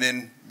 and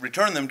then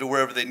return them to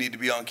wherever they need to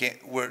be on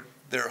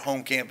their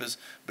home campus.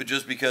 But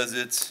just because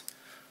it's,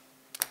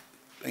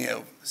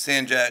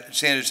 San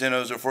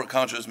Jacinto's or Fort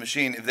Concho's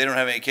machine, if they don't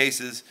have any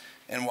cases,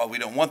 and while we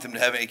don't want them to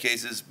have any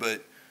cases,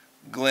 but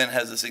Glenn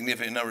has a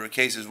significant number of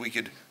cases, we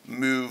could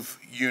move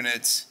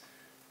units,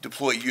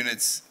 deploy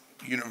units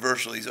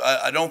universally. So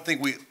I don't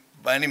think we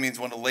by any means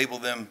want to label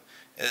them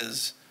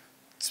as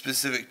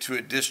specific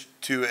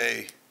to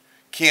a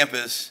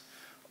campus,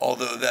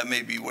 although that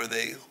may be where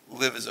they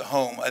live as a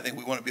home. I think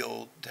we want to be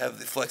able to have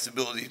the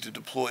flexibility to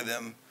deploy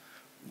them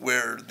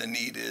where the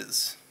need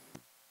is.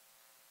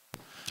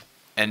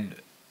 And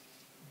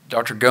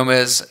Dr.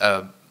 Gomez,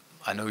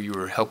 I know you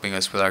were helping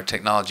us with our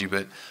technology,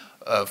 but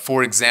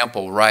for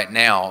example, right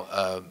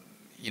now,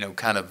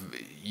 kind of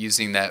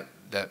using that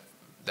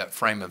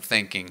frame of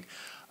thinking,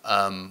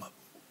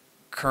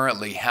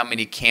 currently, how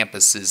many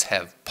campuses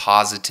have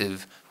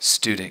positive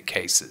student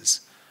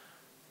cases?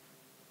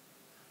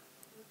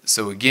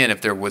 So again,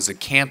 if there was a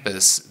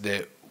campus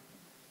that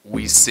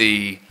we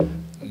see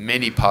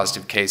many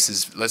positive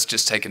cases, let's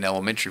just take an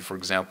elementary, for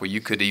example,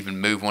 you could even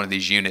move one of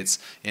these units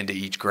into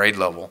each grade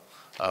level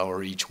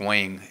or each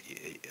wing,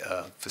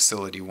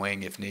 facility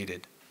wing if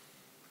needed.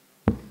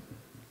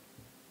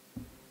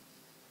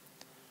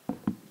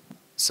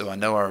 So I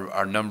know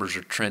our numbers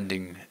are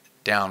trending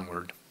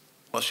downward.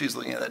 While she's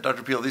looking at that,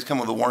 Dr. Peel, these come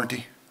with a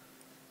warranty?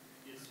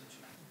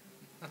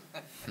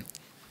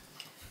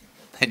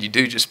 And you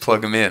do just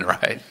plug them in,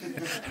 right?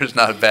 There's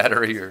not a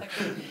battery or...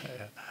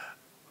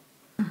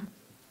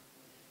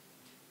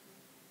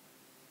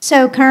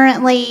 So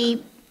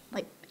currently,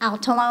 like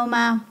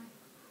Altaloma,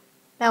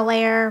 Bel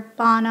Air,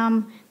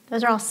 Bonham,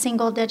 those are all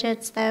single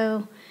digits,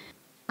 though.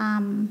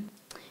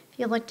 If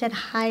you looked at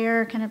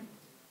higher, kind of,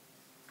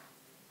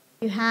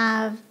 you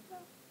have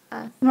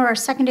some of our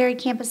secondary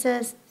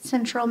campuses,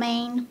 Central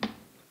Maine.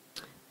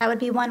 That would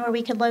be one where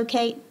we could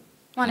locate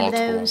one of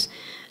those,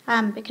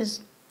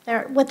 because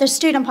with the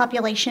student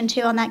population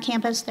too on that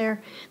campus, there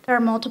are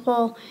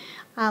multiple.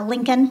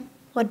 Lincoln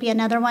would be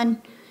another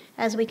one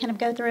as we kind of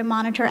go through and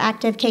monitor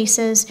active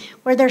cases.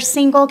 Where there's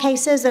single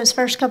cases, those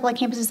first couple of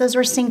campuses, those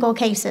were single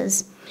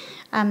cases.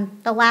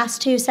 The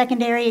last two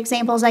secondary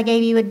examples I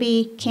gave you would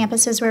be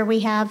campuses where we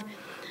have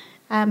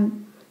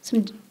some.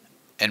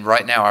 And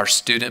right now, our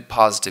student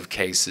positive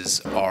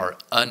cases are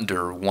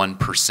under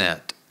 1%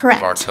 Correct.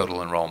 of our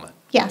total enrollment.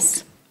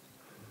 Yes.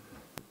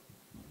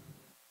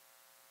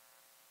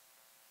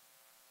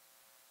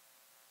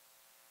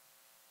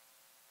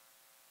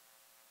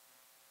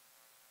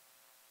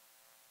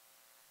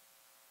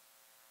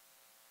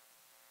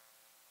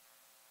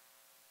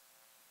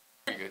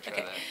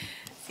 Okay.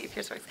 See if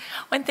yours works.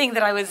 One thing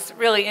that I was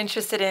really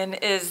interested in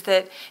is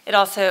that it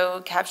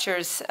also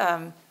captures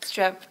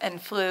strep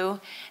and flu,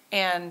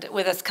 and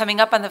with us coming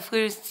up on the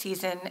flu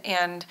season,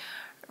 and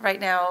right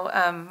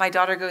now my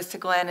daughter goes to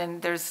Glenn,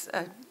 and there's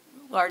a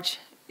large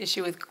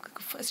issue with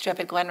strep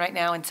at Glenn right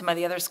now and some of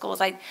the other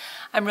schools.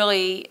 I'm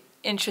really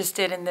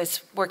interested in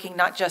this working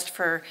not just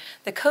for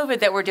the COVID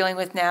that we're dealing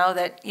with now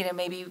that,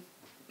 maybe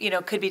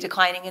could be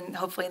declining and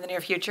hopefully in the near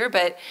future,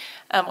 but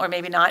or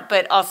maybe not,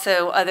 but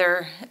also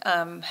other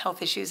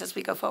health issues as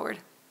we go forward.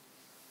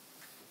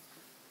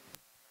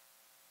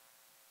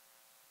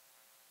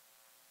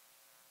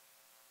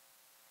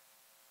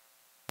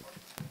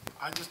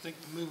 I just think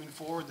moving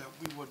forward that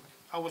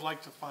I would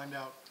like to find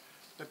out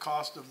the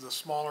cost of the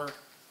smaller,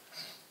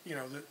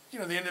 the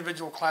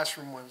individual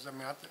classroom ones. I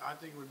mean, I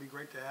think it would be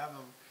great to have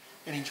them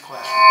in each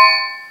classroom.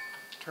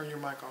 Turn your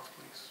mic off,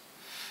 please.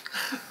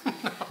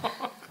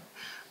 No.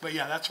 But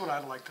yeah, that's what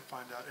I'd like to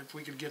find out, if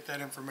we could get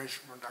that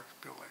information from Dr.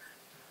 Bill later.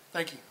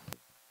 Thank you.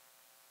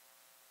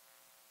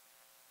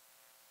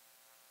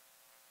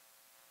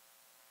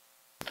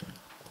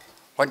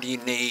 What do you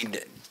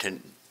need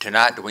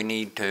tonight? Do we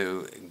need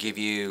to give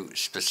you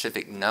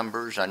specific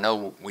numbers? I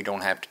know we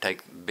don't have to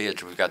take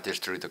bids. We've got this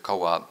through the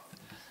co-op.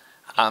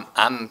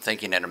 I'm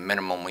thinking at a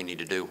minimum we need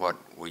to do what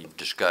we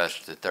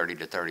discussed, the 30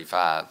 to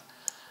 35.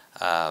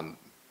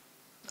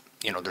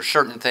 There's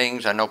certain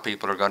things I know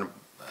people are going to,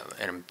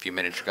 in a few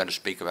minutes, are going to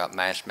speak about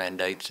mask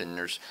mandates, and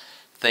there's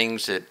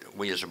things that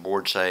we as a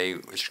board say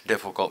it's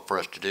difficult for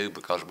us to do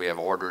because we have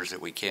orders that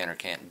we can or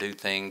can't do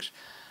things.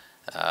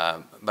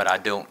 But I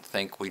don't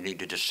think we need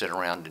to just sit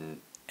around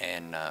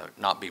and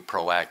not be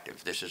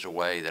proactive. This is a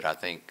way that I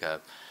think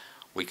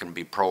we can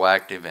be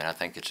proactive, and I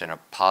think it's in a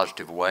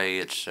positive way.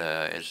 It's,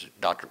 as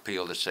Dr.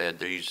 Peel has said,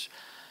 these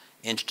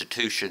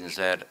institutions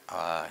that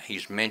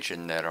he's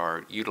mentioned that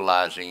are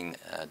utilizing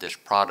this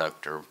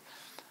product are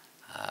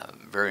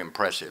very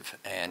impressive.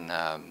 And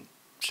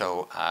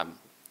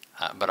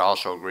but I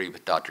also agree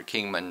with Dr.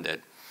 Kingman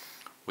that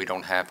we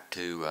don't have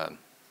to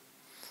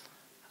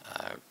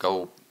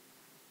go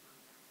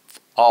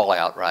all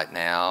out right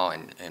now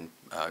and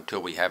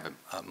until we have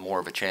more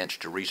of a chance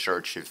to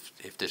research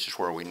if this is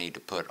where we need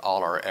to put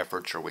all our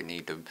efforts or we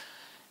need to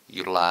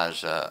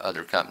utilize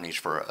other companies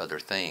for other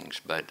things.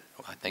 But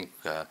I think,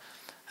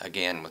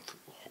 again, with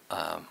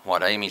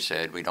what Amy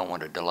said, we don't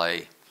want to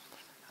delay,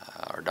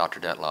 or Dr.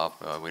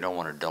 Detloff, we don't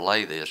want to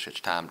delay this. It's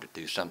time to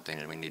do something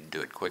and we need to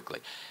do it quickly.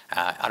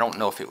 I don't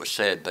know if it was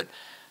said, but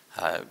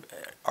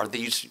are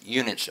these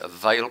units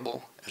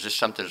available? Is this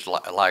something that's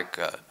like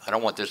I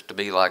don't want this to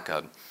be like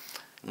a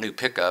new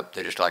pickup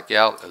that is like,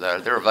 yeah,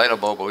 they're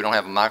available, but we don't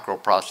have a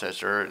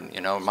microprocessor and,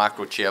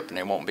 microchip, and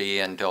they won't be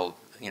in until,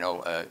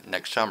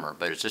 next summer.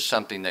 But is this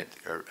something that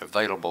are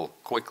available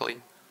quickly?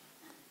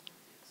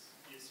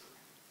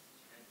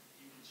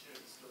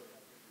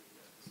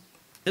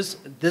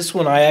 This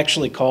one, I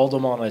actually called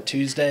them on a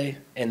Tuesday,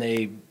 and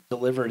they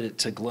delivered it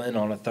to Glenn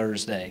on a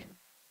Thursday.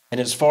 And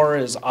as far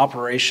as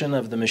operation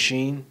of the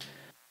machine,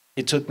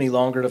 it took me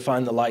longer to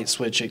find the light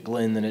switch at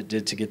Glenn than it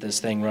did to get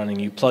this thing running.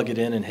 You plug it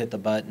in and hit the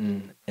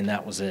button, and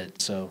that was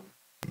it. So,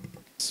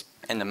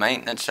 and the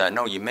maintenance, I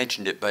know you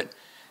mentioned it, but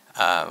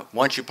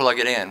once you plug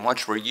it in,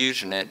 once we're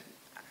using it,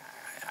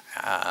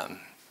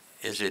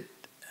 is it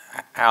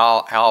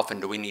how often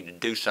do we need to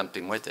do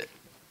something with it?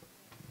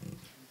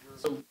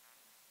 So,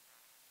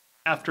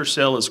 after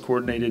sale is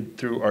coordinated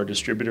through our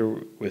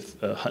distributor with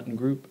Hutton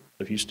Group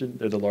of Houston.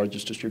 They're the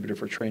largest distributor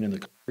for Trane in the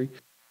country.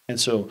 And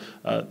so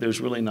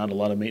there's really not a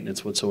lot of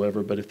maintenance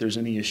whatsoever, but if there's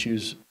any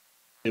issues,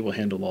 it will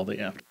handle all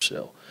the after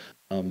sale.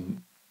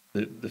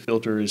 The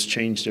filter is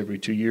changed every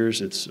 2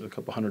 years. It's a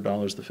couple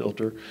 $100 the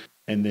filter.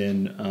 And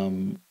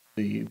then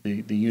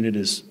the unit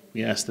is,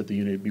 we ask that the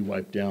unit be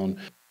wiped down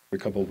for a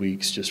couple of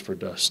weeks just for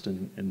dust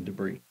and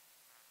debris.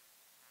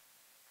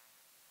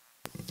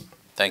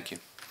 Thank you.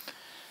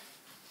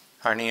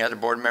 Any other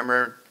board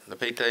member?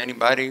 Lapita,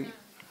 anybody?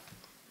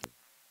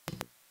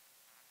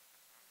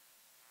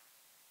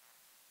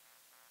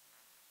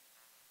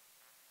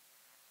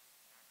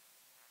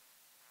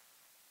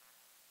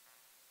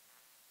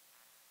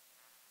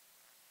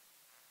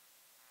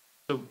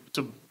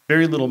 So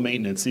very little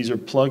maintenance. These are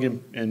plug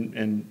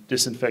and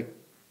disinfect.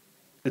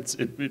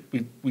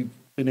 We've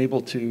been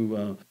able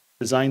to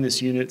design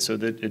this unit so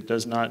that it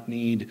does not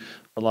need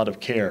a lot of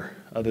care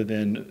other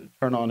than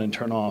turn on and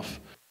turn off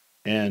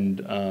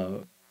and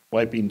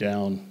wiping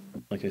down,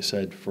 like I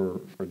said, for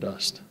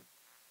dust.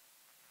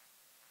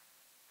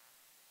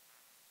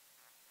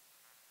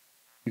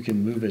 You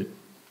can move it.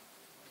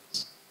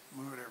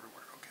 Move it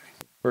everywhere, okay.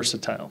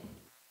 Versatile.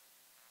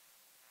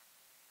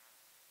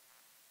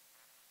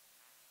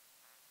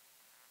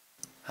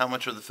 How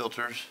much are the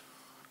filters?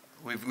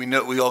 We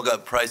know we all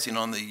got pricing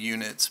on the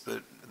units,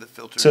 but the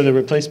filters. So the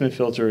replacement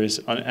filter is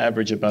on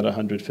average about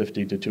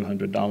 $150 to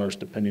 $200,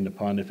 depending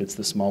upon if it's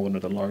the small one or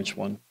the large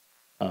one.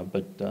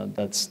 But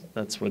that's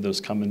where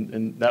those come in,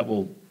 and that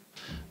we'll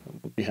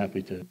be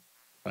happy to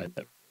provide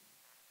that.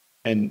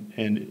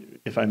 And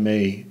if I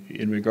may,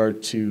 in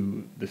regard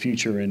to the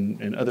future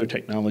and other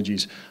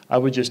technologies, I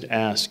would just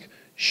ask,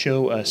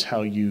 show us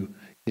how you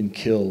can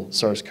kill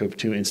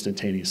SARS-CoV-2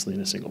 instantaneously in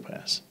a single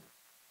pass.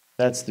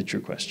 That's the true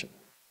question.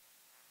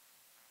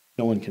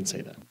 No one can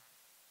say that.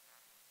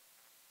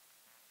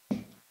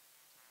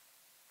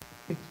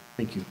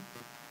 Thank you.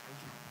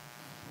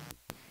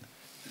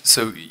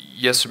 So,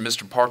 yes, sir,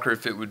 Mr. Parker,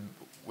 if it would,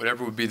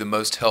 whatever would be the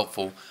most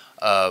helpful,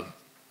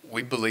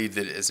 we believe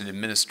that as an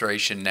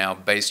administration now,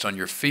 based on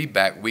your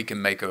feedback, we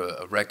can make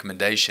a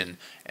recommendation,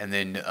 and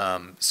then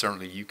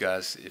certainly you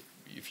guys,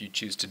 if you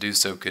choose to do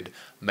so, could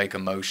make a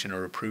motion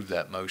or approve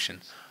that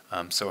motion.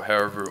 So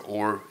however,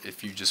 or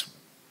if you just,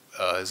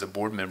 as a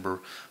board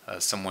member,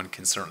 someone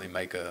can certainly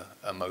make a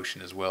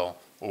motion as well,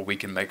 or we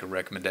can make a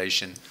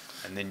recommendation,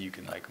 and then you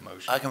can make a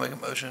motion. I can make a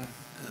motion.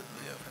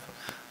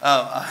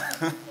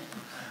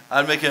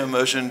 I'd make a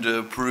motion to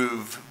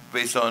approve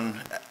based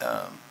on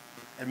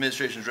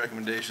administration's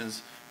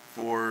recommendations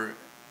for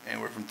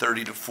anywhere from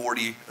 30 to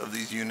 40 of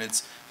these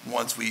units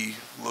once we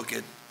look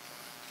at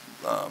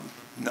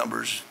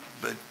numbers,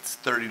 but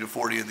 30 to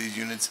 40 of these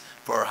units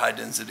for our high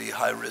density,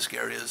 high risk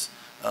areas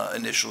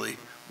initially,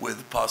 with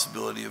the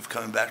possibility of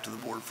coming back to the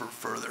board for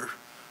further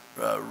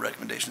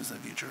recommendations in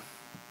the future.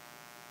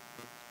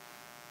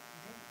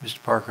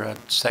 Mr. Parker,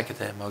 I'd second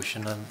that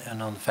motion,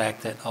 and on the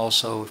fact that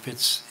also if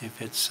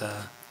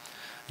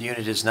the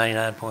unit is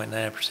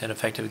 99.9%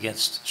 effective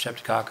against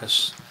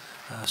Streptococcus,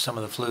 some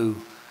of the flu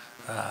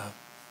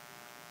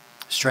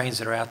strains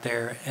that are out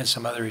there, and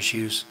some other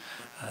issues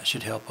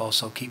should help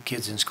also keep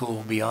kids in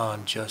school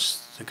beyond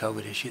just the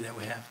COVID issue that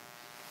we have.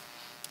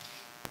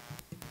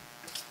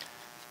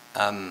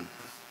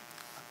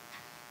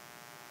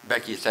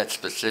 Becky, is that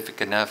specific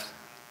enough?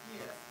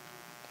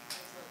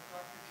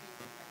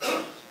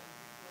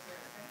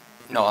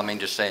 No, I mean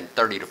just saying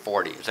 30 to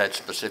 40. Is that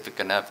specific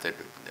enough that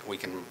we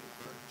can?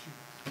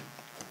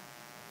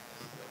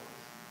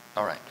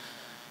 All right.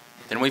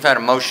 Then we've had a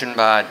motion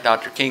by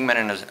Dr. Kingman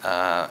and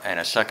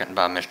a second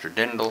by Mr.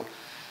 Dindal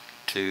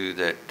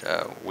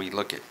that we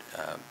look at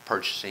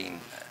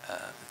purchasing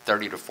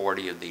 30 to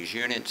 40 of these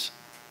units.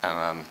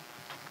 And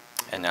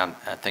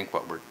I think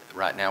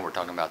right now we're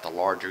talking about the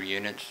larger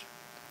units.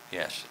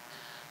 Yes.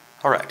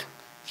 All right.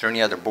 Is there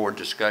any other board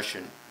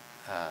discussion?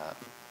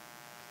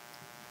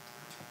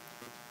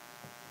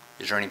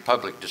 Is there any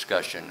public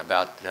discussion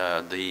about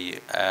the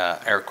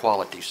air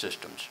quality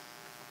systems?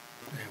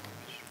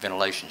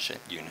 Ventilation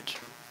units.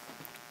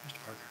 Mr.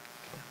 Parker.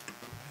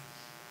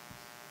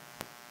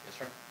 Yes,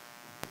 sir.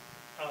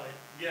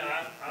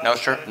 No,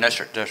 sir. No,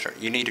 sir. No, sir.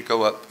 You need to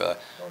go up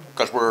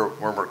because we're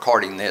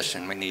recording this,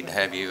 and we need to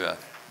have you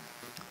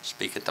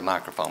speak at the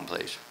microphone,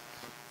 please.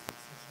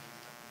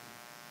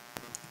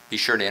 Be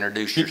sure to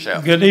introduce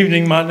yourself. Good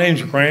evening. My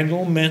name's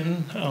Randall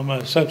Minton. I'm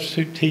a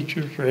substitute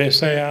teacher for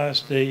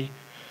SAISD.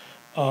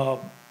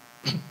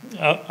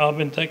 I've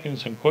been taking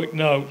some quick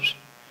notes,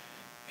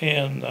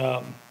 and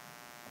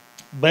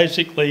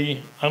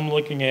basically I'm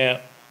looking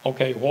at,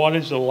 okay, what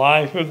is the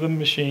life of the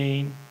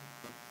machine?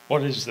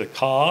 What is the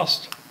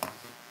cost?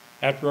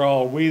 After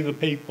all, we the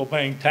people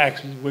paying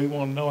taxes, we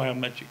want to know how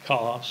much it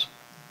costs.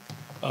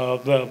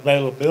 The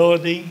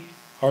availability,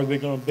 are they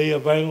going to be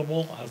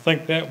available? I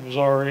think that was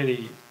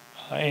already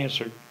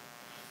answered.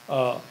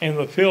 And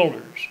the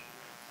filters.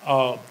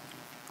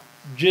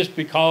 Just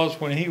because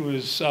when he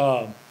was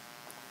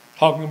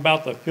talking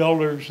about the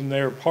filters and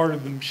they're part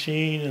of the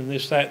machine and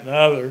this, that, and the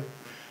other,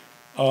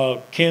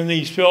 can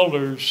these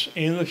filters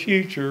in the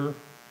future,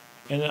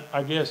 and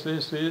I guess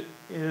this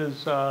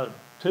is to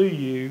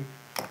you,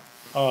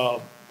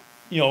 you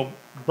know,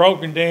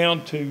 broken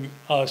down to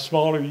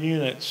smaller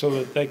units so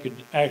that they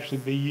could actually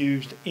be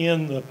used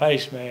in the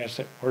face mask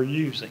that we're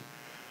using.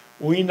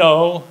 We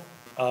know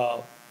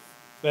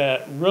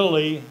that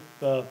really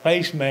the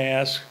face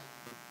masks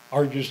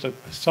are just a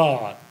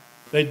facade.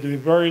 They do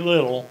very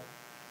little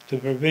to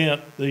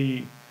prevent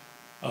the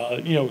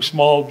you know,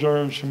 small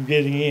germs from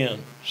getting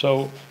in.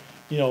 So,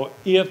 you know,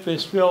 if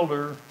this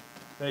filter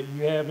that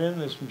you have in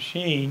this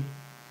machine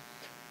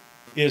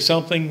is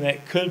something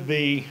that could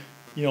be,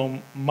 you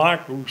know,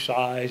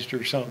 micro-sized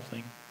or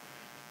something,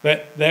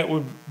 that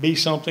would be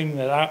something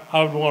that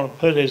I would want to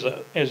put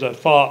as a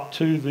thought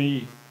to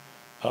the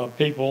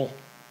people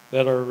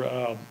that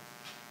are,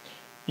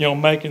 you know,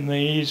 making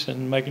these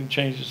and making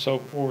changes, so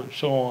forth and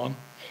so on.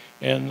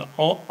 And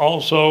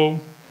also,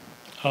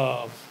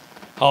 how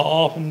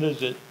often does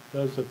the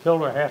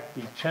filter have to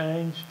be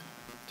changed?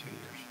 2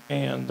 years.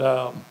 And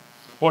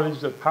what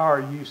is the power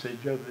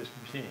usage of this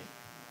machine?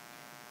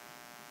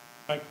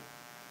 Thank you.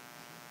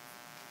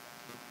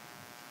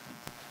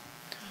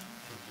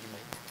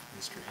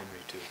 Mr. Henry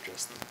to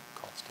address the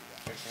cost of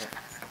that.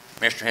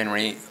 Mr.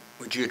 Henry,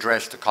 would you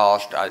address the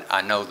cost?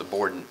 I know the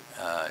board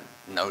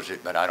knows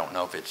it, but I don't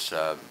know if it's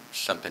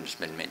something that's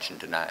been mentioned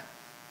tonight.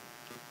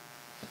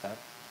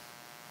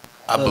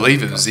 I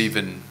believe it was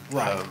even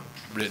Right.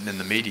 written in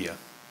the media.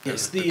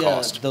 Yes, the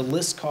cost. the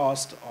list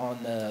cost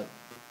on the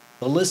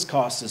list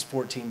cost is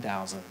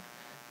 $14,000.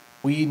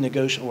 We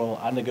negotiate. Well,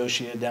 I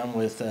negotiated down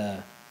with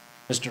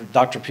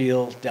Dr.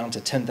 Peel down to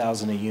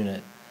 $10,000 a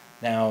unit.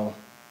 Now,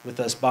 with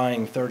us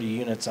buying 30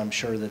 units, I'm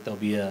sure that there'll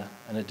be an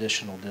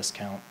additional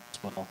discount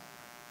as well.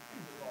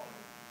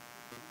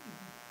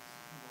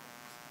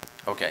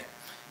 Okay,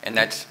 and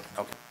that's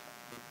okay.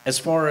 As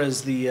far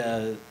as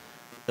the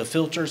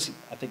filters,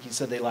 I think you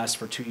said they last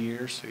for 2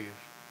 years. 2 years.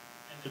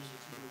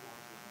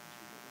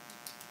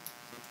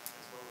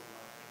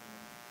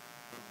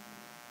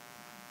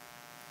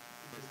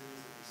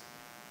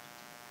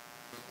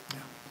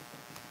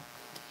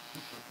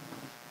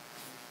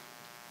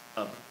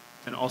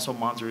 And also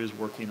Monster is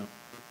working on.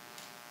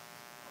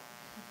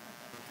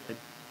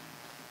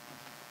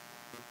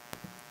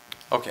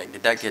 Okay,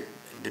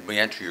 did we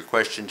answer your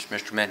questions,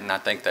 Mr. Minton? I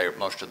think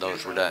most of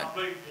those were done.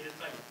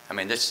 I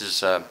mean, this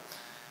is, as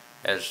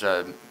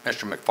Mr.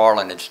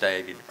 McFarland had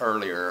stated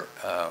earlier,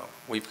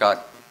 we've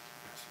got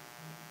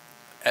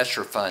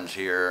ESSER funds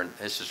here.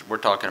 We're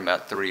talking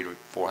about $300,000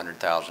 to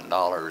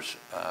 $400,000,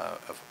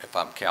 if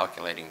I'm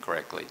calculating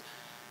correctly.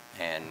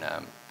 And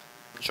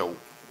so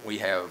we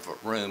have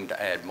room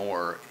to add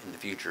more in the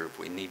future if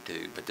we need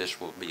to, but this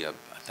will be I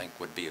think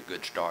would be a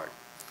good start.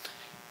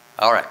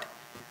 All right.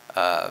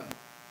 Are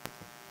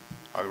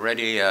we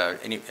ready?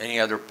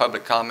 Any other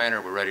public comment, or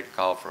are we ready to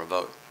call for a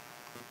vote?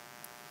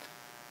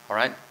 All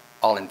right.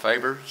 All in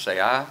favor, say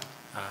aye.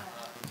 Aye.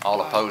 All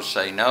opposed,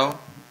 say no.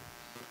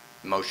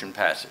 The motion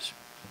passes.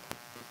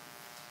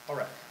 All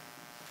right.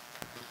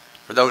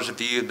 For those of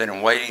you who've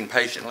been waiting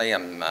patiently,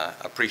 I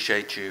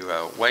appreciate you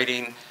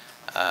waiting.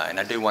 And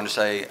I do want to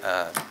say,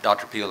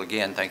 Dr. Peel,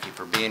 again, thank you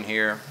for being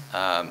here.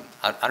 I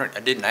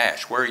didn't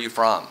ask, where are you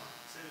from?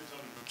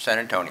 San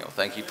Antonio.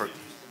 Thank you for.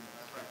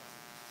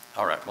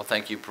 All right. Well,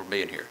 thank you for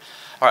being here.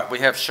 All right. We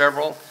have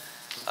several.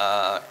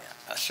 I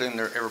assume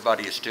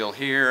everybody is still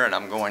here, and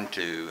I'm going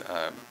to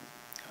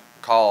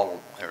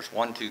call. There's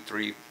 1, 2,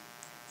 3,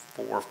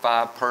 4,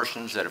 5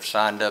 persons that have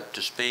signed up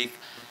to speak.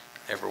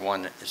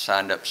 Everyone is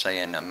signed up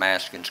saying a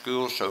mask in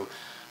school. So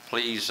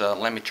please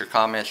limit your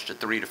comments to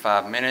 3 to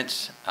 5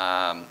 minutes.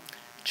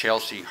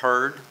 Chelsea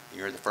Hurd,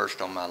 you're the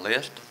first on my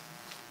list.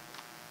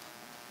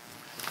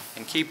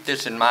 And keep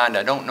this in mind,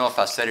 I don't know if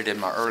I said it in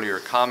my earlier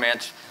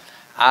comments,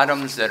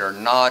 items that are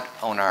not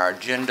on our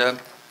agenda,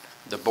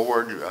 the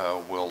board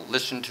will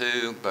listen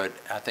to, but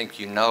I think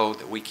you know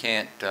that we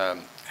can't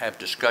have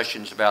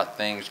discussions about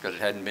things because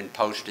it hadn't been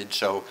posted,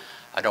 so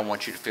I don't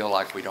want you to feel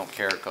like we don't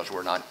care because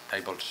we're not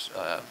able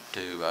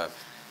to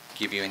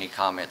give you any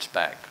comments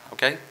back,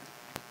 okay?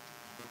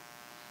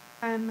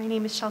 My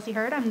name is Chelsea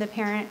Hurd. I'm the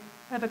parent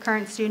of a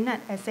current student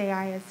at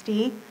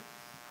SAISD.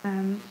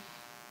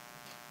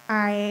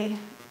 I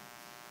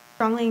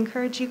strongly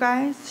encourage you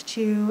guys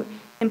to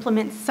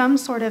implement some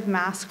sort of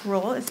mask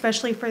rule,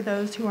 especially for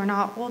those who are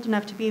not old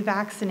enough to be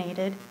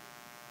vaccinated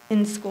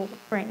in school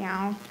right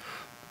now.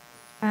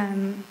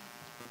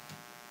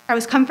 I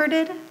was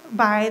comforted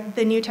by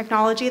the new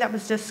technology that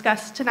was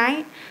discussed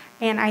tonight,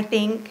 and I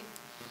think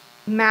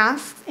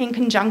masks in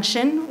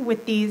conjunction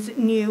with these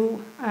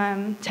new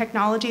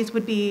technologies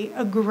would be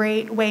a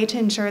great way to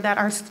ensure that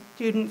our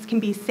students can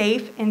be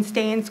safe and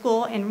stay in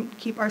school and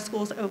keep our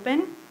schools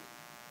open.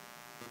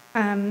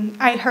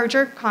 I heard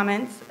your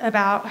comments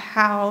about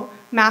how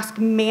mask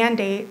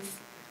mandates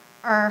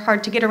are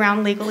hard to get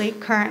around legally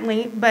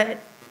currently, but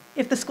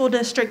if the school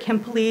district can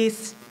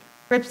police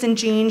rips in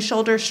jeans,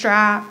 shoulder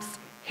straps,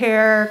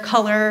 hair,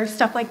 color,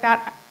 stuff like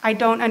that, I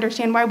don't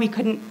understand why we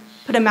couldn't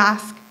put a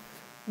mask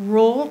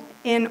rule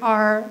in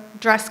our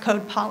dress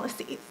code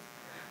policies.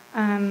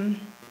 And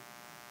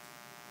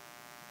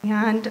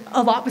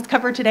a lot was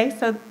covered today,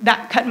 so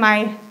that cut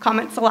my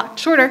comments a lot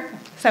shorter.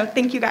 So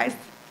thank you guys.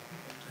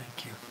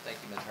 Thank you. Thank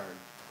you, Ms. Hurd.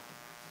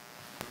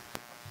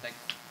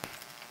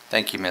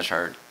 Thank you, Ms.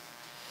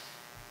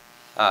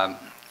 Hurd.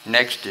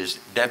 Next is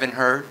Devin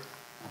Hurd.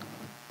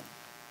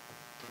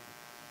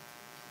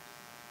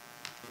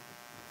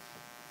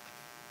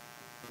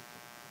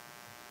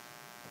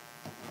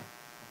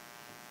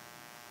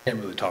 Can't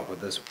really talk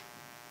with this.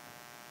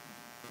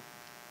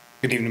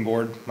 Good evening,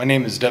 board. My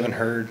name is Devin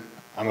Hurd.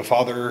 I'm a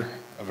father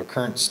of a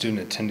current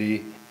student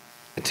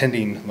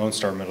attending Lone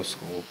Star Middle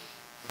School.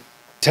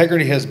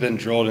 Integrity has been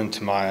drilled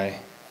into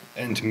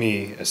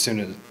me as soon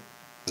as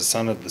the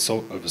son of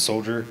a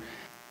soldier,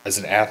 as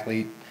an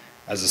athlete,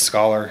 as a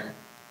scholar,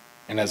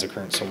 and as a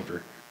current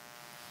soldier.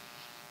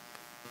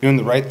 Doing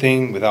the right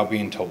thing without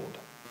being told.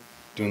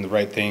 Doing the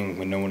right thing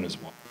when no one is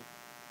watching.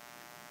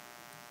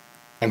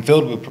 I'm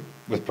filled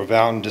with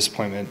profound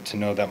disappointment to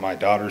know that my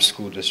daughter's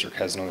school district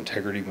has no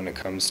integrity when it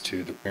comes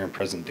to the clear and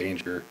present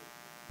danger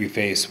we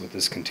face with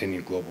this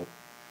continued global.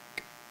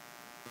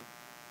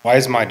 Why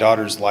is my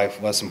daughter's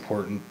life less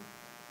important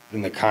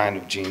than the kind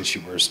of jeans she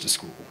wears to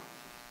school?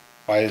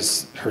 Why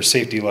is her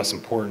safety less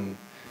important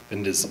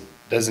than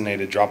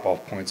designated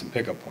drop-off points and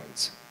pickup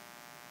points?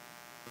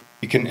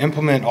 You can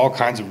implement all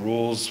kinds of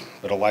rules,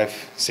 but a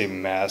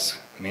life-saving mask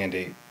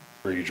mandate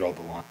where you draw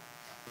the line.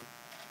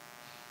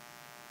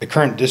 The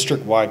current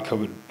district-wide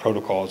COVID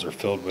protocols are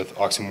filled with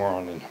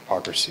oxymoron and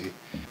hypocrisy.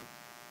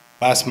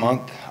 Last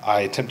month,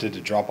 I attempted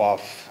to drop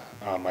off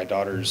my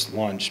daughter's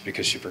lunch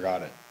because she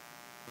forgot it.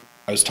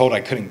 I was told I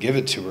couldn't give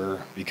it to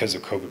her because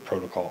of COVID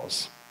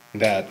protocols,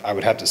 that I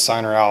would have to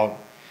sign her out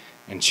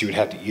and she would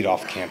have to eat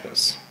off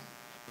campus.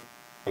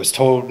 I was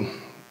told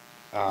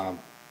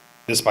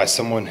this by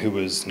someone who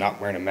was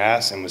not wearing a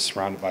mask and was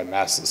surrounded by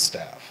maskless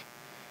staff.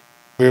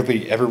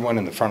 Clearly, everyone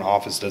in the front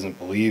office doesn't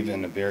believe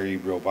in a very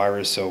real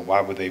virus, so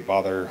why would they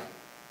bother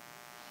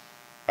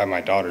by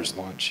my daughter's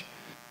lunch?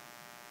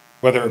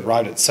 Whether it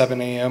arrived at 7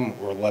 a.m.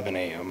 or 11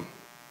 a.m.,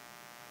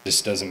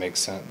 just doesn't make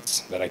sense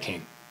that I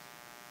can't.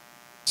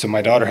 So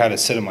my daughter had to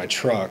sit in my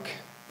truck,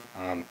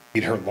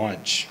 eat her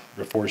lunch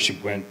before she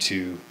went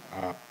to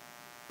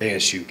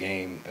ASU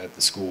game that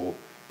the school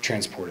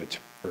transported to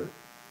her.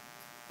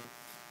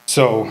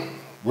 So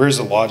where's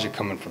the logic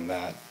coming from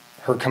that?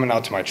 Her coming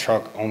out to my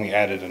truck only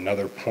added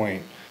another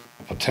point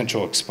of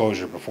potential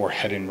exposure before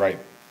heading right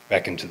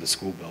back into the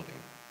school building.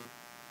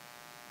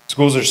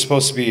 Schools are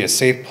supposed to be a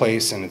safe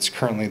place, and it's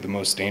currently the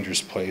most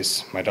dangerous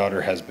place my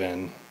daughter has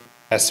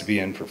to be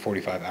in for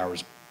 45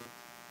 hours.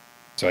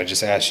 So I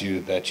just ask you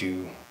that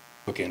you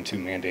look into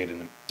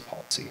mandating a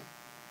policy.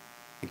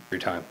 Thank you for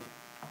your time.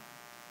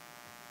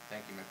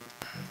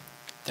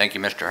 Thank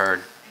you, Mr.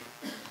 Hurd.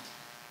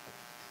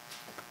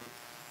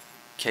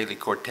 Kaylee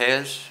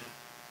Cortez.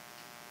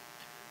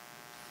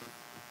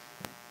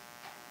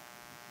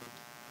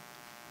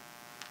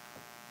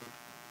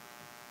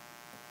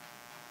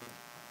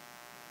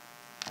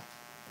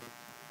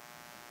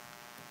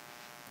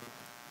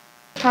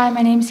 Hi,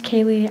 my name is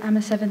Kaylee. I'm a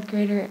 7th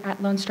grader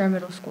at Lone Star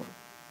Middle School.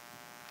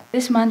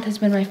 This month has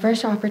been my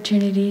first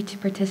opportunity to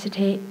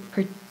participate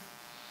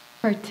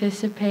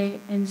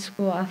in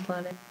school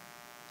athletics.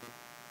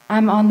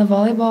 I'm on the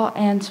volleyball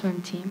and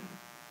swim team.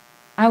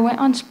 I went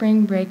on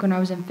spring break when I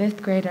was in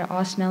 5th grade at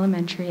Austin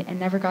Elementary and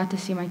never got to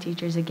see my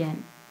teachers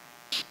again.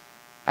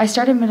 I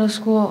started middle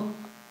school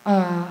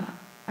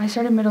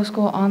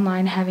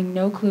online, having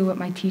no clue what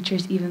my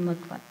teachers even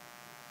looked like.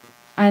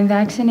 I'm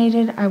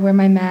vaccinated, I wear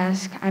my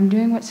mask, I'm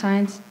doing what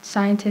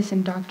scientists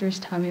and doctors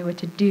tell me what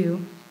to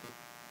do.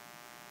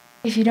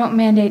 If you don't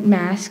mandate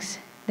masks,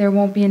 there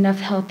won't be enough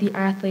healthy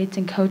athletes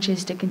and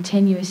coaches to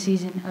continue a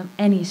season of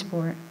any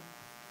sport.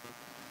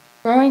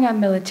 Growing up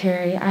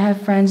military, I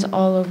have friends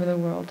all over the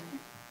world.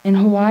 In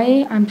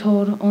Hawaii, I'm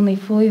told only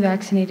fully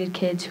vaccinated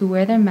kids who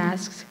wear their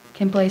masks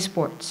can play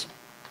sports.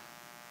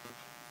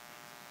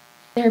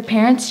 Their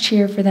parents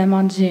cheer for them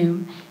on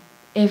Zoom.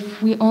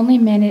 If we only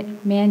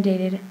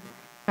mandated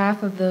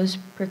half of those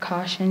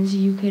precautions,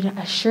 you could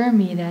assure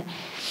me that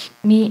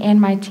me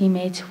and my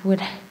teammates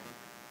could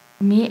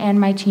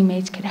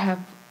have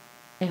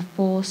a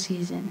full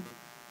season.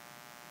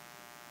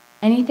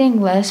 Anything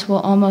less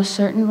will almost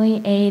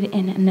certainly aid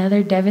in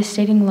another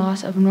devastating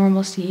loss of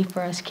normalcy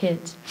for us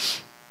kids.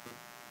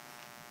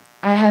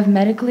 I have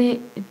medically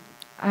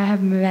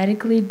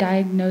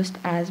diagnosed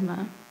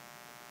asthma.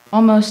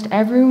 Almost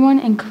everyone,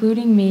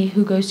 including me,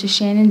 who goes to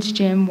Shannon's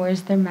gym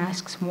wears their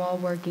masks while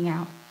working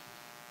out.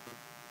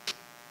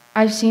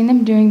 I've seen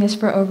them doing this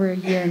for over a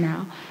year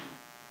now.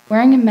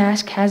 Wearing a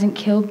mask hasn't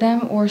killed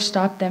them or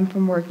stopped them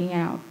from working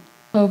out.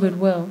 COVID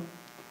will.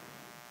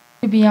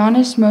 To be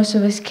honest, most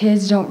of us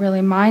kids don't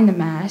really mind the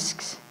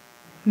masks.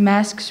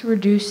 Masks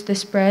reduce the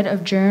spread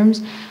of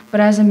germs, but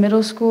as a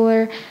middle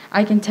schooler,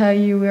 I can tell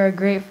you we are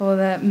grateful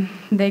that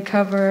they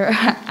cover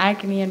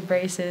acne and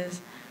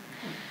braces.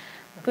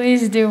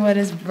 Please do what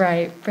is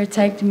right.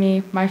 Protect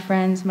me, my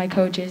friends, my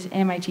coaches,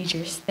 and my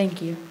teachers.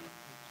 Thank you.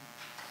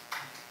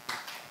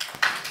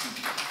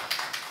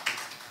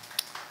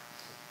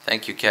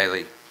 Thank you,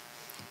 Kaylee.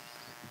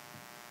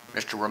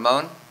 Mr.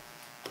 Ramon?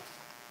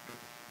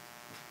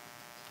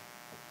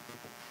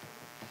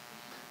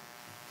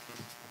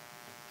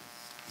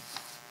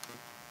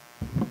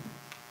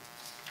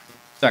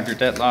 Dr.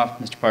 Detloff,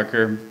 Mr.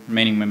 Parker,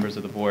 remaining members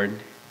of the board.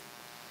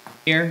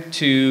 Here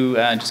to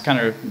just kind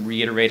of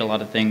reiterate a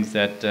lot of things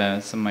that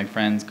some of my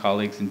friends,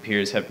 colleagues, and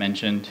peers have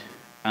mentioned.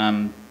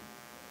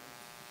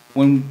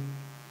 When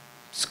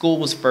school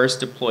was first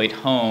deployed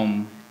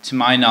home, to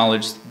my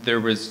knowledge, there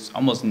was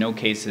almost no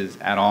cases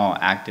at all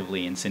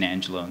actively in San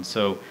Angelo. And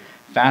so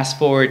fast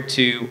forward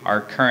to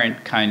our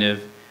current kind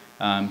of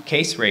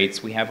case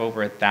rates, we have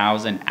over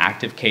 1,000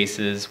 active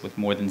cases with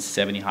more than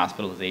 70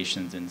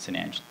 hospitalizations in San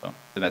Angelo.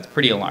 So that's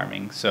pretty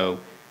alarming. So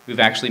we've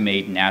actually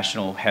made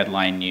national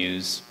headline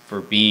news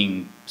for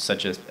being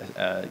such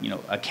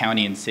a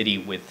county and city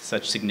with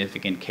such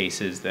significant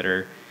cases that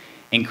are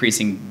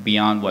increasing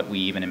beyond what we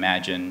even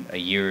imagined a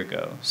year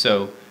ago.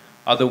 So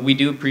although we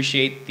do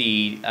appreciate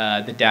the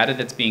data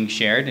that's being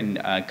shared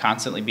and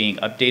constantly being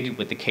updated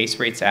with the case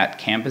rates at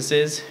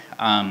campuses,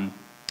 I'm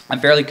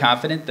fairly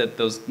confident that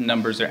those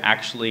numbers are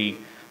actually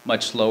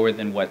much lower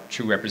than what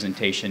true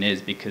representation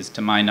is, because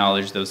to my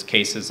knowledge, those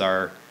cases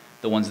are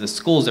the ones the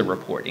schools are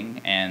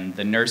reporting and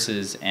the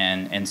nurses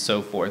and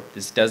so forth.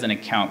 This doesn't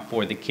account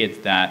for the kids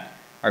that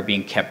are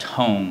being kept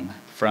home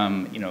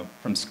from,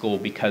 from school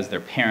because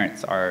their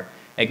parents are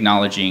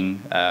acknowledging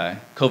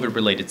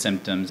COVID-related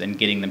symptoms and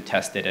getting them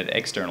tested at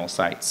external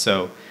sites.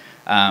 So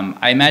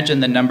I imagine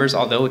the numbers,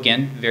 although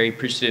again, very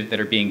appreciative that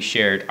are being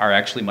shared, are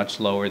actually much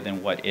lower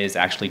than what is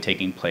actually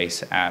taking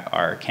place at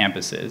our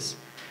campuses.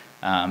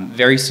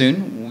 Very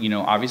soon,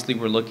 obviously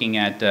we're looking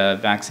at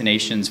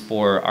vaccinations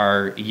for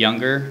our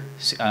younger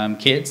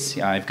kids.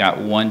 I've got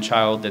one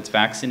child that's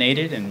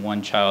vaccinated and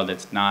one child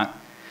that's not.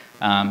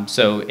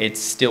 So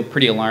it's still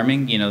pretty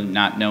alarming,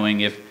 not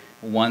knowing if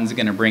one's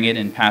going to bring it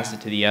and pass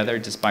it to the other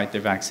despite their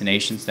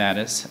vaccination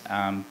status.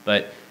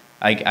 But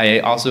I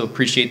also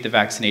appreciate the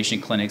vaccination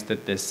clinics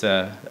that this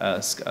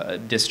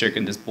district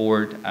and this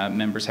board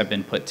members have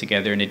been put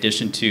together, in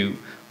addition to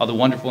all the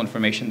wonderful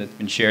information that's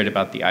been shared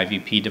about the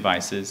IVP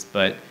devices.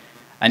 But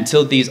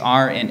until these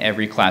are in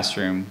every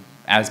classroom,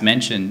 as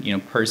mentioned,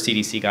 per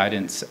CDC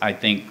guidance, I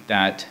think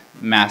that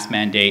mask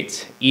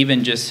mandates,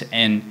 even just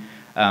in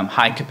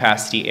high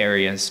capacity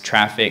areas,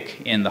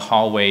 traffic in the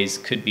hallways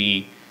could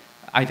be,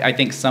 I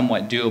think,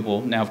 somewhat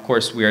doable. Now, of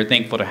course, we are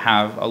thankful to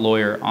have a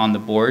lawyer on the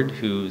board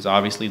who's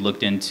obviously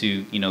looked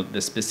into,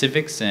 the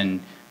specifics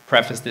and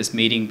prefaced this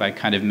meeting by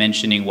kind of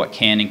mentioning what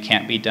can and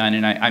can't be done.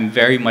 And I'm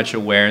very much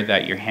aware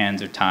that your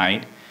hands are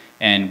tied,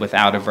 and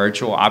without a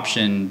virtual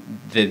option,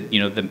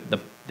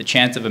 the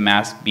chance of a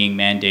mask being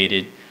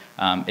mandated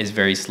is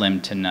very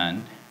slim to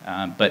none.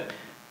 But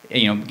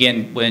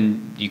again,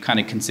 when you kind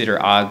of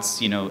consider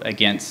odds,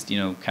 against,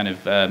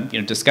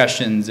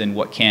 discussions and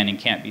what can and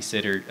can't be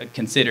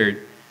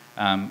considered,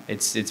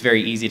 it's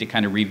very easy to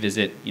kind of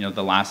revisit,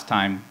 the last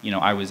time,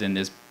 I was in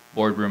this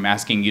boardroom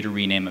asking you to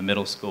rename a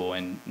middle school,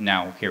 and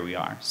now here we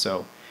are.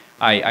 So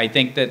I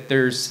think that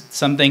there's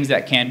some things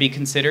that can be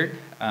considered,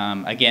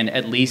 again,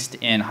 at least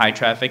in high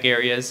traffic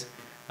areas,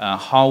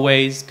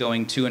 hallways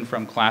going to and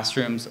from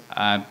classrooms,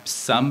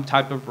 some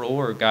type of rule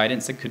or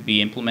guidance that could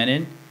be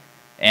implemented.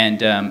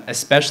 And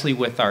especially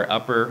with our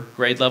upper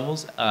grade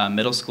levels,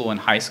 middle school and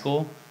high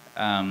school.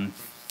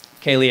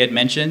 Kaylee had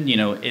mentioned,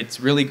 it's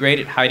really great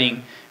at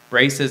hiding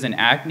braces and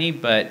acne,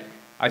 but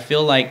I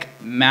feel like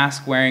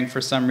mask wearing for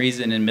some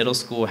reason in middle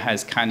school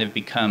has kind of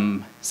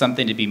become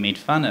something to be made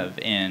fun of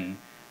in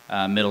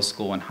middle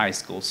school and high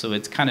school. So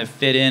it's kind of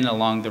fit in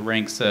along the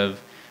ranks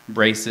of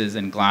braces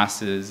and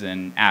glasses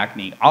and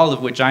acne, all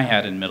of which I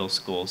had in middle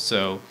school.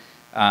 So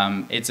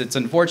it's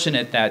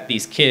unfortunate that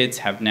these kids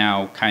have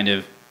now kind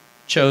of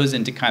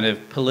chosen to kind of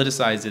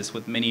politicize this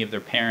with many of their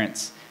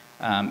parents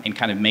and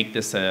kind of make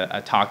this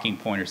a talking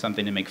point or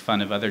something to make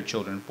fun of other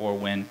children for,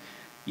 when,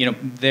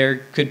 there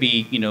could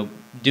be,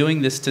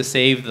 doing this to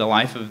save the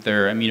life of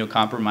their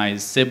immunocompromised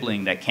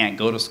sibling that can't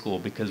go to school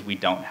because we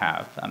don't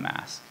have a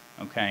mask,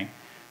 okay?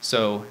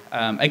 So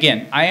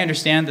again, I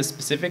understand the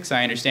specifics.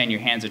 I understand your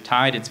hands are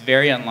tied. It's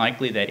very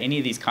unlikely that any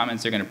of these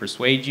comments are going to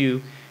persuade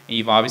you, and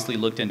you've obviously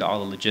looked into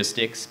all the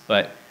logistics,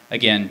 but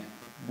again,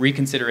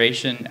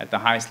 reconsideration at the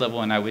highest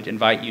level, and I would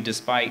invite you,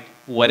 despite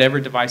whatever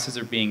devices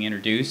are being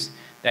introduced,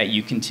 that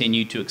you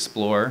continue to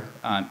explore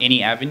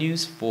any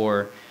avenues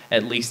for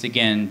at least,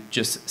 again,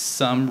 just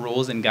some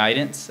rules and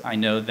guidance. I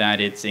know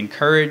that it's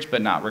encouraged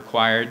but not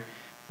required,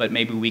 but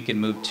maybe we can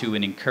move to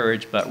an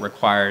encouraged but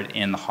required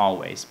in the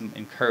hallways,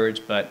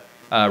 encouraged but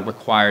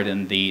required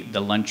in the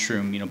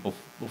lunchroom,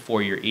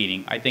 before you're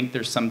eating. I think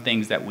there's some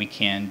things that we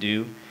can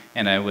do,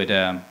 and I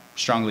would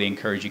strongly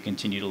encourage you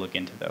continue to look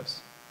into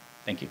those.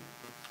 Thank you.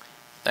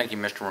 Thank you,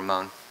 Mr.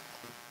 Ramon.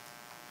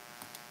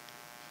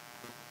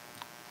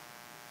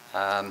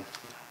 And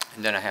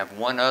then I have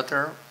one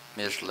other,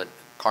 Ms.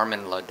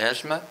 Carmen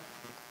Ledesma,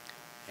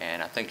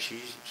 and I think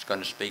she's going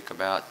to speak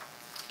about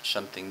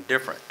something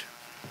different.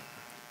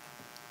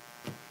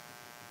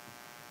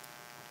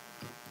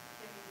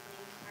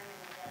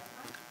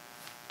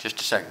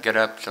 Just a second, get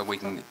up so we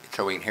can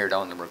hear it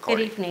on the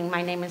recording. Good evening.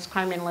 My name is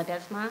Carmen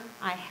Ledesma.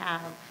 I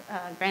have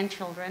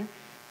grandchildren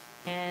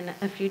in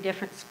a few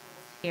different schools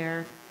here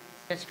in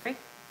this district.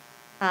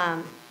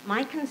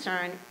 My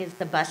concern is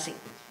the busing.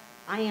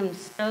 I am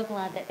so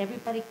glad that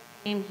everybody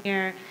came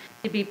here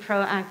to be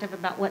proactive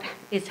about what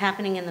is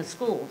happening in the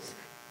schools.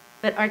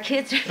 But our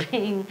kids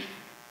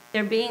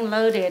are being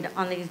loaded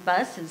on these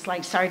buses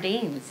like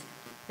sardines.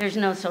 There's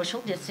no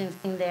social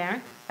distancing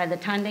there. By the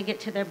time they get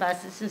to their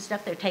buses and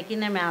stuff, they're taking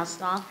their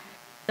masks off.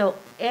 So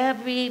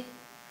every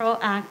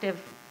proactive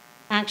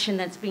action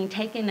that's being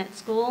taken at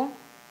school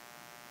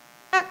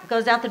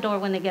goes out the door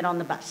when they get on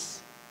the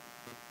bus.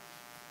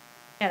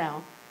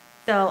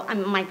 So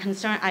my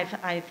concern,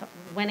 I've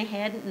went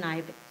ahead and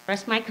I've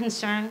expressed my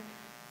concern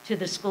to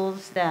the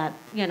schools that,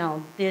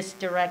 this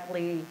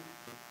directly,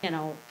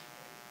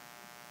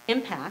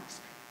 impacts.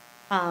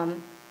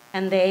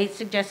 And they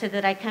suggested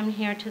that I come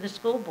here to the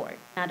school board.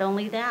 Not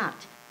only that,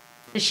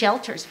 the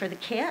shelters for the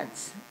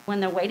kids when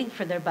they're waiting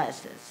for their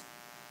buses.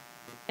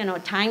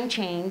 Time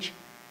change,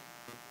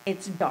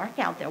 it's dark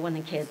out there when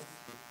the kids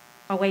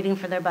are waiting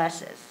for their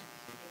buses.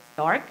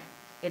 dark,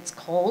 it's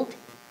cold,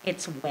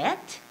 it's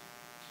wet,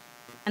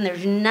 and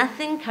there's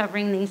nothing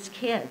covering these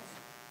kids.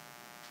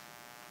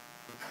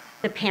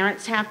 The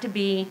parents have to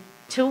be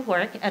to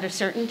work at a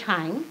certain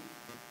time,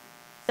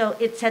 so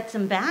it sets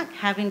them back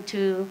having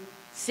to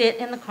sit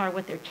in the car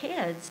with their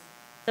kids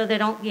so they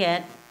don't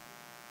get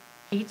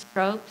heat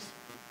strokes,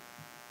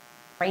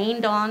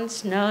 rained on,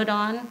 snowed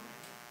on.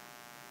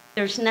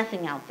 There's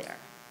nothing out there.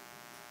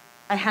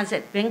 Has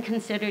it been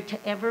considered to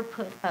ever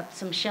put up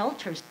some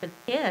shelters for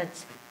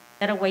kids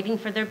that are waiting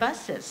for their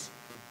buses?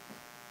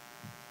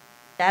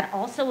 That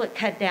also would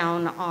cut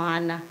down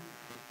on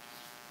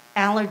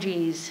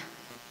allergies,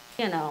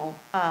 you know,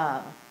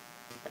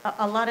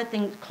 a lot of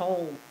things,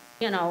 cold,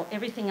 you know,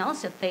 everything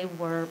else if they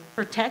were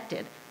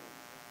protected.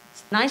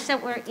 It's nice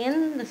that we're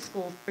in the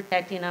schools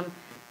protecting them.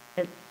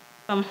 But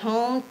from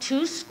home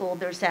to school,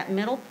 there's that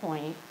middle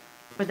point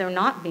where they're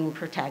not being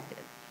protected.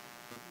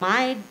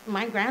 My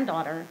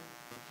granddaughter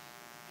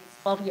is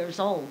 12 years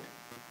old,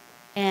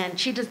 and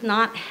she does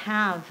not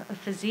have a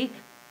physique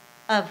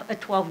of a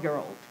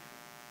 12-year-old.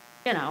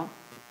 You know,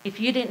 if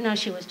you didn't know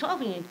she was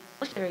 12 and you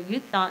pushed her, you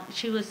thought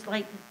she was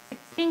like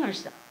 16 or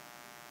so.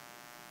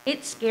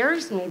 It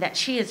scares me that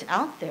she is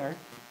out there,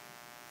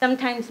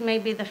 sometimes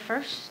maybe the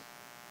first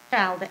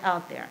child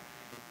out there.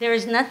 There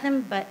is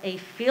nothing but a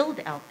field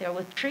out there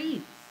with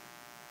trees.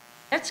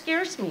 That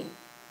scares me,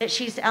 that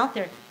she's out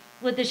there.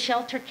 Would the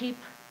shelter keep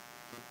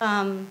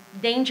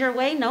danger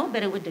away? No,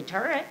 but it would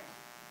deter it,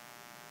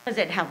 because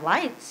it'd have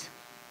lights,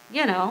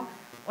 you know,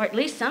 or at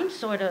least some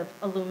sort of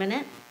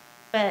illuminant.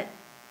 But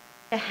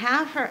to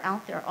have her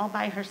out there all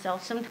by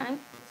herself sometimes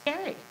is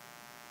scary.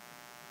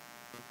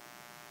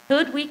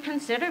 Could we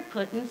consider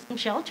putting some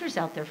shelters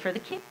out there for the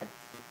kids?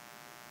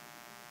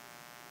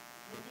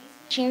 With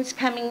these machines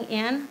coming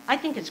in, I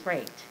think it's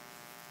great.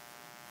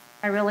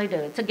 I really do.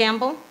 It's a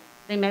gamble.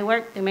 They may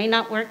work, they may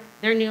not work.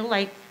 They're new,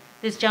 like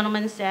this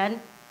gentleman said,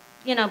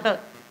 you know,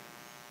 but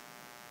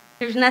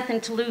there's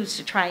nothing to lose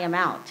to try them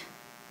out.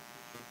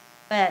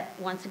 But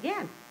once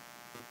again,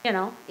 you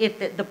know, if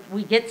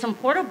we get some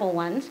portable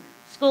ones,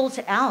 school's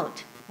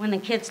out when the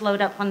kids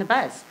load up on the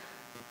bus.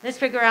 Let's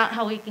figure out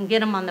how we can get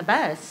them on the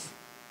bus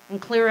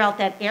and clear out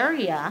that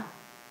area,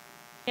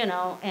 you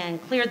know,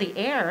 and clear the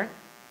air,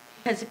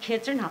 because the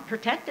kids are not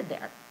protected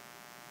there.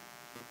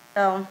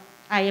 So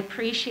I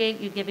appreciate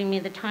you giving me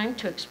the time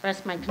to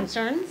express my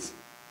concerns.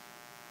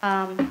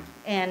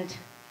 And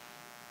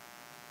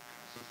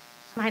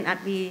might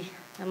not be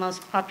the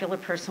most popular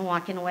person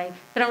walking away,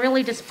 but I'm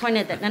really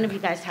disappointed that none of you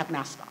guys have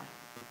masks on.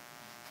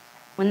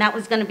 When that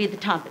was going to be the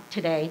topic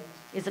today,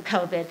 is a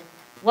COVID,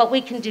 what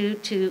we can do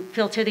to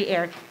filter the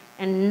air,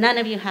 and none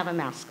of you have a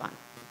mask on.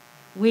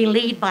 We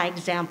lead by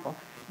example,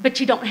 but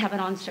you don't have it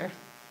on, sir.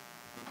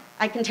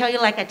 I can tell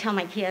you like I tell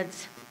my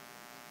kids,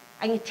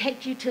 I can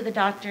take you to the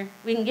doctor,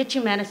 we can get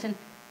you medicine,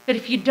 but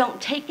if you don't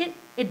take it,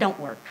 it don't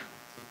work.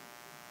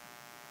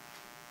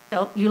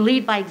 So you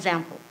lead by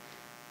example.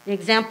 The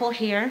example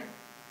here,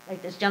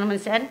 like this gentleman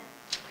said,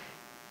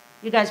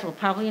 you guys will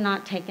probably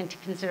not take into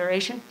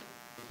consideration,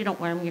 you don't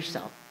wear them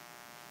yourself.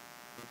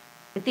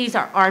 But these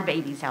are our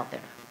babies out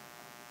there.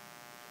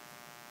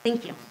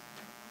 Thank you.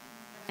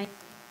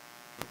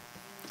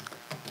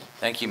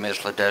 Thank you, Ms.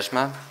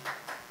 Ledesma.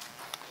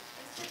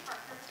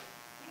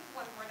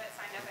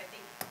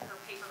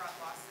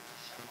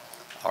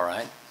 All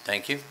right,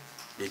 thank you.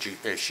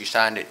 Is she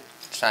signed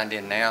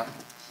in now?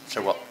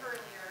 So what?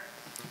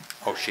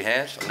 Oh, she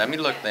has? Let me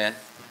look then.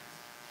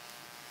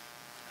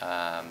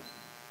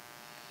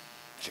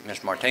 Is it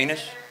Ms.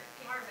 Martinez?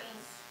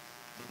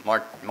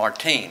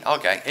 Martine.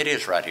 Okay, it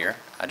is right here.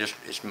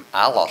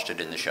 I lost it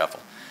in the shuffle.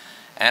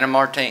 Anna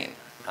Martine.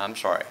 I'm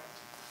sorry.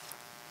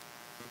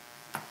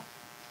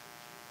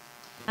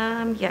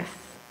 Yes.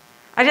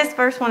 I just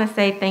first want to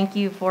say thank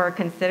you for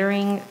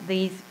considering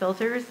these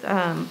filters.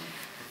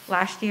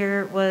 Last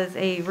year was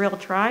a real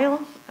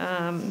trial,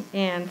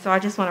 and so I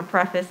just want to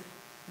preface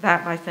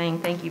that by saying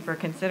thank you for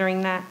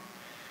considering that.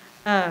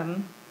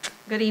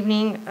 Good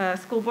evening,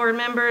 school board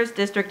members,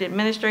 district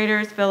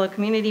administrators, fellow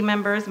community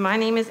members. My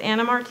name is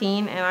Anna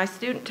Martine, and I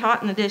student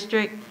taught in the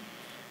district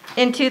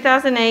in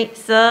 2008,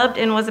 subbed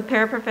and was a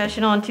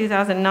paraprofessional in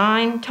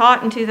 2009,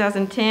 taught in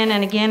 2010,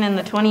 and again in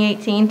the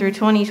 2018 through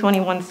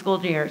 2021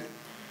 school years.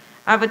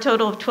 I have a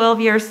total of 12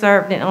 years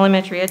served in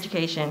elementary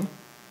education.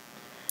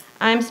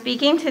 I'm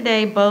speaking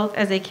today both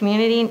as a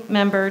community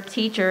member,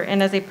 teacher,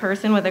 and as a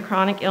person with a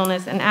chronic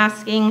illness, and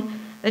asking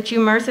that you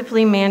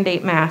mercifully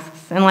mandate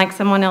masks. And like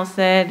someone else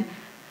said,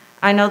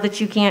 I know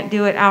that you can't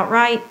do it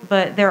outright,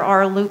 but there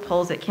are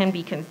loopholes that can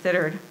be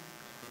considered.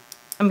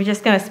 I'm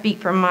just going to speak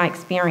from my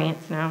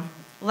experience now.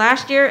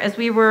 Last year, as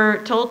we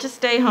were told to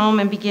stay home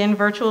and begin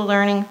virtual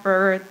learning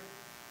for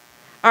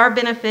our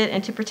benefit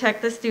and to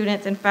protect the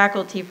students and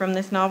faculty from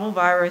this novel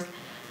virus,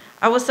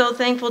 I was so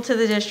thankful to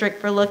the district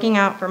for looking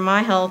out for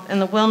my health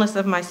and the wellness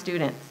of my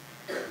students.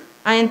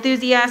 I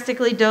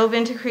enthusiastically dove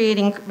into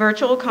creating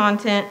virtual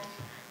content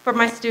for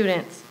my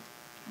students,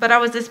 but I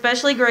was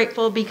especially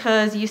grateful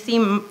because, you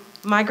see,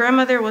 my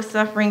grandmother was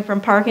suffering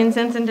from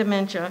Parkinson's and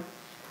dementia,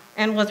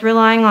 and was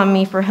relying on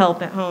me for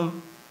help at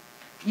home.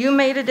 You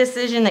made a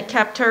decision that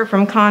kept her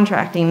from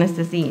contracting this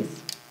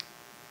disease.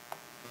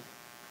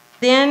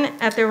 Then,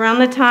 at around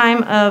the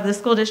time of the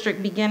school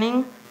district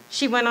beginning,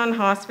 she went on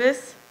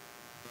hospice,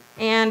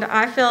 and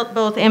I felt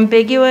both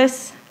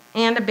ambiguous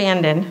and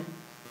abandoned.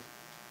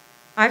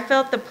 I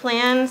felt the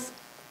plans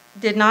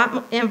did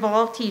not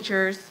involve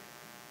teachers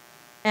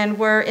and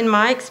were, in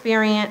my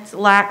experience,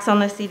 lax on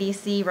the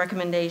CDC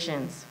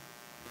recommendations.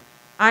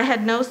 I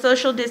had no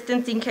social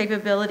distancing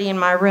capability in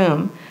my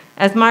room,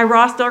 as my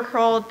roster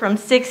crawled from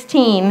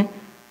 16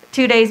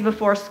 2 days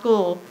before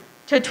school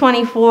to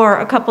 24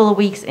 a couple of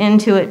weeks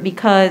into it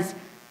because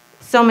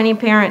so many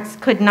parents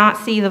could not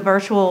see the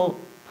virtual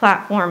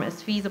platform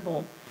as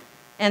feasible,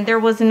 and there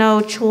was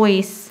no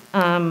choice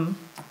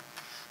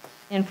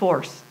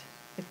enforced.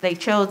 If they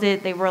chose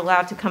it, they were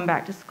allowed to come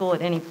back to school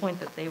at any point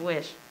that they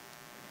wished.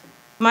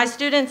 My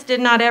students did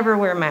not ever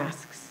wear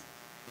masks,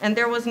 and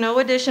there was no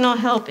additional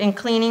help in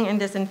cleaning and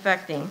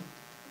disinfecting.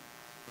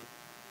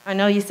 I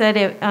know you said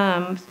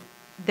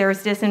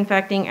there's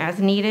disinfecting as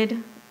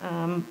needed,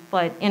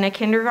 but in a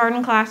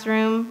kindergarten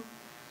classroom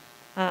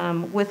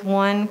with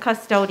one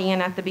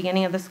custodian at the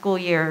beginning of the school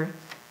year,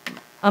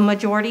 a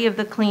majority of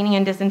the cleaning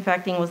and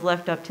disinfecting was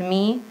left up to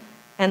me,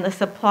 and the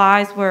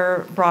supplies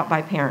were brought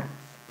by parents.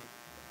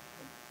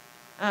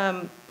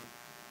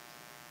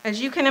 As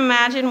you can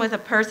imagine, with a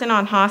person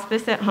on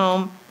hospice at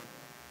home,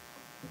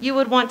 you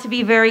would want to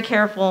be very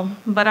careful,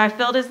 but I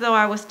felt as though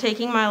I was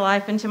taking my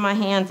life into my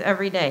hands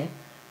every day.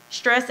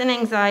 Stress and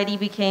anxiety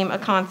became a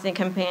constant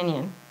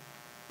companion.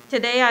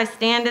 Today, I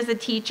stand as a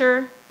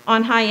teacher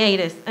on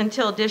hiatus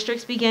until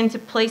districts begin to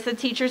place the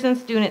teachers and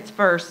students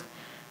first,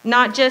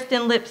 not just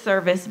in lip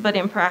service, but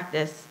in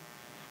practice.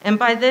 And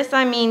by this,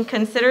 I mean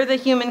consider the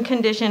human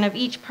condition of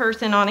each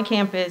person on a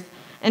campus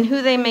and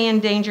who they may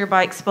endanger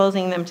by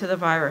exposing them to the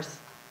virus.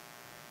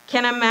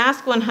 Can a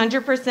mask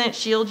 100%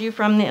 shield you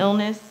from the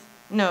illness?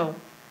 No.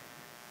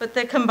 But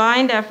the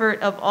combined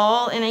effort of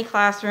all in a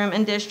classroom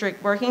and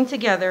district working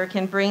together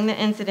can bring the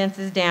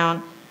incidences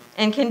down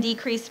and can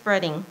decrease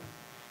spreading.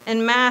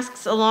 And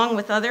masks, along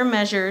with other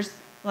measures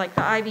like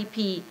the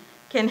IVP,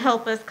 can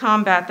help us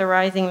combat the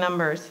rising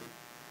numbers.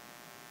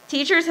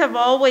 Teachers have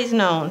always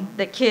known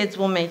that kids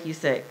will make you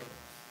sick.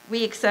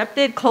 We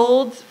accepted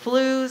colds,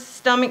 flus,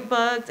 stomach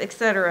bugs,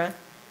 etc.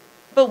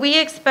 But we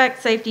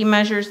expect safety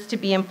measures to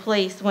be in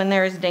place when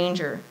there is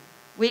danger.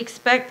 We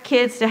expect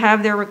kids to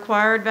have their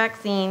required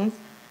vaccines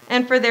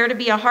and for there to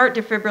be a heart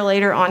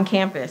defibrillator on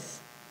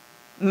campus.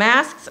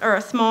 Masks are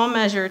a small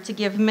measure to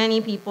give many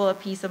people a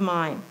peace of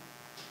mind.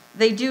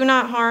 They do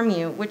not harm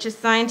you, which is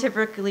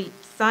scientifically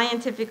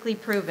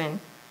proven.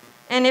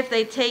 And if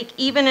they take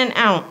even an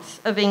ounce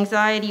of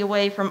anxiety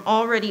away from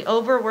already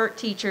overworked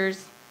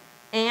teachers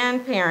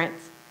and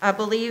parents, I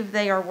believe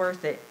they are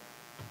worth it.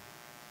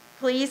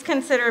 Please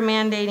consider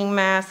mandating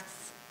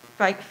masks,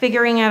 like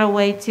figuring out a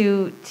way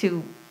to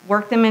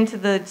work them into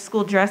the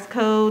school dress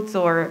codes,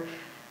 or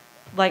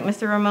like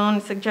Mr. Ramon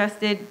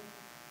suggested,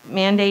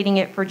 mandating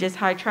it for just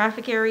high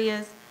traffic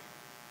areas,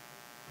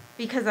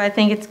 because I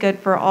think it's good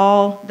for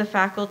all the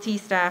faculty,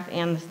 staff,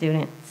 and the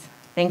students.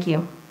 Thank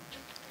you.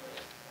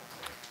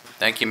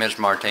 Thank you, Ms.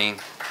 Martine.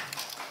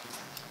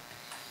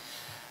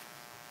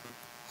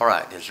 All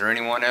right, is there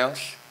anyone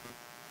else?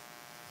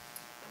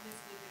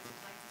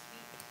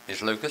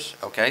 Ms. Lucas,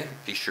 okay,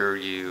 be sure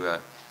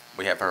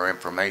we have her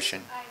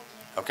information.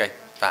 Okay,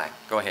 fine,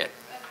 go ahead.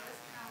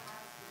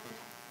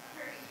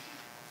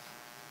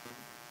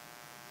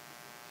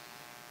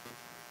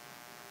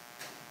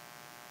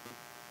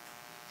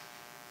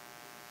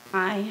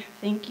 Hi,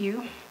 thank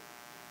you.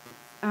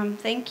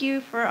 Thank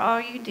you for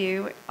all you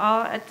do,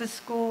 all at the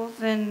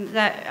schools, and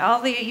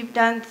all that you've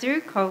done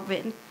through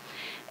COVID.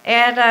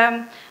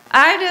 And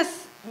I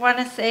just want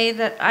to say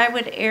that I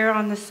would err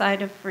on the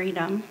side of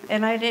freedom,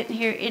 and I didn't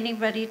hear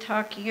anybody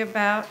talking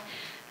about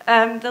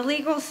the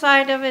legal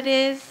side of it.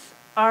 Is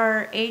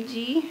our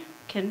AG,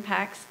 Ken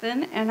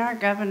Paxton, and our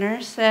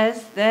governor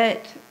says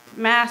that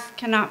masks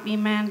cannot be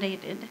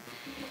mandated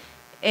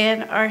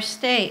in our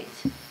state.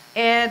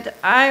 And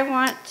I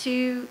want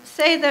to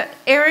say that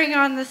erring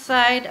on the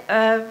side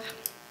of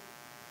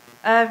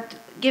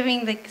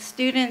giving the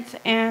students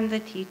and the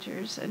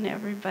teachers and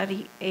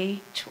everybody a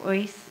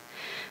choice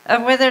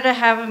of whether to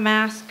have a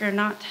mask or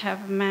not to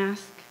have a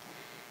mask,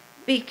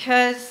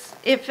 because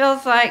it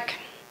feels like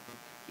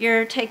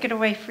you're taking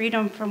away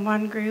freedom from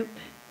one group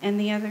and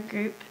the other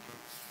group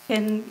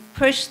can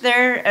push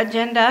their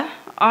agenda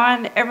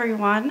on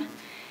everyone.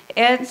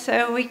 And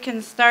so we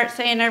can start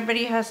saying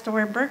everybody has to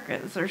wear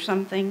burqas or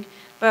something.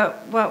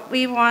 But what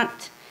we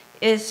want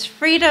is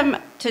freedom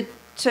to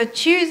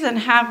choose and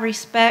have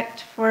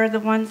respect for the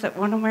ones that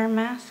want to wear a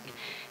mask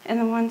and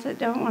the ones that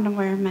don't want to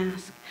wear a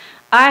mask.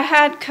 I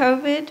had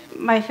COVID.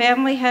 My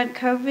family had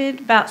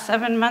COVID about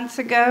 7 months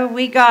ago.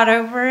 We got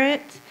over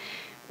it.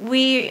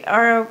 We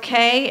are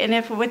okay, and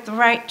if with the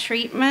right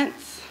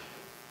treatments,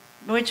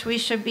 which we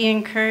should be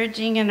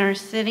encouraging in our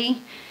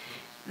city,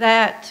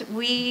 that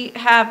they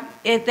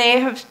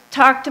have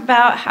talked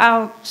about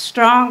how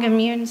strong your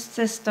immune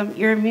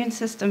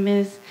system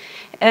is,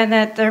 and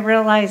that they're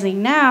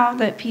realizing now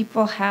that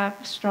people have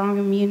strong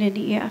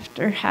immunity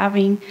after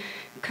having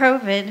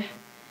COVID.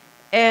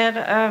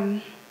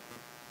 And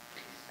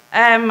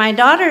my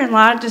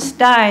daughter-in-law just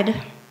died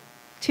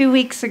 2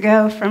 weeks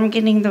ago from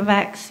getting the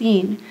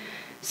vaccine.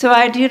 So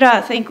I do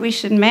not think we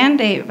should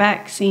mandate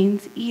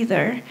vaccines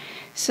either.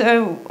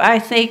 So I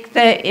think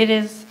that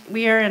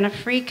we are in a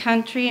free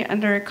country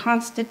under a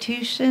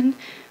constitution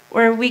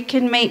where we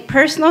can make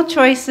personal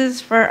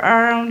choices for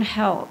our own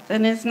health.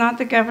 And it's not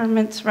the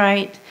government's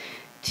right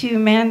to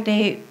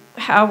mandate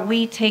how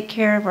we take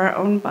care of our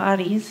own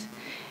bodies.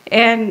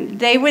 And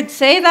they would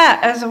say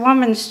that as a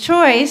woman's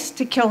choice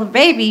to kill a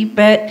baby,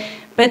 but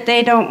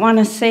they don't want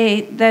to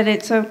say that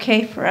it's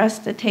okay for us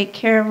to take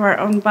care of our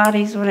own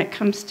bodies when it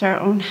comes to our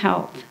own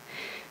health.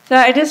 So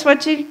I just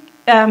want to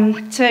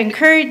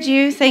encourage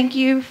you, thank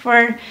you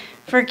for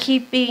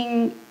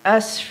keeping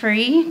us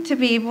free to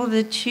be able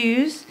to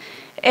choose.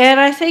 And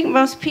I think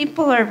most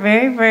people are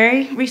very,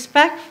 very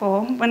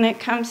respectful when it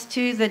comes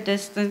to the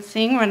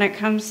distancing, when it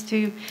comes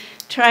to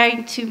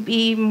trying to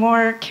be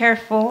more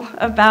careful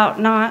about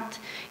not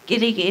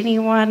getting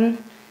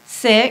anyone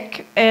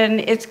sick, and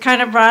it's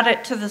kind of brought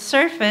it to the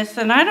surface,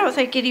 and I don't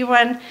think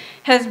anyone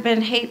has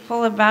been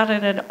hateful about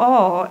it at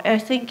all. I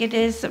think it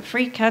is a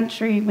free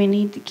country. We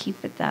need to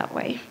keep it that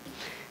way.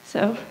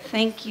 So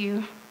thank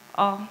you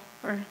all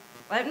for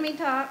letting me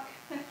talk.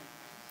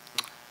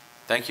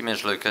 Thank you,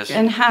 Ms. Lucas.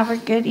 And have a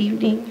good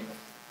evening.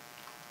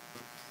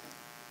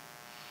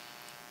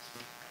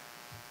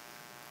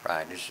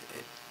 Right.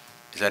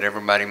 Is that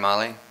everybody,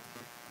 Molly?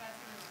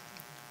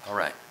 All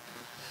right.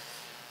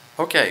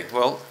 Okay,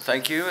 well,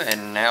 thank you.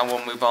 And now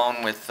we'll move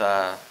on with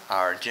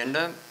our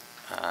agenda.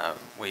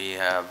 We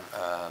have,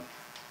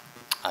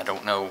 I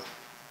don't know,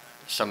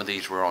 some of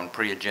these were on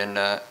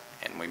pre-agenda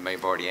and we may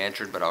have already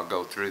answered, but I'll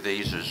go through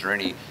these. Is there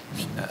any,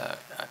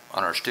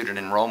 on our student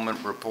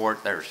enrollment report,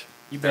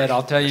 You bet,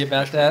 I'll tell you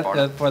about that.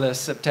 For the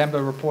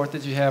September report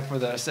that you have for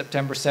the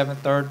September 7th,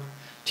 third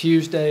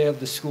Tuesday of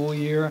the school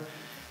year,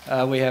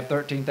 we have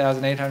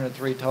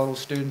 13,803 total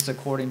students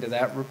according to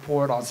that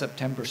report on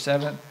September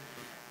 7th,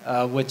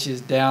 which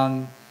is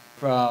down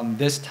from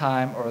this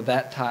time, or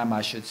that time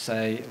I should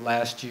say,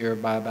 last year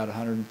by about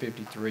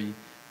 153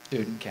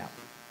 student count.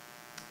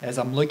 As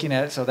I'm looking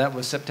at it, so that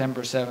was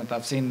September 7th.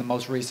 I've seen the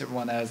most recent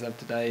one as of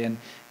today, and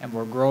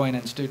we're growing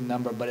in student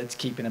number, but it's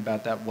keeping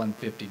about that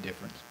 150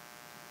 difference.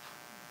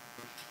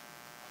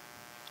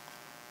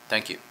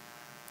 Thank you.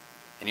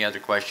 Any other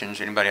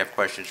questions? Anybody have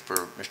questions for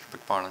Mr.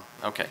 McFarland?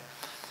 Okay.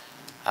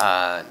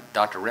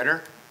 Dr.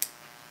 Ritter,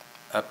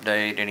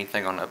 update,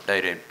 anything on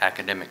updated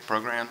academic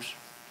programs?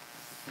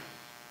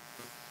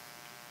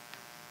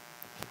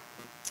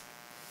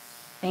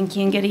 Thank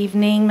you and good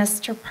evening,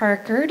 Mr.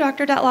 Parker,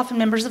 Dr. Detloff, and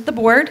members of the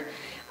board.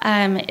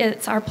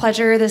 It's our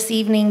pleasure this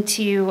evening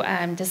to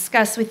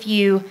discuss with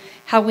you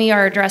how we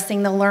are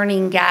addressing the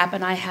learning gap,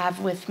 and I have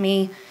with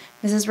me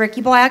Mrs.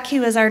 Ricky Black,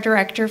 who is our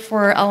director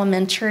for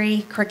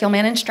elementary curriculum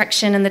and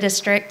instruction in the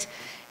district.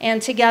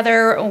 And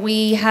together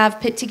we have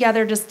put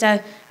together just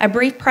a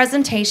brief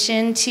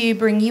presentation to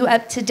bring you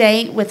up to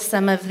date with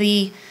some of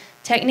the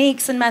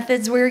techniques and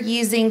methods we're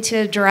using to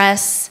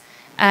address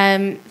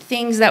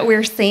things that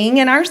we're seeing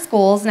in our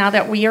schools now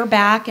that we are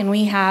back, and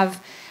we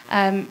have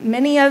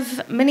many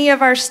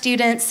of our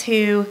students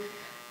who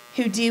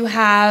do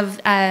have,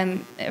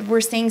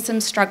 we're seeing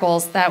some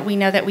struggles that we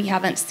know that we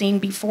haven't seen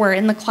before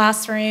in the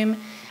classroom,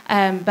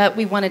 but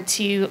we wanted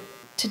to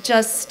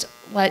just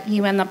let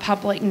you and the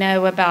public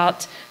know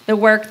about the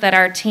work that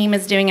our team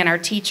is doing and our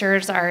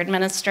teachers, our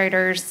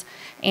administrators,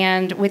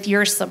 and with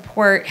your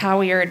support, how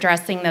we are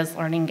addressing those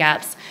learning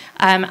gaps.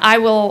 I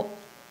will,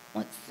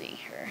 let's see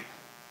here.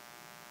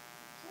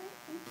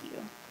 Thank you.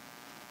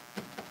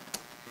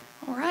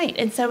 All right,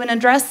 and so in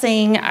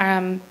addressing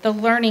the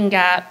learning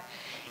gap,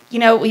 you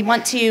know, we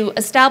want to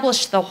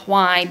establish the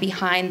why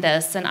behind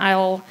this, and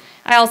I'll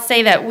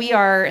say that we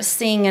are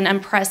seeing an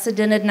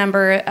unprecedented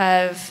number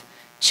of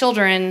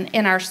children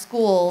in our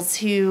schools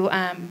who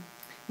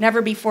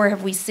never before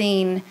have we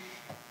seen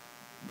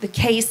the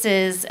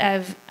cases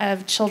of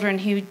children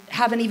who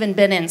haven't even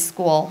been in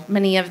school,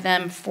 many of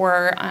them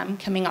for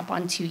coming up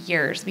on 2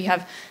 years. We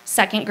have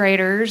second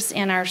graders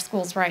in our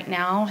schools right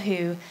now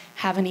who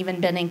haven't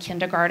even been in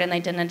kindergarten. They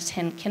didn't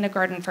attend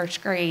kindergarten,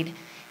 first grade,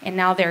 and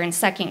now they're in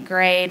second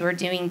grade. We're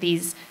doing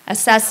these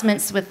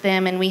assessments with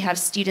them, and we have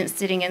students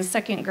sitting in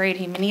second grade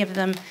who many of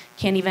them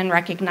can't even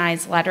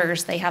recognize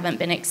letters. They haven't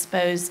been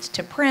exposed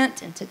to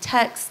print and to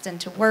text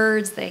and to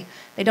words. They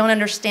don't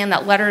understand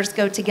that letters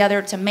go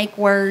together to make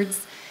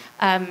words.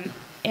 And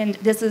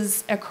this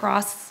is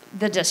across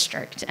the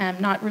district.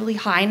 Not really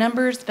high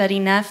numbers, but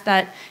enough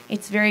that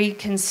it's very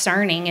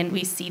concerning, and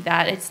we see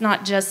that. It's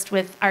not just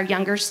with our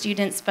younger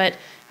students, but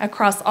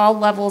across all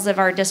levels of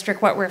our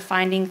district. What we're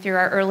finding through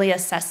our early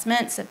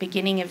assessments at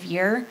beginning of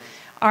year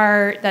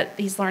are that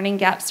these learning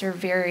gaps are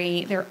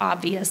they're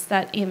obvious,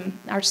 that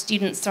our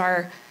students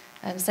are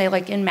say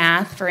like in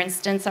math, for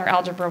instance, our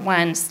Algebra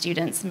 1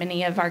 students,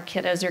 many of our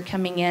kiddos are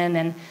coming in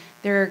and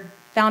they're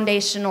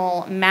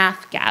foundational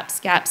math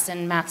gaps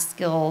in math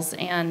skills,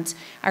 and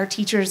our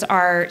teachers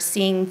are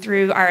seeing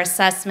through our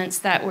assessments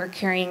that we're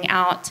carrying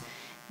out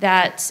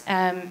that,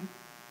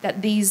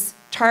 that these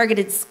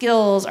targeted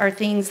skills are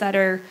things that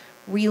are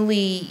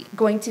really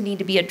going to need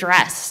to be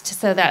addressed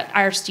so that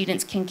our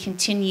students can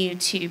continue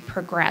to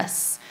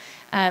progress.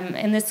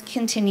 And this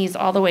continues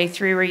all the way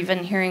through. We're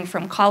even hearing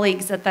from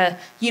colleagues at the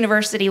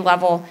university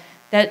level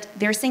that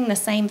they're seeing the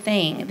same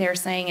thing. They're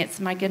saying it's,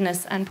 my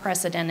goodness,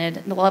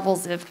 unprecedented. The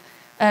levels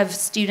of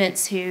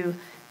students who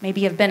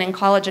maybe have been in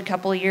college a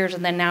couple of years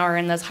and then now are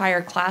in those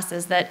higher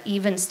classes, that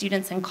even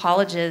students in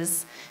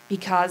colleges,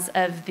 because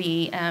of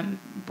the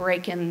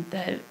break in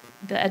the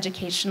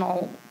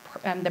educational,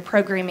 the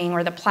programming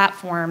or the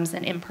platforms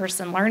and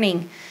in-person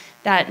learning,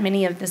 that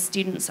many of the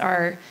students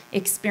are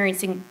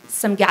experiencing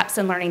some gaps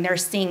in learning. They're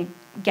seeing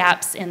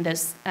gaps in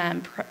those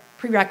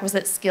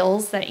prerequisite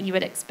skills that you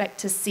would expect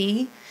to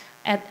see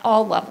at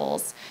all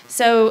levels.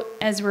 So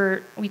as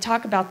we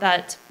talk about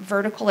that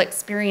vertical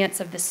experience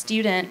of the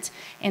student,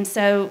 and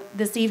so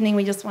this evening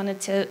we just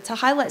wanted to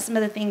highlight some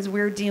of the things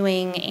we're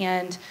doing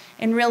and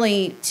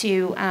really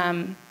to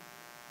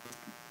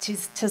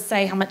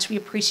say how much we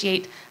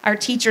appreciate our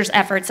teachers'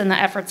 efforts and the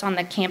efforts on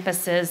the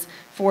campuses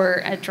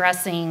for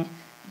addressing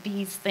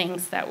these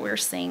things that we're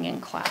seeing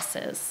in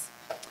classes.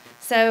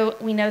 So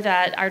we know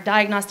that our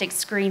diagnostic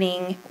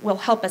screening will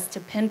help us to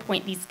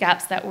pinpoint these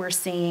gaps that we're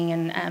seeing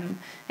and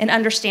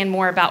understand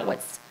more about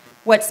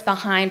what's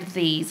behind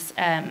these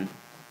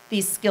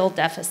skill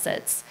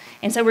deficits.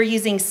 And so we're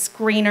using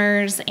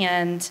screeners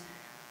and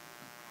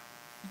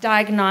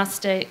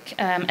diagnostic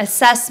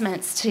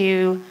assessments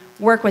to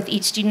work with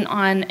each student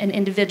on an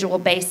individual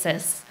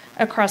basis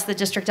across the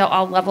district at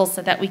all levels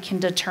so that we can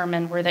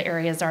determine where the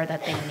areas are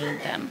that they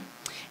need them.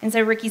 And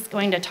so Ricky's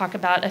going to talk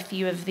about a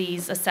few of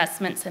these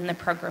assessments and the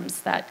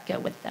programs that go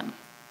with them.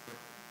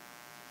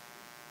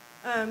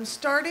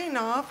 Starting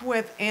off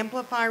with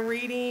Amplify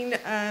Reading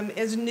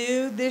is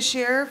new this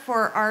year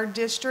for our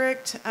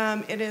district.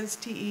 It is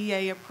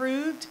TEA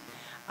approved.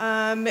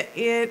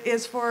 It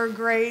is for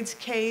grades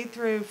K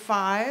through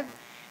 5.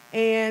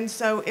 And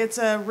so it's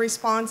a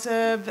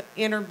responsive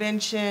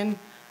intervention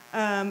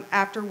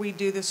after we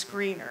do the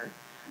screener.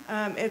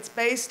 It's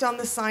based on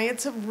the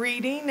science of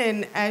reading,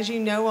 and as you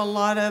know, a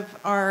lot of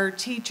our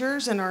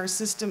teachers and our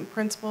assistant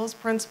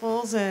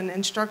principals and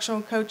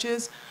instructional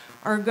coaches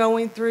are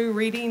going through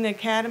reading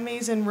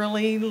academies and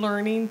really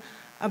learning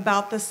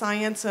about the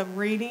science of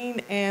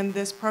reading, and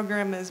this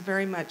program is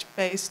very much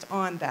based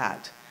on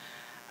that.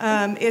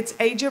 It's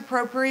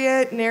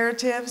age-appropriate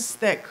narratives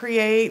that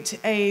create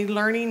a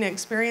learning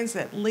experience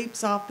that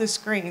leaps off the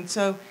screen.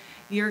 So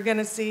you're going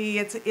to see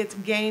it's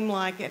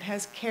game-like, it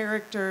has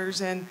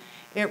characters, and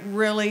it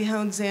really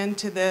hones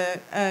into the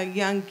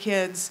young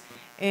kids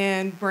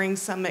and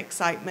brings some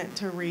excitement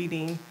to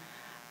reading.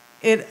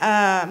 It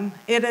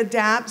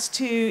adapts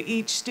to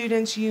each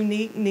student's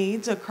unique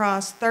needs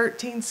across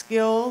 13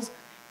 skills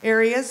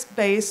areas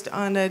based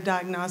on a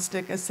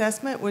diagnostic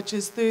assessment, which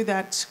is through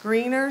that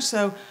screener.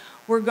 So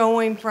we're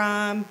going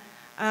from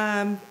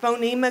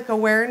phonemic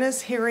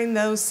awareness, hearing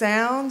those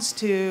sounds,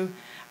 to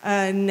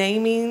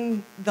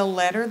naming the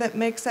letter that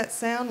makes that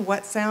sound.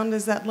 What sound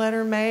does that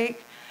letter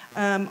make?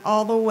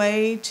 All the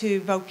way to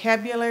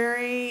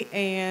vocabulary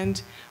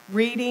and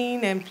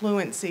reading and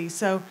fluency.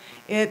 So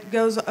it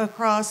goes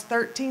across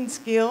 13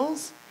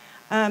 skills.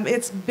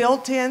 It's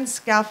built-in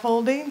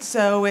scaffolding,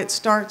 so it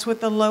starts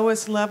with the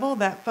lowest level,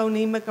 that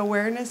phonemic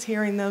awareness,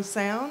 hearing those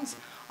sounds,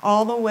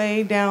 all the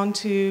way down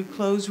to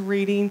closed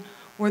reading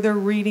where they're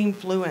reading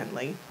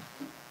fluently.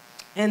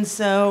 And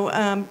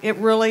so it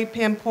really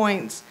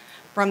pinpoints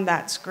from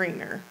that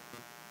screener.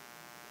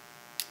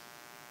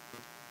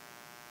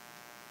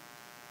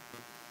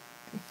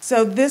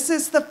 So this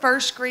is the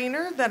first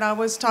screener that I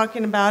was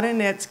talking about,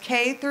 and it's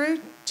K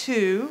through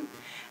 2.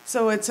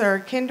 So it's our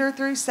kinder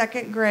through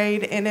 2nd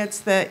grade, and it's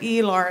the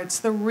ELAR. It's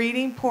the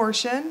reading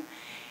portion.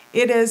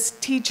 It is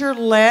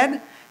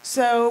teacher-led.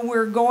 So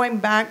we're going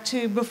back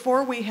to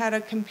before we had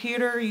a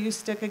computer. You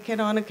stick a kid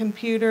on a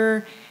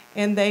computer,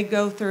 and they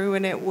go through,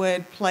 and it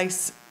would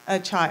place a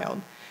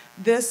child.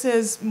 This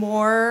is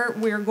more,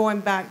 we're going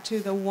back to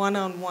the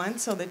one-on-one.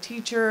 So the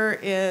teacher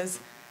is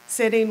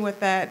sitting with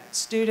that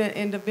student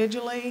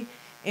individually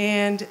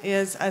and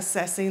is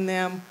assessing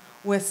them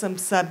with some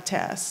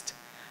subtests.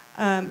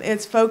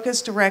 It's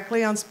focused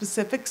directly on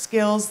specific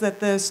skills that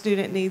the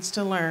student needs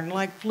to learn,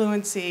 like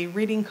fluency,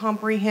 reading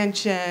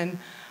comprehension,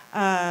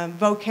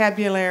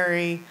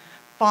 vocabulary,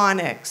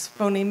 phonics,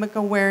 phonemic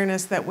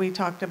awareness that we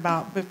talked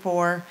about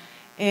before.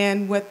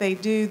 And what they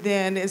do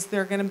then is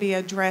they're going to be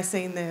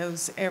addressing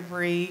those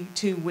every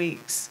 2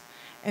 weeks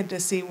and to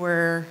see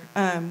where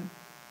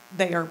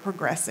they are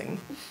progressing.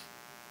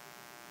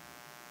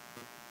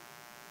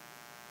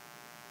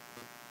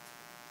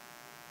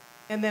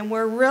 And then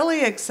we're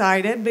really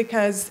excited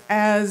because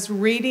as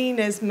reading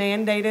is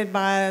mandated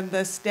by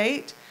the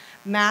state,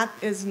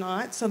 Math is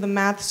not. So the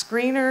math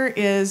screener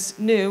is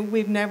new.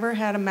 We've never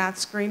had a math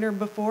screener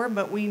before,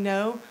 but we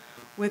know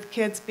with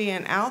kids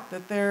being out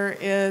that there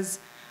is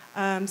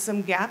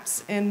some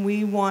gaps, and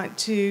we want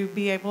to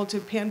be able to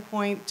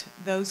pinpoint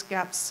those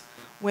gaps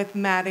with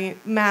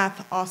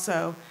math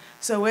also.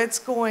 So it's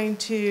going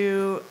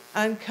to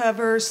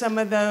uncover some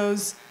of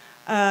those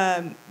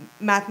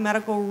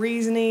mathematical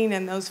reasoning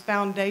and those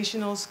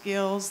foundational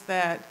skills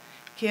that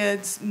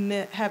kids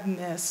have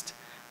missed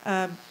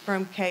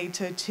from K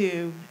to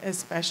 2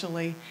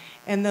 especially.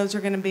 And those are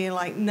going to be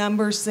like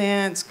number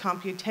sense,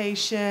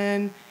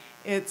 computation.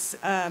 It's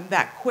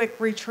that quick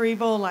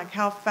retrieval, like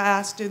how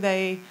fast do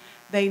they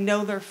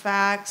know their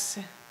facts,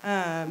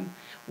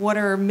 what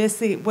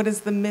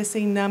is the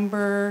missing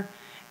number,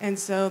 and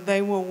so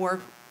they will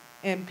work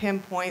and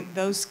pinpoint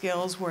those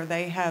skills where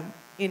they have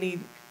any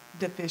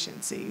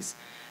deficiencies.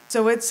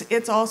 So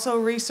it's also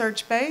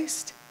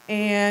research-based,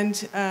 and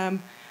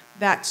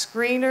that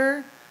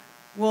screener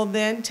will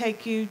then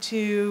take you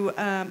to,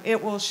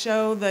 it will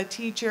show the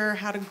teacher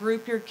how to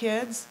group your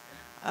kids.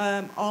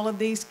 All of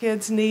these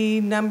kids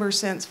need number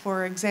sense,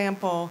 for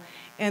example,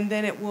 and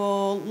then it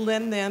will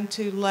lend them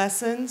to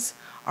lessons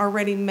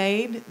already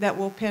made that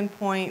will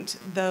pinpoint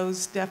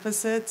those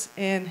deficits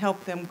and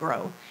help them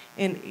grow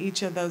in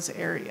each of those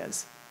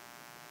areas.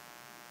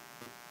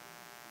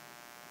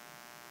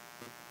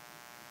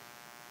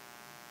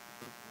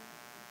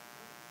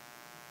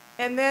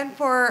 And then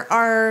for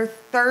our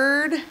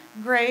 3rd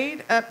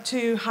grade up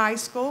to high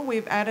school,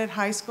 we've added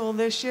high school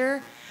this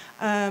year.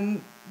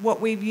 What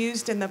we've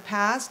used in the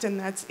past, and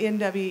that's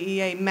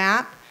NWEA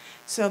MAP.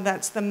 So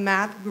that's the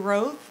MAP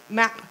growth,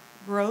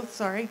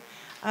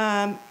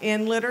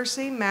 in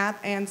literacy, math,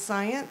 and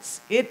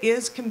science. It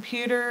is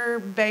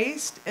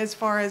computer-based as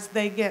far as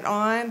they get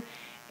on,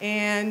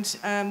 and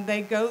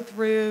they go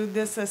through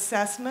this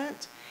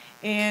assessment.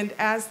 And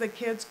as the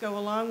kids go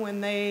along,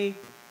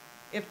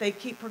 if they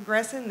keep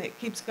progressing, it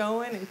keeps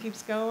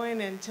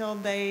going until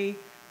they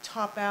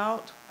top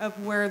out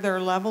of where their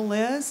level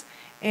is.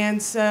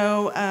 And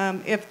so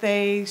if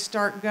they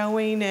start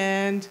going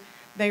and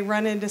they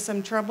run into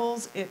some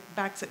troubles, it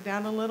backs it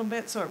down a little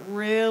bit, so it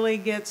really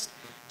gets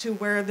to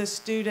where the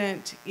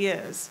student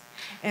is.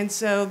 And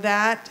so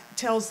that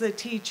tells the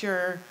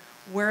teacher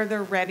where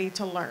they're ready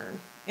to learn.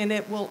 And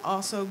it will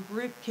also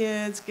group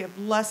kids, give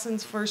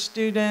lessons for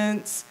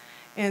students,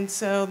 and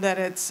so that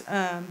it's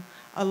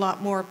a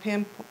lot more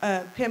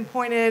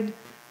pinpointed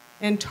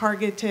and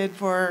targeted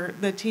for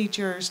the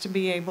teachers to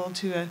be able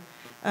to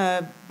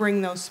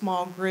bring those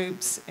small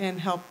groups and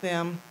help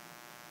them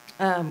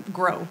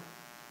grow.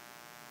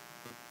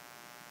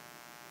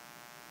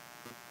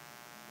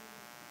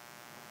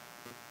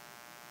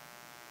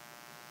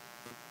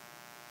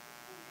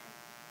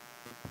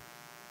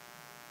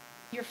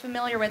 You're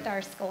familiar with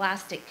our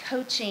scholastic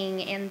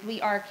coaching, and we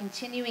are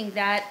continuing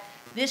that.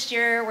 This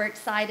year, we're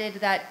excited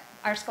that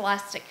our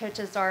scholastic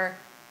coaches are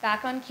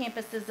back on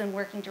campuses and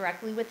working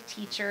directly with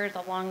teachers,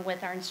 along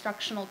with our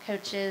instructional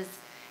coaches,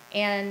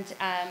 and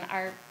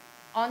our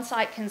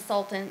on-site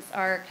consultants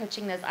are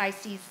coaching those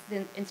ICs,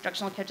 the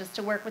instructional coaches,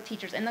 to work with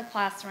teachers in the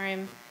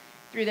classroom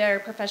through their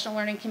professional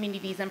learning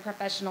communities and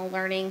professional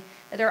learning.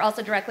 They're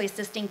also directly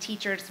assisting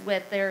teachers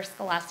with their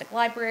scholastic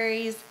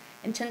libraries,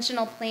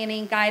 intentional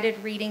planning,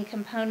 guided reading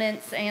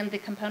components, and the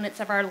components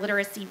of our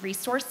literacy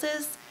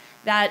resources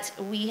that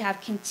we have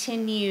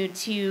continued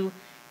to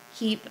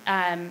keep,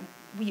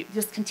 we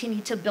just continue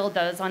to build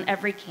those on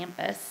every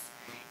campus.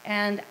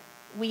 And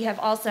we have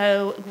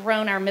also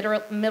grown our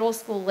middle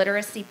school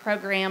literacy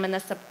program and the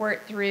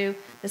support through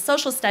the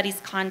social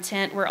studies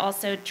content. We're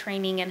also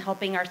training and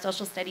helping our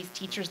social studies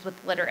teachers with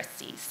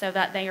literacy so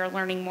that they are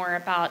learning more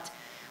about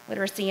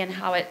literacy and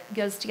how it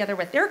goes together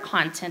with their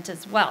content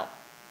as well.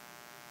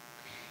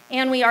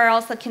 And we are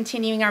also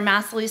continuing our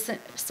math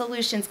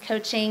solutions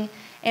coaching.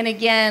 And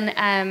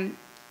again,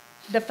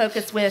 the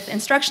focus with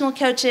instructional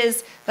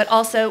coaches, but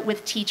also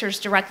with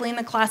teachers directly in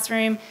the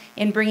classroom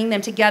and bringing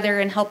them together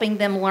and helping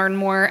them learn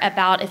more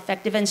about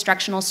effective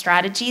instructional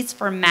strategies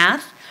for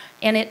math.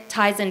 And it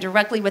ties in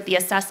directly with the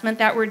assessment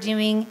that we're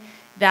doing,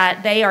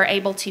 that they are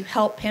able to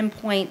help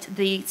pinpoint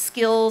the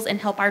skills and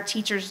help our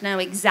teachers know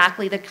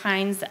exactly the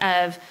kinds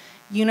of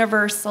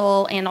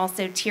universal and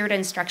also tiered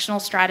instructional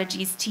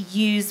strategies to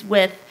use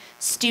with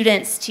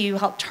students to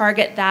help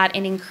target that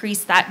and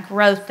increase that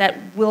growth that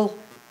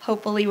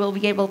hopefully we'll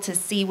be able to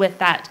see with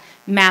that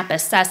MAP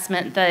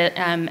assessment, the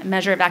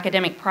measure of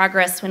academic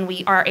progress, when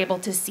we are able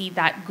to see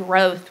that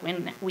growth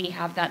when we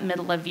have that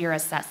middle of year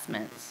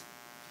assessments.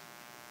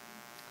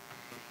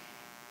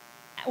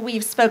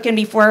 We've spoken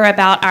before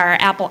about our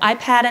Apple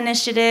iPad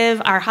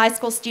initiative. Our high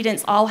school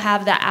students all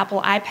have the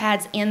Apple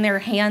iPads in their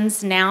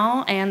hands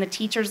now, and the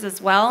teachers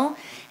as well.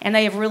 And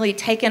they have really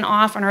taken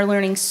off and are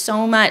learning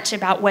so much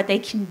about what they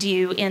can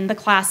do in the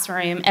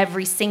classroom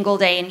every single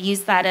day, and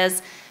use that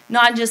as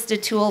not just a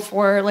tool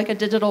for like a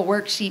digital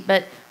worksheet,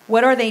 but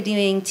what are they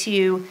doing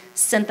to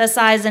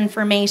synthesize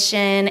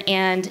information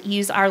and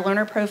use our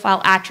learner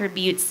profile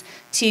attributes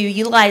to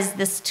utilize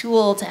this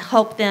tool to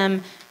help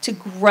them to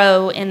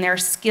grow in their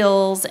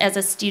skills as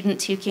a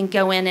student who can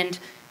go in and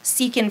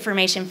seek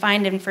information,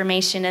 find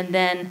information, and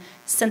then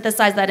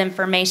synthesize that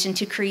information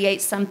to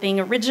create something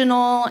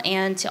original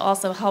and to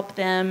also help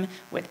them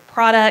with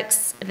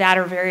products that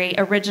are very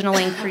original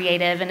and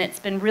creative. And it's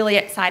been really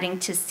exciting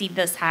to see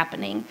this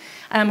happening.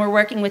 We're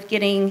working with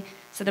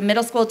so the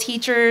middle school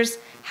teachers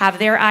have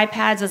their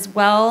iPads as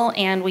well,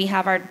 and we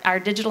have our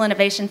digital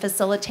innovation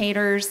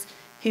facilitators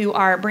who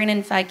are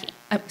Brandon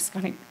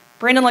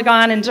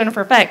Lagon and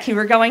Jennifer Feck, who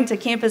are going to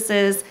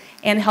campuses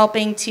and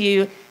helping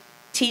to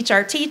teach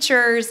our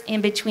teachers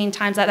in between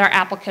times that our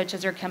Apple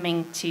coaches are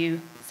coming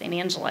to San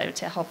Angelo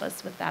to help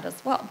us with that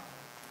as well.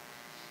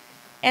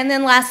 And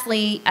then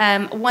lastly,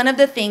 one of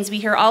the things, we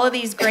hear all of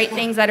these great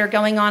things that are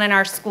going on in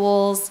our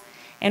schools,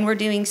 and we're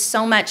doing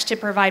so much to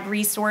provide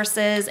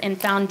resources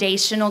and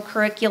foundational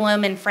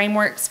curriculum and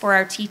frameworks for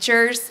our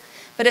teachers,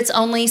 but it's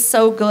only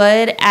so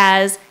good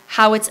as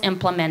how it's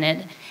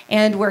implemented.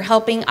 And we're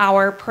helping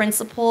our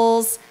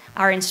principals,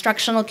 our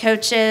instructional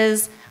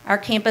coaches, our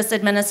campus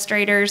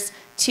administrators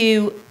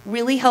to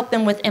really help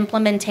them with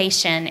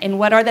implementation and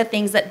what are the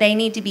things that they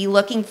need to be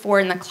looking for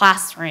in the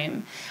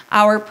classroom.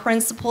 Our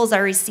principals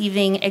are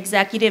receiving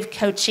executive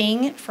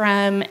coaching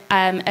from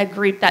a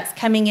group that's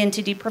coming in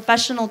to do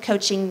professional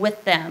coaching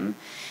with them.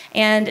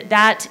 And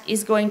that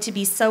is going to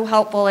be so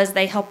helpful as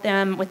they help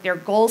them with their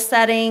goal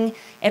setting.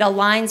 It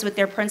aligns with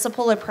their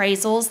principal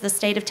appraisals. The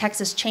state of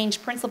Texas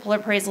changed principal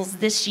appraisals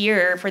this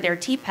year for their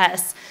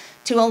TPES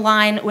to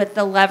align with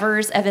the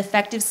levers of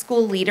effective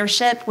school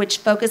leadership, which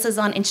focuses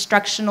on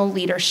instructional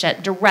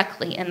leadership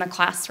directly in the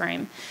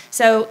classroom.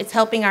 So it's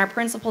helping our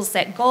principals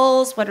set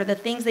goals. What are the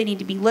things they need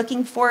to be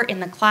looking for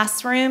in the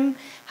classroom?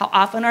 How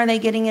often are they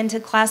getting into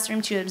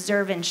classroom to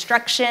observe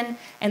instruction?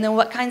 And then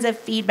what kinds of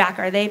feedback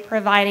are they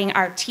providing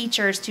our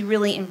teachers to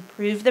really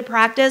improve the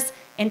practice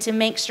and to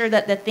make sure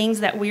that the things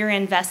that we're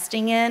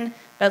investing in,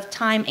 both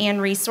time and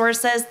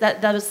resources,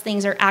 that those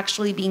things are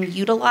actually being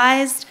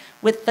utilized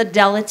with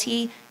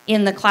fidelity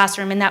in the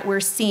classroom and that we're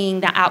seeing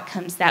the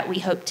outcomes that we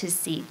hope to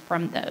see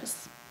from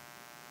those.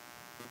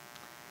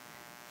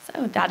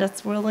 So that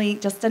is really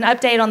just an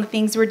update on the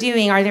things we're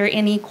doing. Are there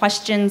any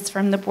questions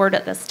from the board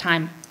at this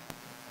time?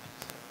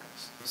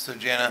 So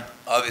Jana,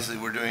 obviously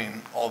we're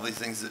doing all these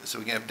things so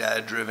we can have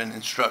data-driven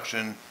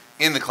instruction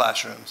in the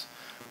classrooms.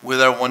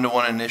 With our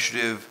one-to-one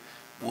initiative,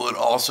 will it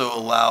also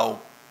allow,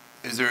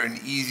 is there an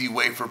easy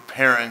way for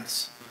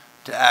parents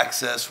to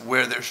access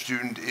where their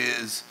student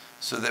is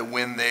so that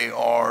when they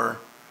are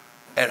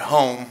at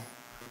home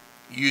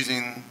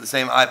using the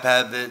same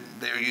iPad that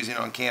they're using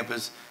on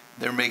campus,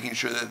 they're making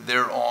sure that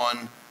they're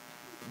on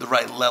the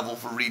right level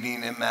for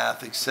reading and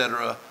math,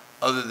 etc.,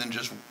 other than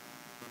just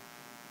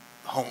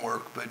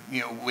homework, but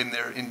when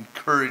they're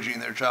encouraging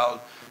their child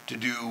to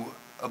do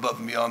above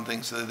and beyond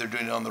things so that they're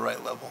doing it on the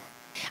right level?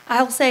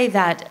 I'll say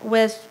that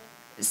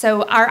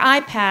so our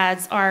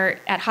iPads are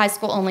at high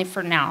school only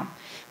for now,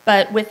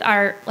 but with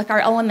our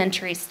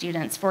elementary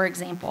students, for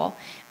example,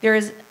 there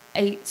is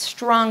a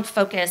strong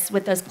focus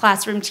with those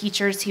classroom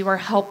teachers who are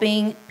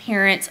helping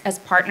parents as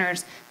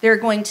partners. They're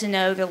going to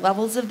know the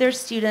levels of their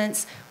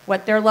students,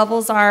 what their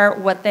levels are,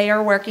 what they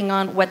are working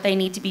on, what they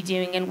need to be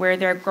doing, and where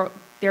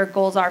their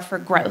goals are for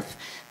growth.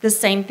 The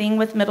same thing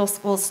with middle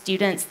school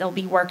students. They'll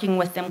be working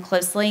with them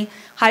closely.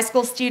 High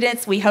school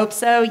students, we hope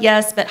so,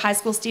 yes, but high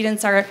school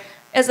students are,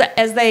 as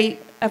they,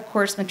 of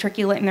course,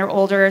 matriculate and they're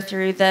older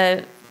through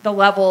the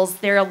levels,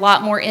 they're a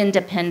lot more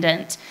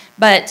independent.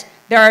 But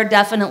there are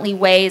definitely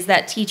ways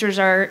that teachers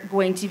are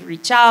going to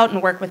reach out and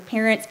work with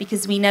parents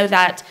because we know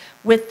that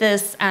with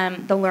this,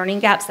 the learning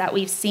gaps that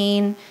we've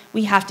seen,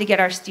 we have to get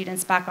our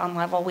students back on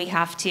level. We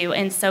have to.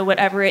 And so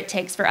whatever it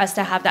takes for us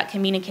to have that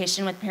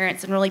communication with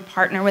parents and really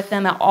partner with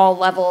them at all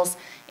levels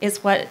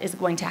is what is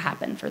going to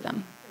happen for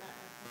them.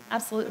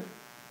 Absolutely.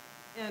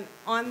 And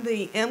on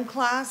the M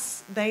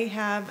class, they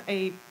have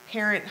a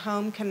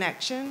parent-home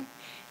connection.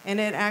 And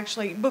it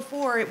actually,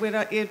 before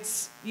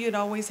you'd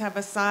always have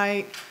a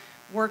site,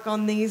 work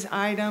on these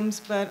items,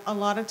 but a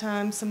lot of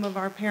times some of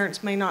our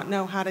parents may not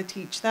know how to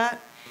teach that.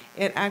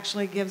 It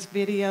actually gives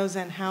videos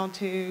and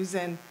how-tos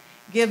and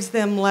gives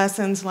them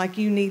lessons like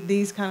you need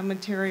these kind of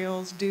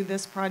materials, do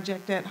this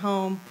project at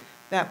home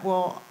that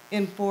will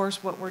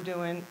enforce what we're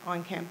doing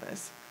on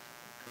campus.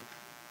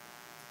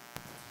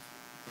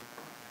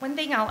 One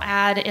thing I'll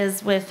add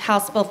is with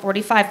House Bill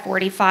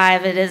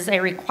 4545, it is a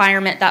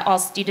requirement that all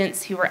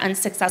students who are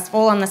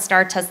unsuccessful on the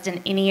STAR test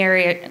in any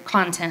area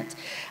content,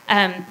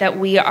 that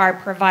we are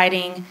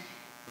providing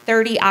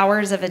 30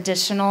 hours of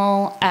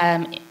additional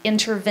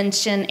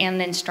intervention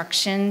and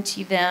instruction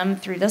to them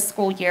through the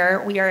school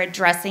year. We are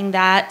addressing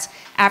that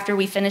after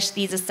we finish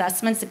these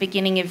assessments at the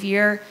beginning of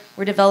year.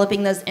 We're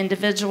developing those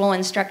individual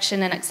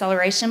instruction and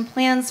acceleration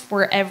plans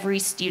for every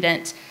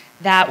student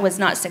that was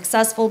not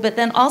successful, but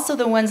then also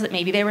the ones that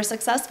maybe they were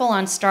successful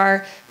on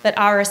STAR, but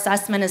our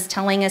assessment is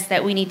telling us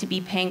that we need to be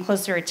paying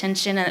closer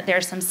attention and that there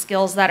are some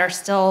skills that are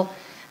still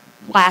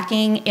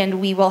lacking, and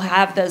we will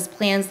have those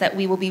plans that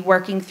we will be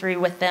working through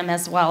with them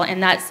as well,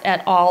 and that's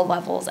at all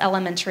levels,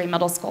 elementary,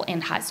 middle school,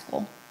 and high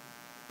school.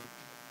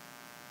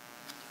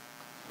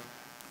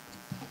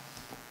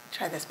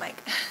 Try this mic.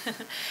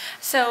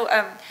 So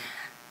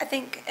I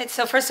think,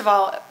 so first of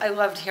all, I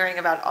loved hearing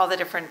about all the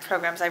different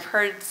programs. I've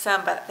heard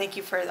some, but thank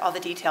you for all the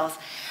details.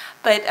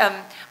 But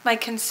my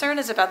concern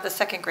is about the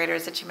second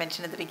graders that you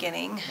mentioned at the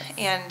beginning.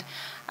 And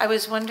I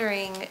was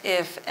wondering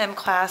if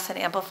M-Class and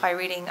Amplify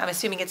Reading, I'm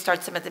assuming it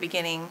starts them at the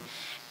beginning.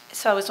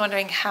 So I was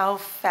wondering how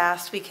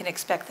fast we can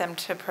expect them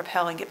to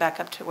propel and get back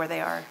up to where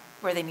they are,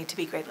 where they need to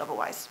be grade level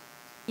wise.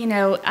 You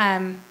know,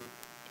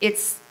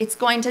 it's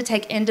going to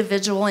take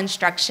individual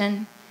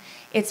instruction.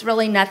 It's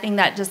really nothing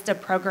that just a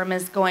program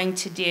is going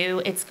to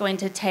do. It's going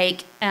to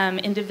take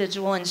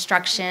individual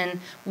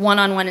instruction,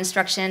 one-on-one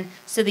instruction.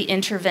 So the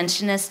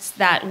interventionists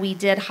that we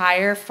did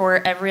hire for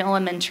every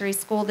elementary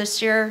school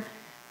this year,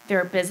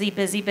 they're busy,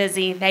 busy,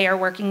 busy. They are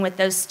working with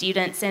those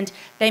students, and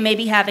they may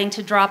be having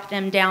to drop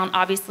them down,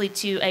 obviously,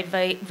 to a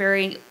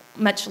very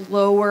much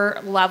lower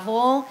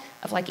level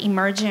of like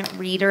emergent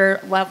reader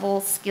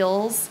level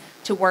skills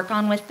to work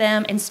on with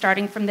them, and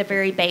starting from the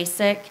very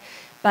basic.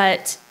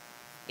 But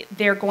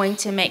they're going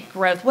to make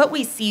growth. What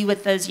we see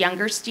with those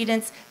younger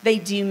students, they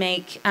do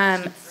make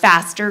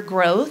faster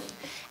growth.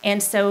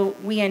 And so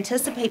we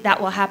anticipate that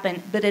will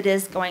happen, but it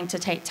is going to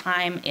take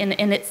time. And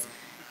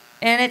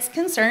it's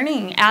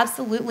concerning,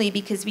 absolutely,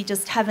 because we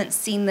just haven't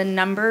seen the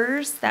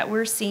numbers that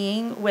we're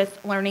seeing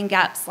with learning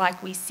gaps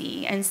like we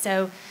see. And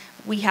so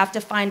we have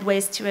to find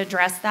ways to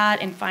address that,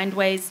 and find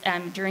ways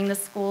during the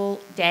school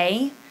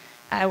day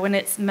when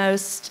it's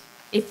most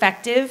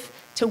effective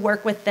to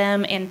work with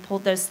them and pull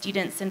those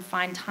students and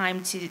find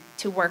time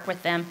to work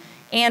with them.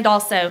 And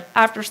also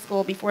after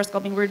school, before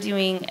school, I mean, we're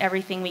doing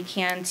everything we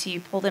can to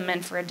pull them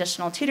in for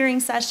additional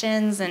tutoring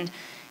sessions, and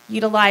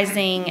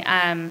utilizing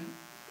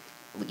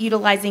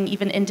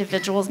even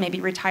individuals, maybe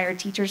retired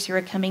teachers who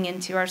are coming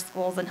into our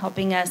schools and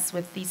helping us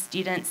with these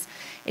students.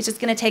 It's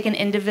just going to take an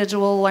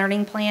individual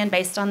learning plan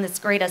based on this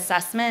great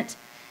assessment,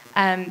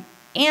 and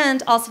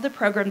also the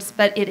programs,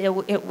 but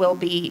it will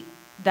be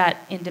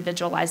that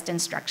individualized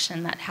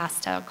instruction that has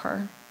to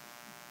occur.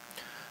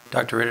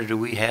 Dr. Ritter, do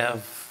we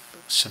have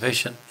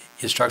sufficient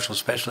instructional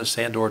specialists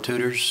and/or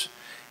tutors?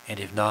 And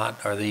if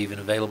not, are they even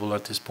available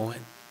at this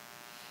point?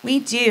 We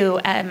do.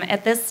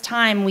 At this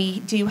time,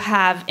 we do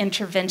have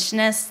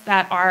interventionists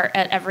that are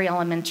at every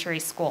elementary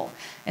school.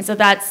 And so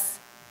that's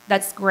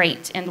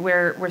great, and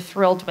we're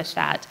thrilled with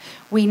that.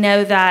 We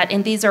know that,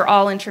 and these are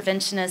all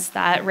interventionists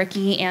that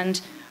Ricky and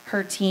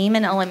her team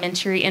in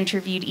elementary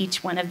interviewed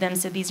each one of them.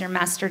 So these are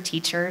master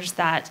teachers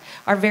that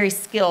are very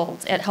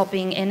skilled at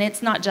helping. And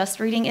it's not just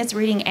reading, it's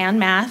reading and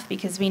math,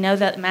 because we know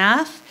that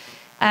math,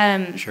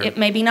 Sure. It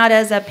may be not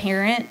as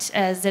apparent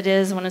as it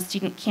is when a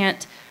student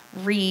can't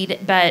read,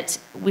 but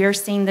we're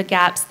seeing the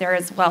gaps there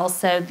as well.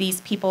 So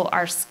these people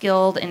are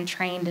skilled and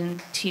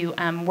trained to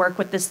work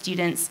with the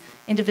students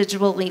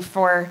individually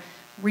for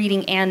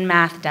reading and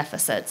math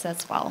deficits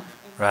as well.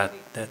 Right,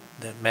 that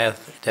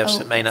math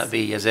deficit may not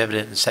be as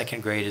evident in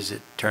second grade as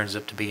it turns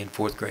up to be in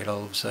fourth grade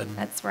all of a sudden.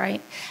 That's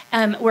right.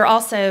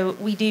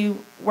 We do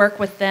work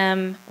with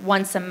them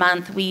once a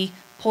month. We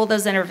pull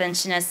those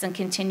interventionists and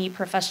continue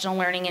professional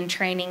learning and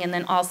training, and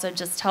then also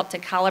just help to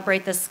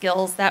calibrate the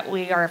skills that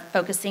we are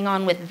focusing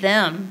on with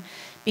them,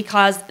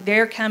 because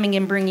they're coming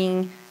and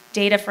bringing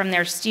data from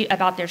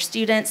about their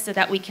students, so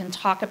that we can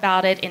talk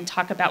about it and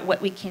talk about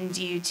what we can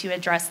do to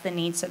address the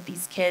needs of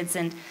these kids,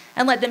 and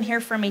let them hear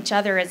from each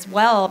other as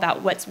well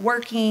about what's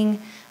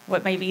working,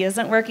 what maybe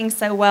isn't working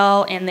so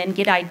well, and then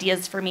get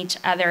ideas from each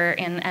other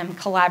and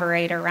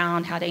collaborate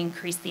around how to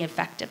increase the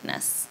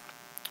effectiveness.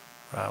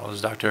 Right. Well,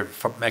 as Dr.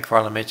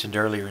 McFarland mentioned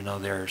earlier,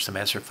 there are some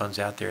ESSER funds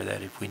out there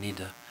that if we need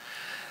to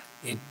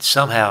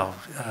somehow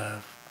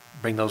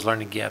bring those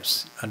learning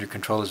gaps under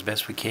control as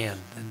best we can,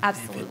 and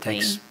absolutely. If it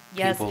takes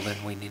yes. people,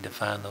 then we need to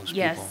find those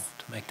yes. people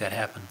to make that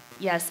happen.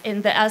 Yes,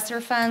 and the ESSER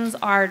funds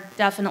are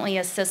definitely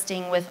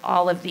assisting with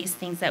all of these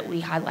things that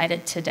we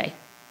highlighted today.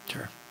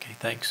 Sure. Okay,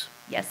 thanks.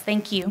 Yes,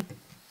 thank you.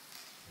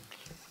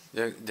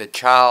 The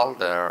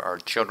child or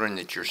children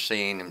that you're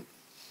seeing in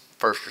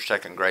first or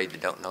second grade that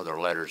don't know their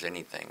letters,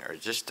 anything, or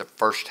is this the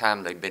first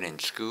time they've been in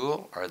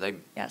school, or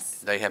yes.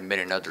 they haven't been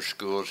in other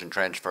schools and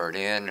transferred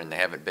in, and they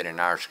haven't been in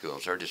our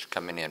schools? They're just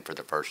coming in for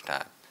the first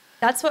time.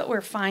 That's what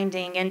we're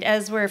finding, and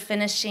as we're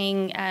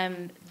finishing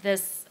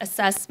this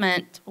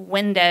assessment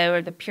window,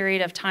 or the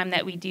period of time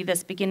that we do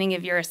this beginning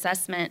of year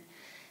assessment,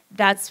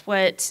 that's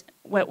what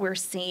we're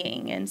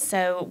seeing. And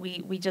so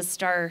we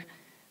just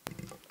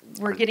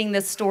we're getting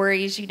the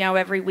stories,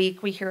 every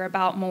week we hear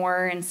about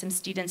more, and some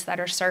students that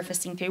are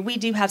surfacing through. We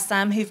do have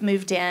some who've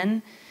moved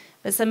in,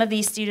 but some of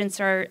these students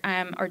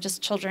are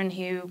just children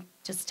who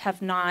just have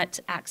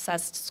not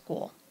accessed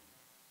school.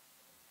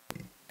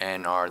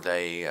 And are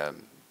they,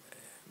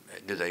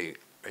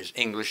 is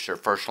English their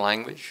first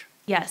language?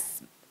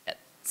 Yes.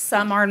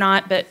 Some are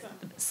not, but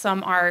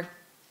some are.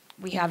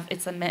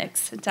 It's a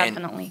mix,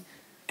 definitely.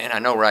 And I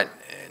know, right,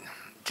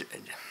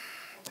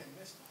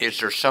 is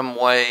there some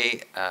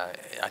way,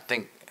 I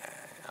think,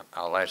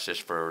 I'll ask this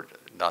for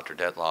Dr.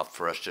 Detloff,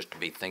 for us just to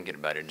be thinking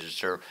about it.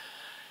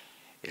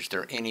 Is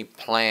there any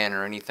plan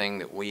or anything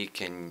that we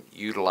can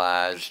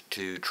utilize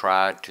to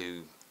try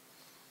to,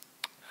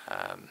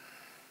 I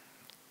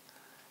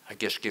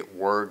guess, get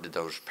word to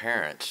those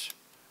parents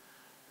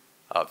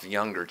of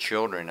younger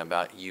children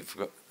about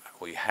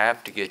we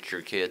have to get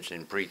your kids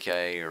in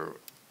pre-K or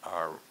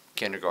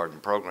kindergarten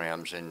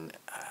programs, and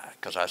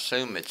because I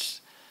assume it's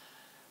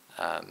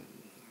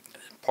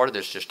part of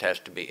this just has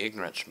to be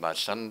ignorance by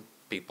some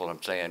people.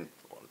 I'm saying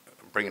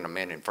bringing them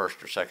in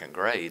first or second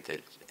grade,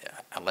 that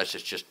unless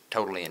it's just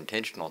totally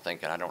intentional,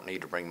 thinking I don't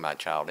need to bring my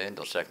child in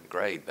till second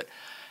grade. But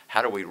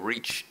how do we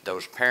reach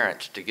those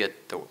parents to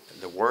get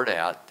the word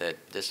out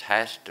that this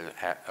has to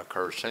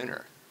occur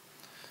sooner?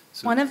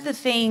 One of the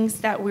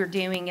things that we're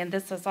doing, and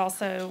this is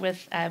also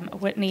with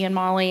Whitney and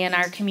Molly and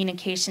our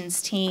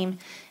communications team,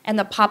 and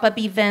the pop-up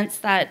events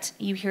that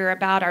you hear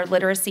about, our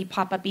literacy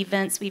pop-up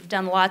events. We've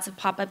done lots of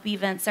pop-up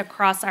events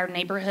across our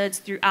neighborhoods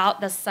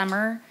throughout the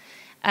summer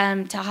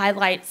to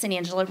highlight San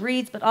Angelo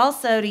Reads, but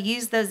also to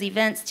use those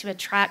events to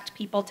attract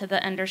people to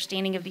the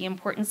understanding of the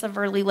importance of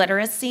early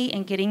literacy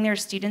and getting their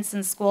students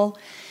in school.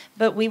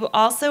 But we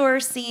also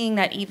are seeing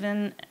that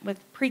even with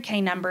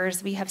pre-K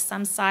numbers, we have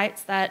some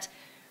sites that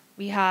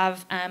we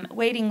have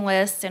waiting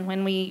lists, and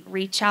when we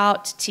reach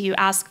out to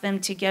ask them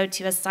to go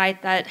to a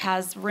site that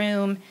has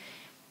room,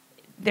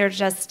 they're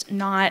just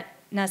not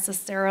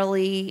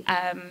necessarily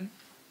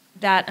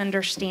that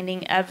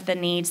understanding of the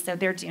needs. So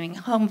they're doing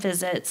home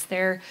visits,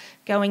 they're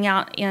going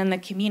out in the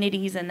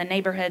communities and the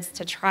neighborhoods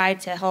to try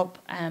to help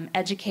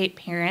educate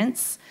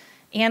parents,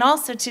 and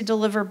also to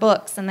deliver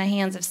books in the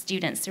hands of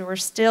students. So we're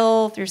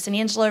still, through San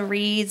Angelo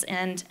Reads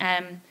and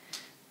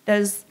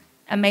those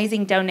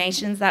amazing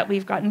donations that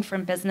we've gotten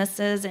from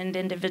businesses and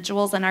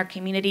individuals in our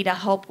community to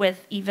help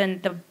with even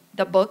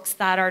the books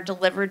that are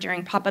delivered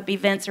during pop-up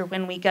events or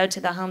when we go to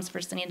the homes for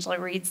San Angelo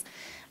Reads.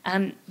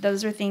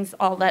 Those are things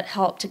all that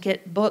help to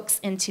get books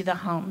into the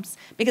homes.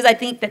 Because I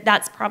think that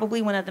that's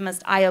probably one of the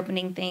most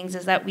eye-opening things,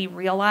 is that we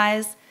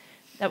realize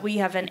that we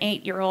have an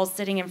 8-year-old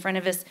sitting in front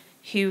of us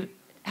who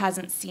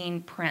hasn't seen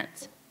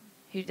print,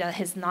 who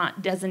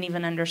doesn't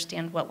even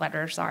understand what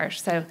letters are.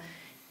 So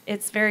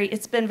it's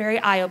been very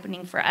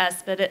eye-opening for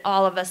us, but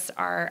all of us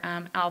are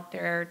out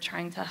there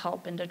trying to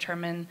help and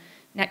determine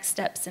next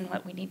steps and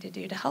what we need to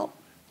do to help.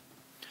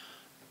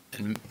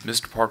 And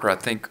Mr. Parker, I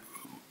think,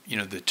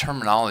 the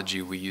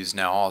terminology we use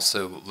now,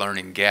 also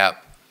learning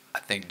gap, I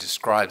think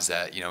describes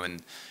that.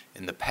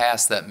 In the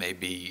past, that may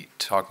be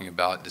talking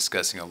about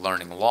discussing a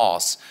learning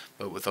loss,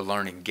 but with a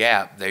learning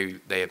gap, they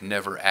have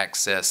never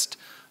accessed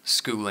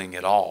schooling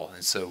at all.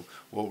 And so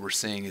what we're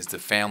seeing is the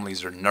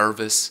families are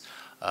nervous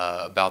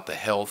about the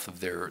health of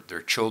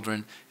their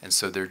children, and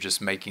so they're just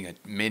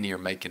many are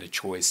making a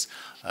choice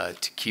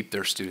to keep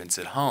their students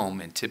at home,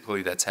 and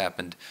typically that's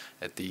happened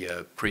at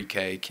the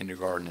pre-K,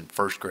 kindergarten, and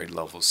first grade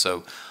levels.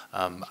 So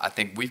I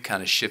think we've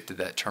kind of shifted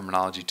that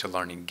terminology to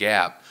learning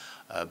gap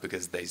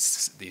because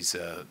these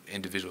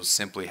individuals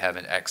simply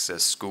haven't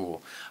accessed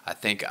school. I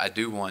think I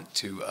do want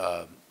to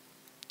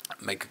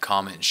make a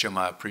comment and show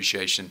my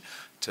appreciation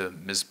to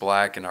Ms.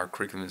 Black and our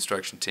curriculum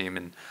instruction team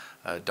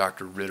and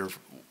Dr. Ritter.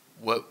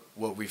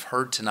 What we've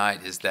heard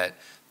tonight is that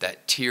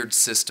tiered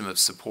system of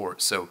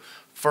support. So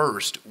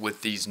first,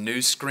 with these new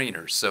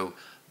screeners, so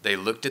they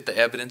looked at the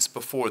evidence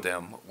before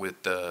them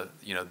with the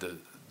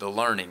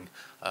learning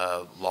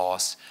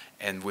loss,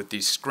 and with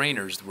these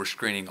screeners, we're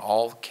screening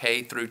all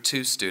K through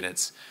 2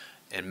 students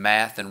in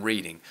math and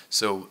reading.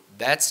 So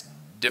that's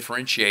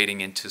differentiating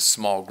into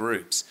small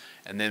groups.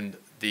 And then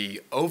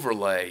the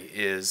overlay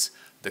is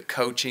the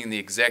coaching, the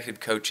executive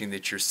coaching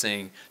that you're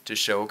seeing to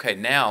show, okay,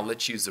 now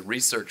let's use the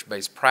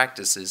research-based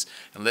practices,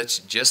 and let's,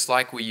 just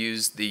like we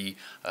use the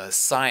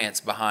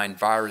science behind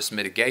virus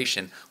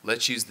mitigation,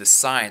 let's use the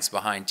science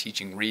behind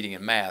teaching reading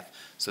and math.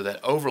 So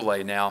that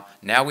overlay now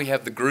we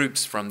have the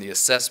groups from the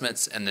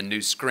assessments and the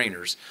new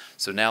screeners.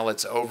 So now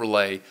let's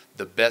overlay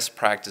the best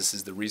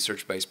practices, the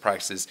research-based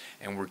practices,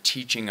 and we're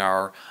teaching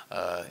our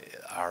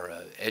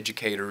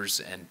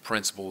educators and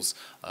principals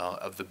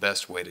of the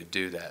best way to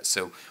do that.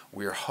 So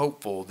we're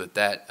hopeful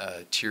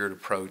that tiered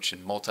approach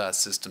and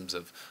multi-systems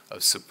of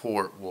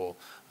support will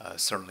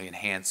certainly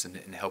enhance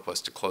and help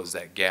us to close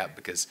that gap,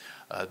 because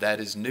that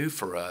is new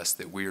for us,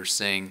 that we are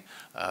seeing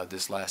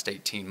this last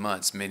 18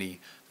 months, many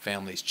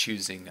families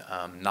choosing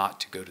not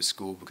to go to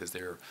school because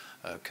they're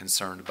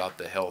concerned about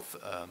the health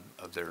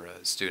of their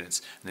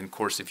students. And then, of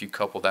course, if you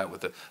couple that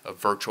with a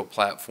virtual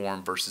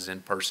platform versus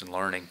in-person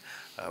learning,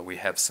 we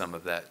have some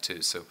of that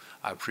too. So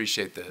I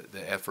appreciate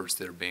the efforts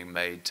that are being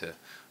made to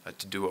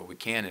do what we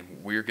can,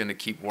 and we're going to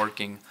keep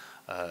working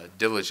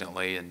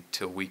diligently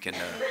until we can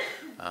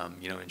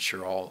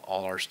ensure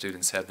all our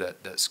students have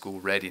that school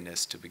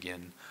readiness to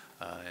begin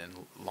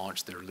and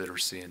launch their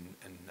literacy and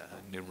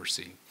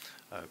numeracy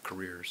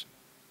careers.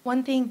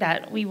 One thing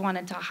that we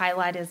wanted to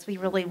highlight is we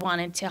really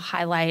wanted to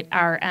highlight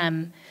our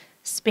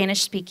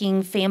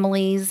Spanish-speaking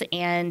families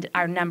and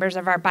our numbers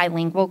of our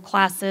bilingual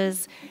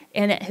classes.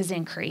 and it has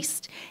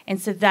increased.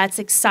 And so that's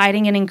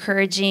exciting and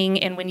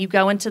encouraging. And when you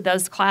go into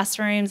those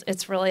classrooms,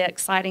 it's really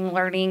exciting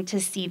learning to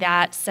see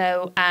that.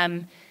 So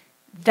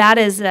that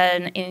is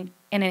an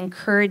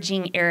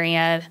encouraging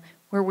area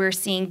where we're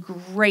seeing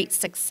great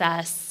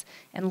success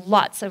and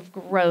lots of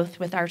growth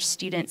with our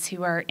students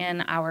who are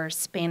in our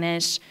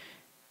Spanish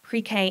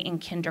pre-K and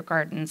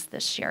kindergartens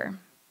this year.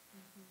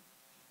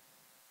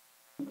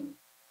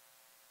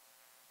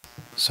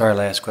 Sorry,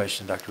 last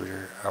question, Dr.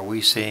 Ritter. Are we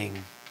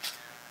seeing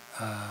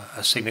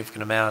a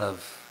significant amount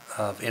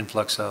of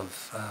influx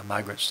of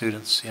migrant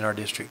students in our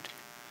district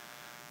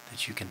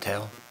that you can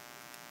tell?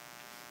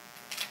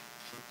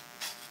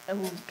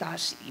 Oh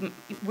gosh,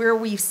 where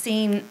we've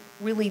seen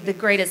really the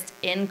greatest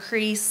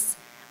increase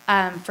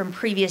from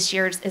previous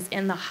years is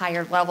in the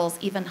higher levels,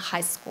 even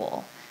high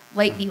school.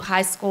 Lakeview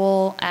High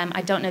School,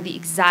 I don't know the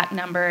exact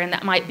number, and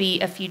that might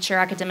be a future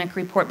academic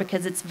report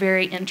because it's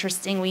very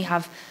interesting. We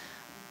have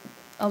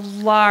a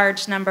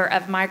large number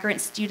of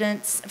migrant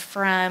students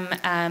from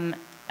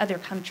other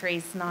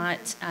countries,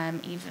 not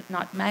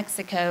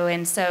Mexico,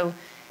 and so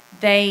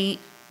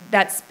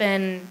that's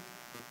been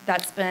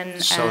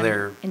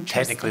so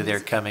technically they're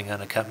coming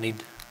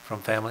unaccompanied from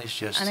families,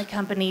 just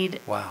unaccompanied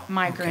wow.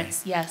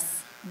 migrants, okay.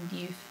 Yes,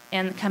 youth,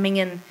 and coming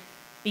in,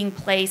 being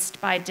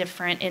placed by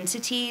different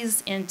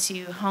entities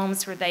into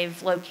homes where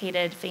they've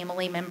located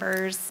family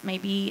members,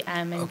 maybe.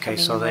 And okay,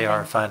 so they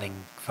are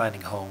finding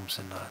homes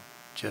and not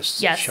just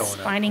showing up. Yes,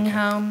 finding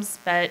homes,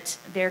 but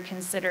they're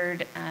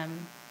considered,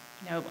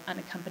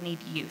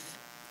 unaccompanied youth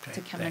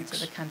to come into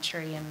the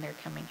country, and they're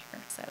coming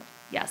here. So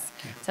yes,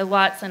 so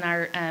lots in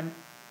our,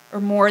 or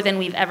more than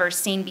we've ever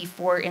seen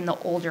before in the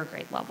older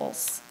grade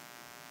levels.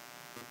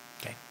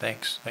 Okay,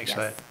 thanks. Thanks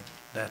for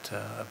that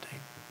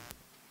update.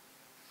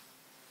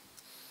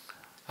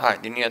 All right,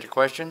 any other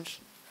questions?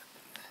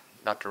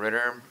 Dr.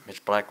 Ritter, Ms.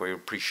 Black, we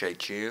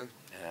appreciate you.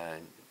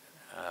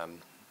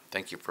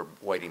 Thank you for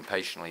waiting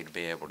patiently to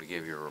be able to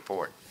give your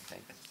report.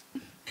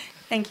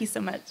 Thank you so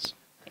much.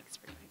 Thanks.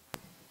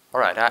 All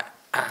right,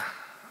 I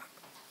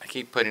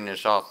keep putting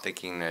this off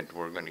thinking that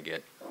we're going to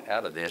get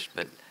out of this,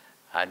 but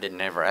I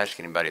didn't ever ask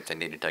anybody if they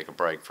need to take a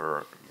break for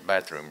a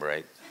bathroom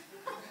break.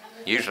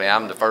 Usually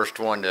I'm the first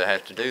one to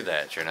have to do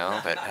that,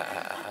 but...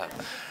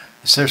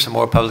 Is there some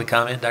more public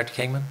comment, Dr.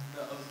 Kingman?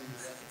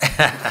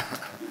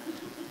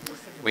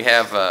 We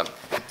have,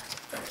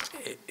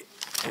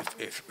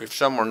 if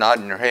some were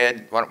nodding their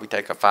head, why don't we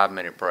take a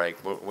 5-minute break?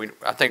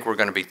 I think we're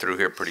going to be through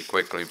here pretty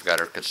quickly. We've got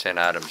our consent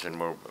items, and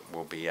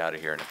we'll be out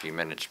of here in a few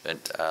minutes.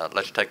 But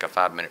let's take a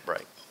 5-minute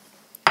break.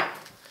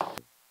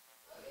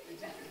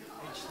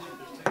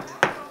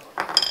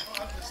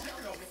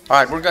 All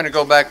right, we're going to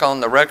go back on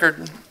the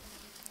record.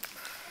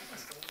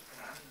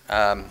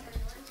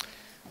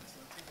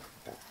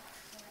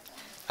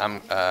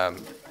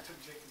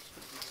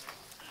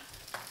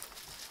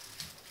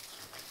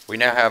 We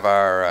now have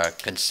our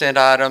consent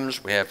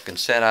items. We have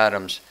consent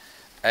items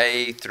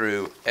A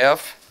through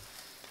F.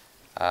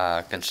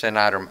 Consent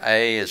item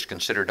A is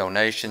consider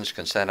donations.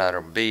 Consent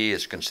item B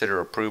is consider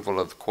approval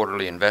of the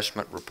quarterly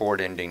investment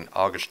report ending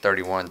August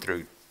 31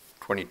 through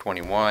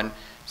 2021.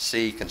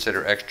 C,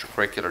 consider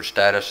extracurricular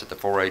status at the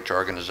 4-H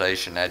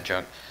organization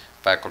adjunct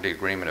faculty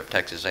agreement of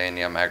Texas A&M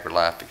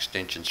AgriLife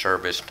Extension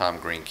Service, Tom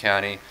Green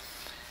County.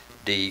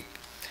 D,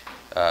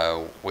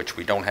 which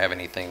we don't have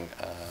anything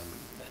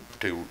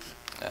to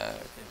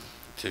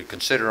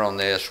consider on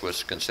this,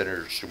 was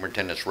consider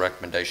superintendent's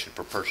recommendation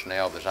for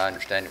personnel. As I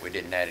understand it, we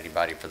didn't add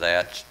anybody for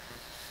that.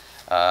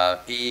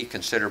 E,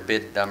 consider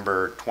bid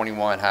number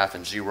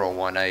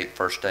 21-018,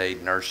 first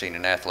aid, nursing,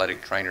 and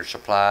athletic trainer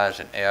supplies.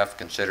 And F,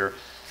 consider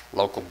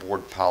local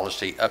board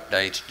policy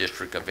updates,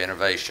 District of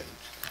Innovation.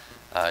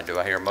 Do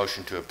I hear a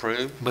motion to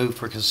approve? Move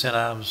for consent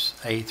items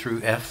A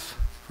through F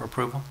for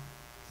approval.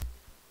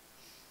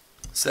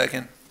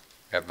 Second.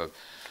 We have a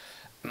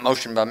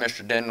motion by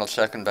Mr. Dindal,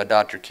 second by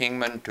Dr.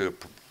 Kingman to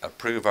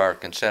approve our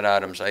consent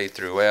items A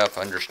through F,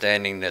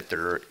 understanding that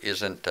there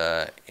isn't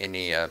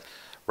any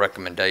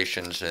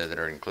recommendations that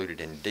are included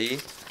in D.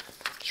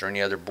 Is there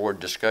any other board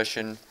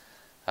discussion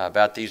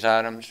about these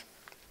items?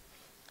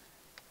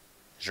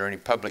 Is there any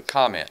public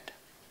comment?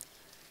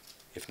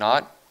 If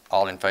not,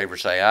 all in favor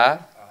say aye. Aye.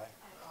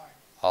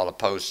 All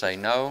opposed say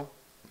no.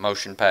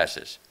 Motion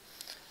passes.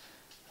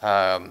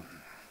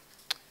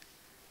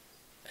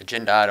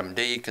 Agenda item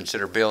D,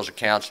 consider bills,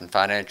 accounts, and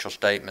financial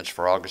statements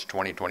for August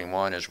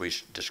 2021 as we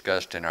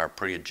discussed in our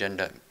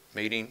pre-agenda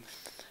meeting.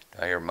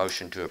 Do I hear a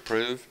motion to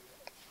approve?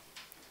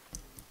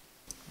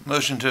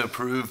 Motion to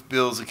approve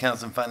bills,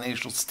 accounts, and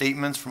financial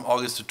statements from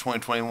August of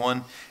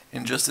 2021.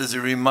 And just as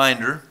a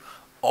reminder,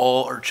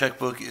 all our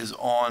checkbook is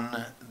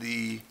on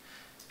the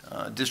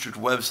district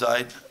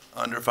website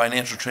under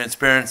financial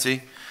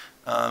transparency.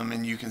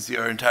 And you can see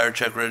our entire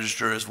check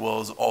register as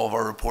well as all of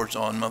our reports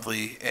on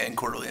monthly and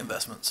quarterly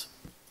investments.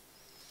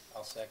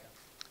 I'll second.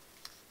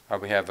 All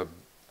right, we have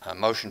a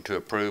motion to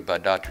approve by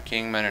Dr.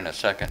 Kingman and a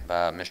second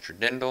by Mr.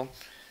 Dindal.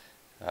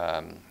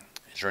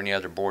 Is there any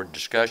other board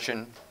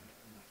discussion?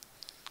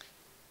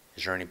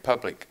 Is there any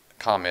public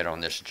comment on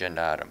this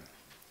agenda item?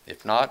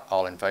 If not,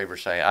 all in favor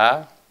say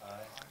aye. Aye.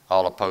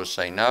 All opposed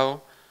say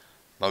no.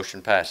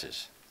 Motion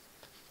passes.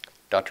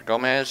 Dr.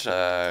 Gomez,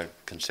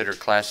 consider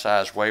class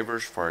size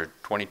waivers for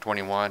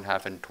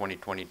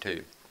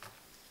 2021-2022.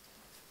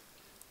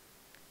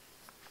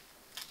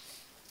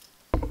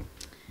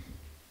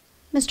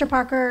 Mr.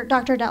 Parker,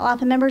 Dr.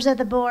 Detloff, and members of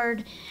the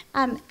board,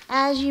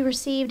 as you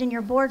received in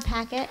your board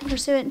packet,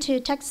 pursuant to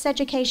Texas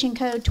Education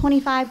Code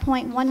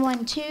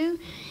 25.112,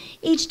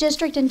 each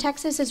district in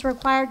Texas is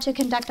required to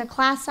conduct a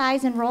class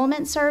size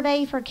enrollment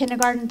survey for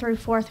kindergarten through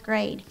 4th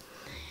grade.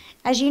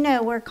 As you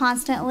know, we're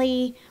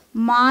constantly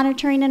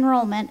monitoring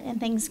enrollment, and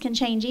things can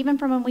change even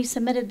from when we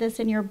submitted this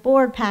in your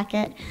board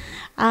packet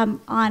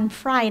on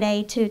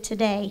Friday to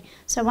today.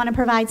 So I want to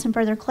provide some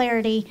further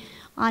clarity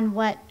on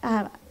what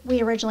we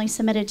originally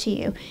submitted to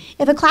you.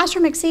 If a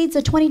classroom exceeds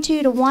a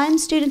 22-to-1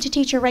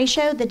 student-to-teacher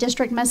ratio, the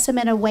district must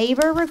submit a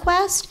waiver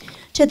request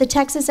to the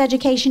Texas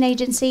Education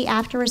Agency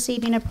after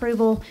receiving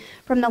approval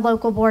from the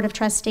local Board of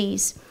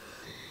Trustees.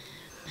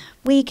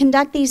 We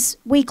conduct these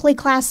weekly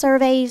class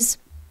surveys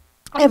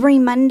every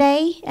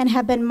Monday and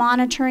have been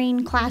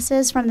monitoring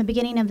classes from the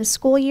beginning of the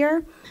school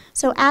year.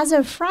 So as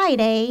of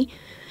Friday,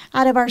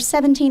 out of our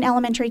 17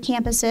 elementary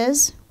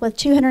campuses with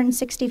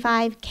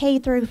 265 K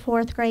through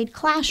 4th grade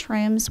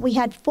classrooms, we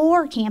had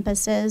 4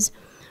 campuses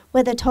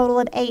with a total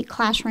of 8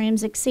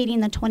 classrooms exceeding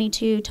the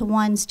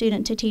 22-to-1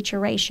 student-to-teacher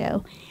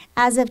ratio.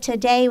 As of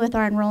today, with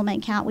our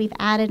enrollment count, we've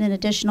added an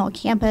additional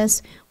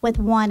campus with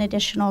 1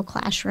 additional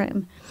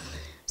classroom.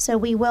 So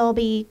we will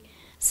be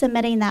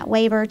submitting that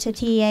waiver to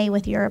TEA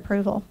with your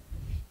approval.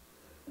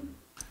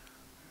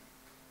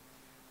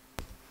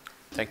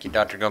 Thank you,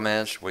 Dr.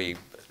 Gomez. We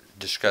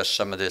discussed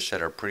some of this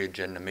at our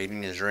pre-agenda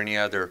meeting. Is there any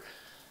other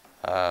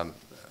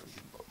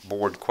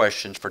board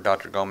questions for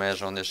Dr.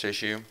 Gomez on this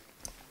issue?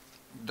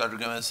 Dr.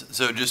 Gomez,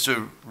 so just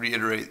to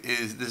reiterate,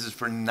 this is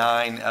for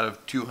 9 out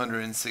of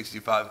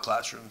 265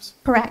 classrooms?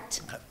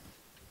 Correct. Okay.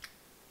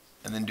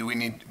 And then do we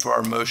need, for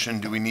our motion,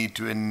 do we need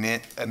to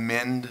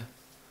amend,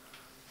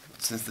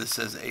 since this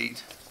says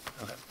 8?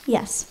 Okay.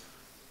 Yes.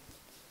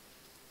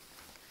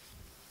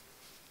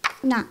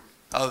 9.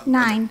 Oh,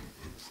 9. Okay.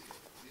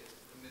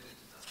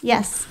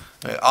 Yes.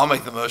 Okay, I'll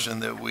make the motion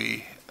that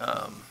we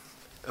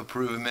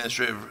approve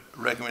administrative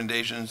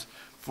recommendations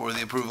for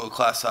the approval of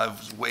class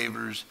size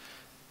waivers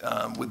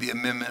with the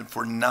amendment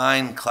for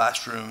 9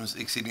 classrooms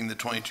exceeding the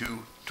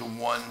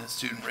 22-to-1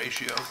 student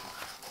ratio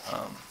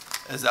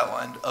as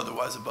outlined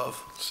otherwise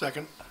above.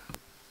 Second.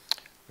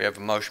 We have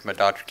a motion by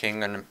Dr.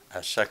 King and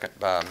a second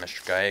by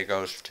Mr.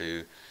 Gallegos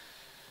to,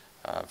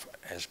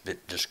 as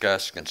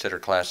discussed, consider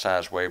class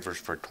size waivers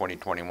for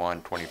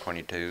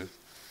 2021-2022.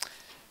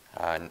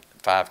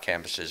 5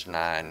 campuses,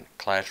 9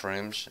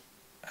 classrooms.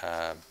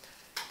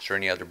 Is there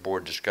any other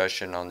board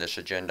discussion on this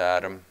agenda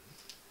item?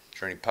 Is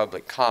there any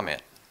public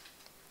comment?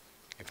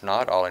 If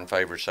not, all in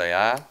favor say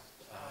aye.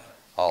 Aye.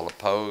 All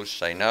opposed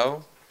say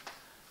no.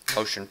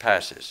 Motion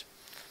passes.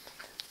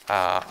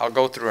 I'll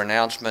go through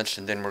announcements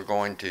and then we're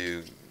going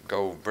to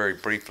go very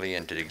briefly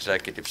into the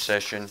executive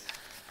session.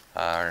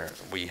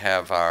 We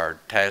have our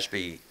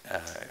TASA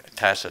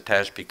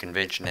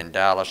convention in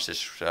Dallas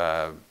this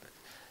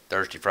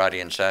Thursday,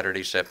 Friday, and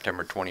Saturday,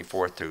 September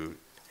 24th through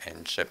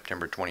and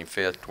September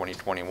 25th,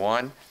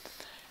 2021.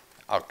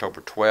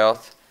 October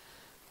 12th,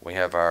 we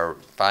have our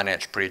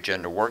finance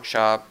pre-agenda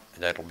workshop.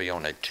 That'll be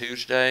on a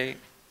Tuesday.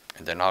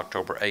 And then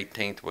October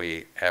 18th,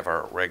 we have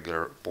our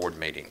regular board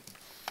meeting.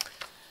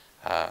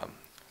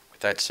 With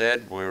that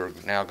said, we're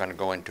now going to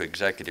go into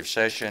executive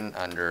session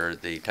under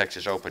the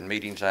Texas Open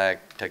Meetings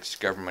Act, Texas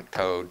Government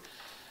Code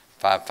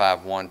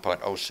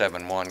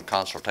 551.071,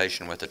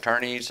 consultation with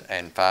attorneys,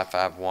 and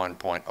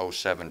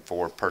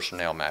 551.074,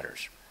 personnel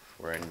matters.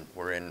 We're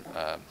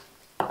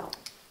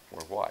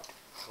what?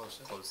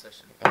 Closed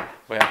session.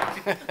 Well,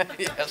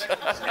 yes.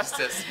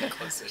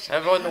 Closed session.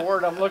 That wasn't the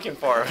word I'm looking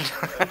for.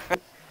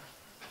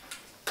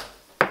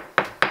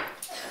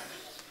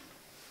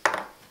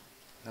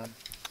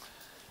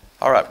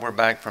 All right, we're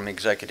back from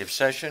executive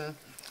session.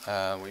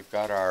 We've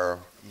got our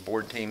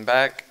board team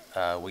back.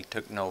 We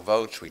took no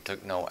votes. We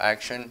took no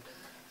action.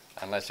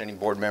 Unless any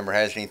board member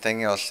has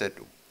anything else that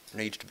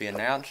needs to be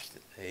announced,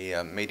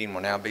 the meeting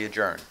will now be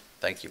adjourned.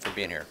 Thank you for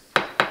being here.